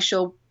entirely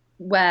sure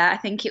where. I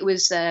think it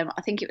was on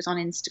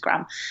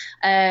Instagram,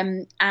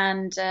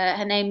 and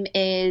her name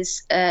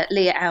is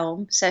Leah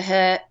Elm. So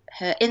her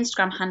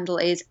Instagram handle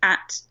is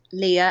at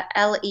Leah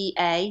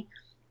Lea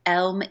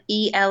Elm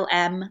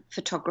ELM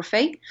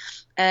photography.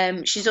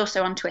 She's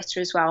also on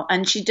Twitter as well,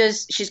 and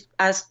she's,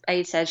 as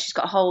Aid said, she's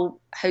got a whole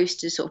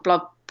host of sort of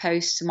blog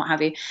posts and what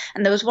have you.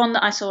 And there was one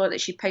that I saw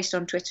that she posted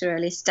on Twitter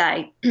earlier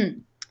today,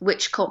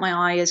 which caught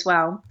my eye as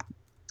well.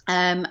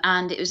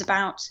 And it was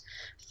about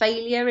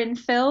failure in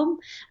film,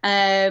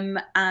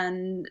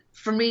 and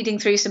from reading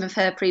through some of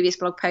her previous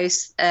blog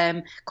posts,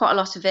 quite a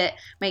lot of it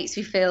makes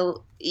me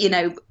feel,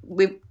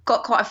 we've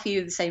got quite a few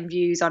of the same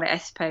views on it, I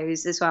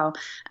suppose, as well.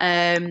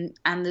 And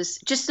there's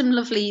just some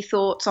lovely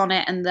thoughts on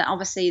it, and that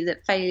obviously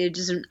that failure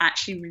doesn't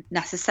actually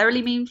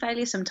necessarily mean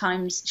failure.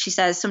 Sometimes, she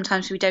says,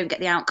 sometimes we don't get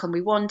the outcome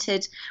we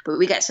wanted, but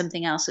we get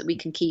something else that we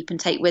can keep and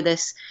take with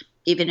us,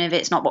 even if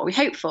it's not what we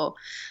hope for.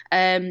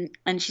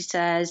 And she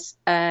says,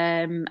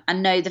 I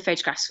know the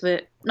photographs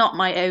were not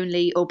my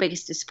only or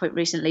biggest disappointment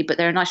recently, but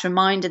they're a nice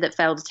reminder that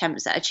failed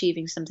attempts at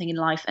achieving something in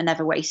life are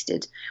never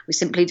wasted. We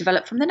simply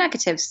develop from the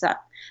negatives.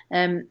 That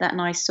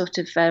nice sort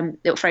of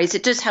little phrase.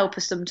 It does help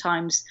us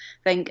sometimes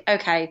think,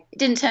 okay, it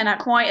didn't turn out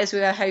quite as we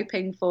were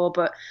hoping for,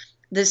 but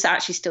there's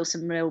actually still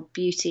some real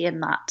beauty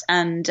in that.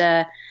 And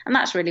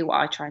that's really what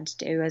I try to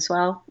do as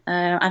well.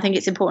 I think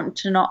it's important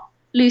to not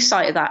lose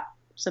sight of that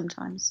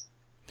sometimes.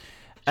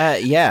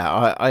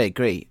 Yeah, I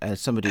agree.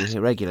 Somebody who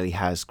regularly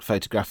has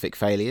photographic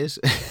failures.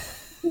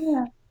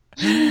 Yeah.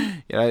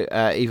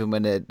 Even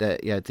when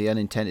the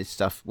unintended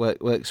stuff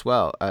works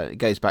well. It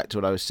goes back to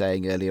what I was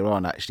saying earlier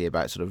on, actually,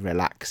 about sort of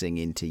relaxing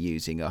into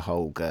using a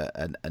Holga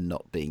and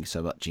not being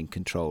so much in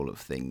control of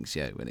things.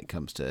 When it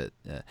comes to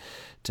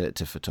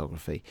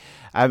photography,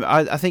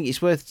 I think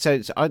it's worth.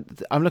 So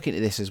I'm looking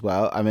at this as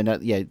well. I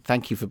mean,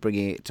 thank you for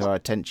bringing it to our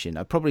attention.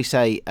 I'd probably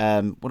say,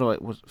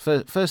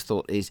 first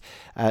thought is,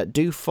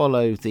 do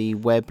follow the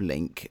web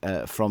link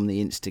from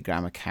the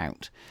Instagram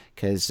account,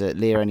 because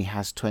Leah only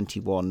has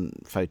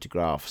 21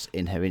 photographs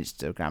in her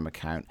Instagram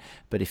account.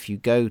 But if you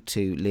go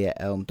to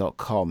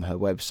leahelm.com, her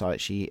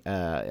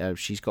website,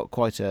 she's got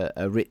quite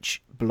a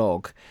rich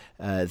blog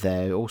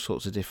there, all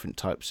sorts of different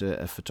types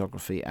of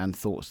photography and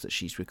thoughts that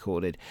she's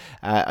recorded.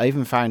 I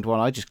even found one.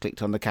 I just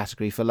clicked on the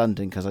category for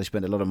London because I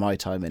spend a lot of my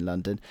time in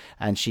London,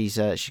 and she's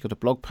got a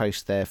blog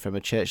post there from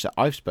a church that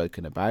I've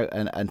spoken about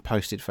and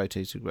posted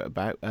photos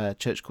about, a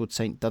church called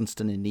St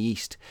Dunstan in the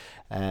East,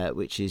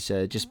 which is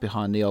just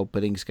behind the old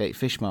Billingsgate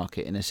Fish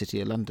Market in the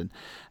city of London.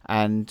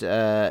 And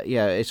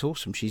it's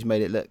awesome. She's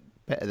made it look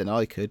better than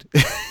I could.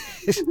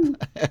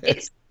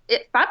 It's a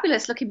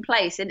fabulous looking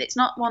place, and it's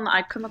not one that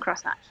I'd come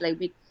across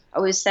actually. I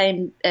was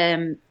saying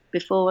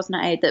before,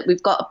 wasn't it, that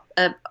we've got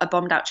a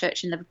bombed out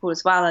church in Liverpool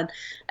as well,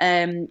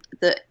 and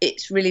that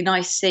it's really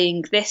nice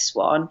seeing this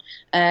one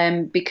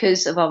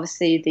because of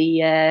obviously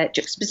the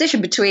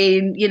juxtaposition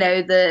between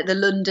the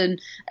London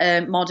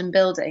modern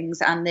buildings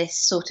and this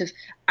sort of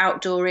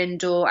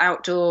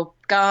outdoor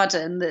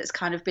garden that's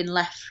kind of been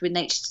left with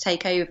nature to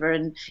take over.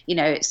 And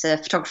it's a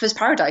photographer's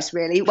paradise,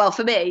 really. Well,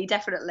 for me,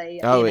 definitely.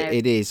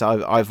 It is.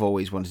 I've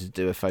always wanted to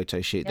do a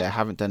photo shoot there.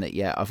 Haven't done it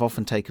yet. I've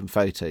often taken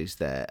photos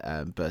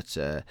there, but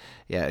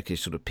because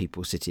sort of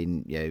people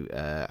sitting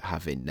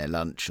having their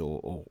lunch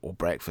or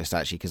breakfast,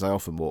 actually, because I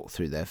often walk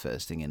through there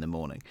first thing in the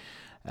morning.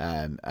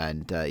 I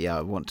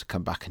want to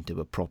come back and do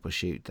a proper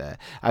shoot there.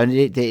 And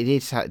it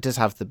does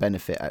have the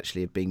benefit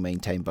actually of being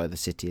maintained by the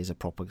city as a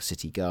proper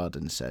city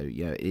garden. So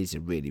it is a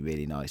really,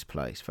 really nice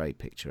place, very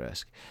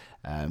picturesque.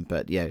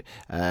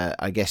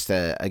 I guess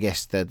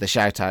the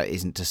shout out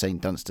isn't to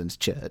St Dunstan's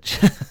Church.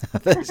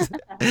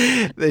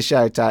 The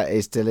shout out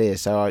is to Leah.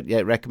 So I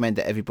recommend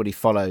that everybody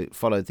follow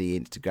the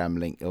Instagram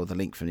link, or the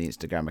link from the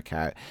Instagram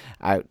account,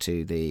 out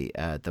to the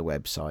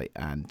website,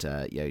 and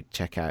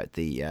check out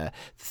the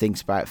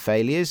things about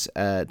failures,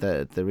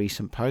 the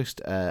recent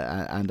post,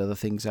 and other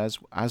things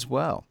as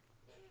well.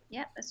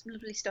 Yeah, there's some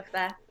lovely stuff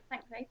there.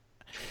 Thanks, Ray.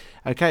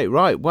 Okay,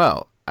 right.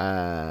 Well,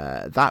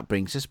 that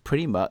brings us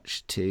pretty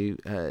much to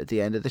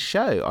the end of the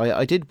show.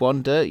 I did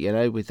wonder,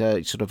 with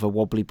a sort of a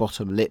wobbly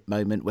bottom lip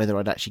moment, whether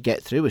I'd actually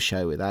get through a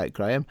show without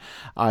Graham.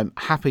 I'm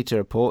happy to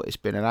report it's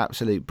been an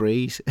absolute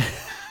breeze.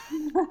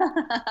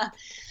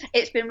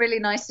 It's been really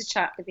nice to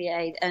chat with you,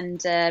 Aid,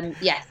 and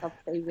yes,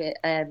 obviously we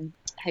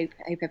hope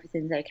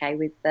everything's okay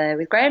with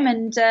Graham,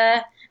 and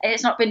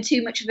it's not been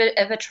too much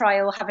of a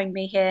trial having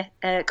me here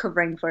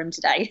covering for him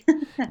today.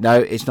 No,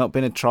 it's not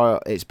been a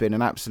trial. It's been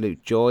an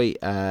absolute joy.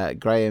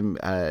 Graham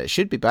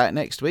should be back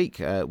next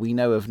week. We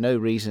know of no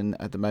reason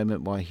at the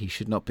moment why he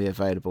should not be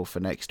available for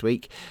next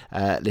week.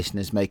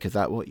 Listeners, make of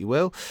that what you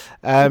will.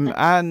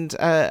 And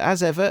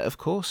as ever, of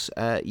course,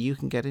 you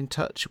can get in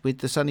touch with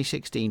the Sunny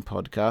 16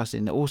 podcast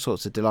in all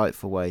sorts of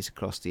delightful ways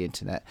across the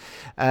internet.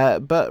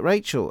 But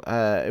Rachel,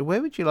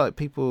 where would you like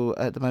people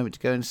at the moment to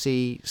go and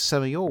see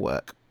some of your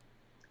work?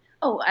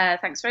 Oh,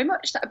 thanks very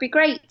much. That would be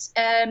great.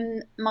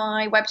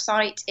 My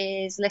website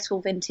is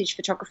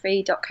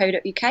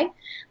littlevintagephotography.co.uk,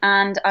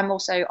 and I'm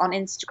also on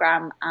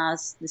Instagram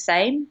as the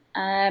same,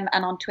 and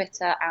on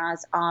Twitter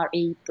as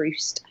RE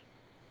Brewster.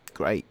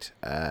 Great.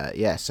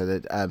 So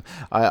that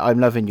I'm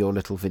loving your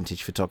little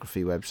vintage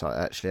photography website.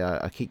 Actually,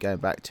 I keep going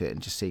back to it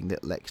and just seeing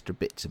little extra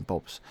bits and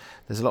bobs.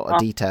 There's a lot of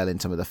detail in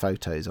some of the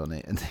photos on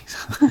it and things.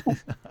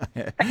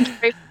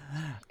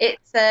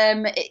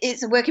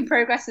 It's a work in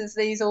progress, as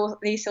these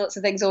sorts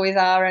of things always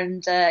are,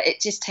 and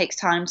it just takes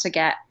time to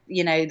get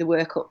the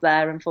work up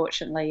there.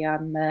 Unfortunately,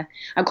 I'm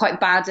quite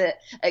bad at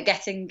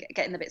getting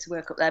the bits of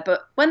work up there,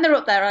 but when they're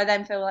up there, I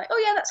then feel like,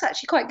 oh yeah, that's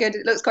actually quite good.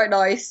 It looks quite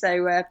nice.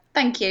 So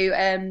thank you.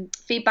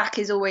 Feedback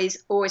is always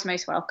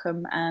most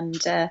welcome, and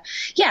that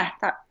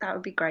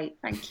would be great.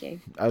 Thank you.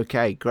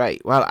 Okay,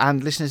 great. Well,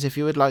 and listeners, if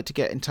you would like to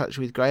get in touch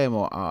with Graham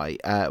or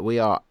I, we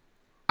are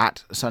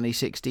at Sunny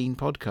 16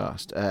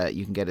 Podcast.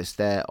 You can get us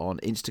there on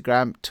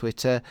Instagram,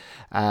 Twitter,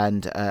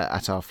 and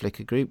at our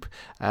Flickr group.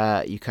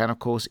 You can, of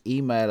course,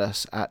 email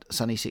us at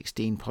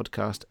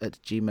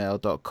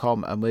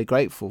sunny16podcast@gmail.com, and we're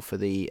grateful for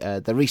the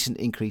recent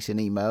increase in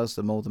emails.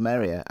 The more the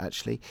merrier,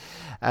 actually.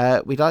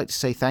 We'd like to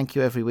say thank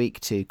you every week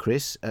to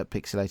Chris at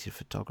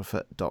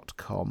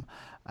pixelatedphotographer.com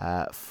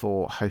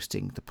for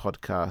hosting the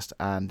podcast,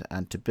 and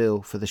to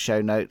Bill for the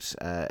show notes.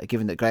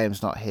 Given that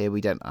Graham's not here,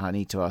 I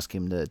need to ask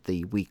him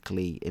the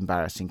weekly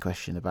embarrassing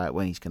question about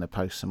when he's going to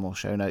post some more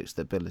show notes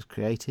that Bill has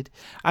created.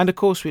 And of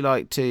course, we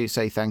like to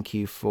say thank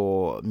you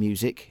for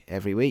music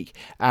every week,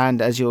 and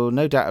as you'll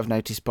no doubt have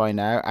noticed by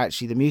now,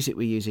 actually the music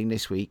we're using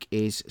this week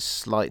is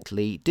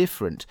slightly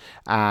different,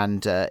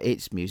 and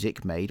it's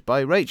music made by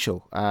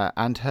Rachel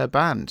and her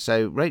band.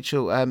 So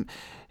Rachel,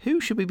 who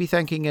should we be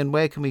thanking, and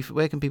where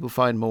can people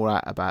find more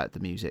out about the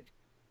music?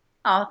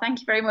 Oh, thank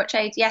you very much,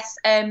 Aid. Yes,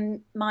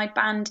 my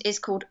band is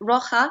called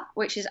Roja,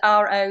 which is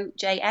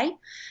ROJA,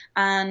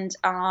 and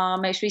our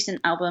most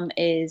recent album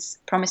is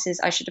Promises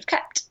I Should Have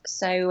Kept.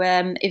 So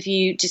if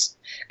you just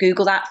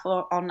Google that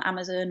on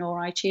Amazon or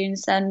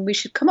iTunes, then we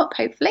should come up,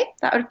 hopefully.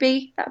 That would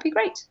be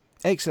great.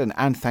 Excellent,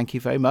 and thank you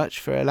very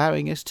much for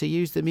allowing us to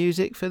use the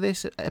music for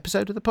this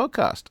episode of the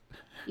podcast.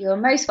 You're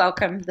most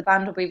welcome. The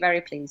band will be very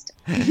pleased.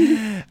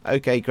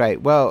 Okay,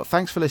 great. Well,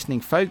 thanks for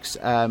listening, folks.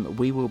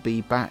 We will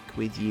be back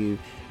with you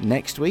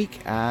next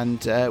week,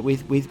 and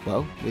with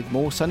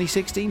more Sunny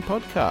 16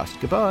 podcast.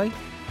 Goodbye.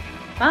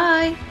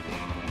 Bye.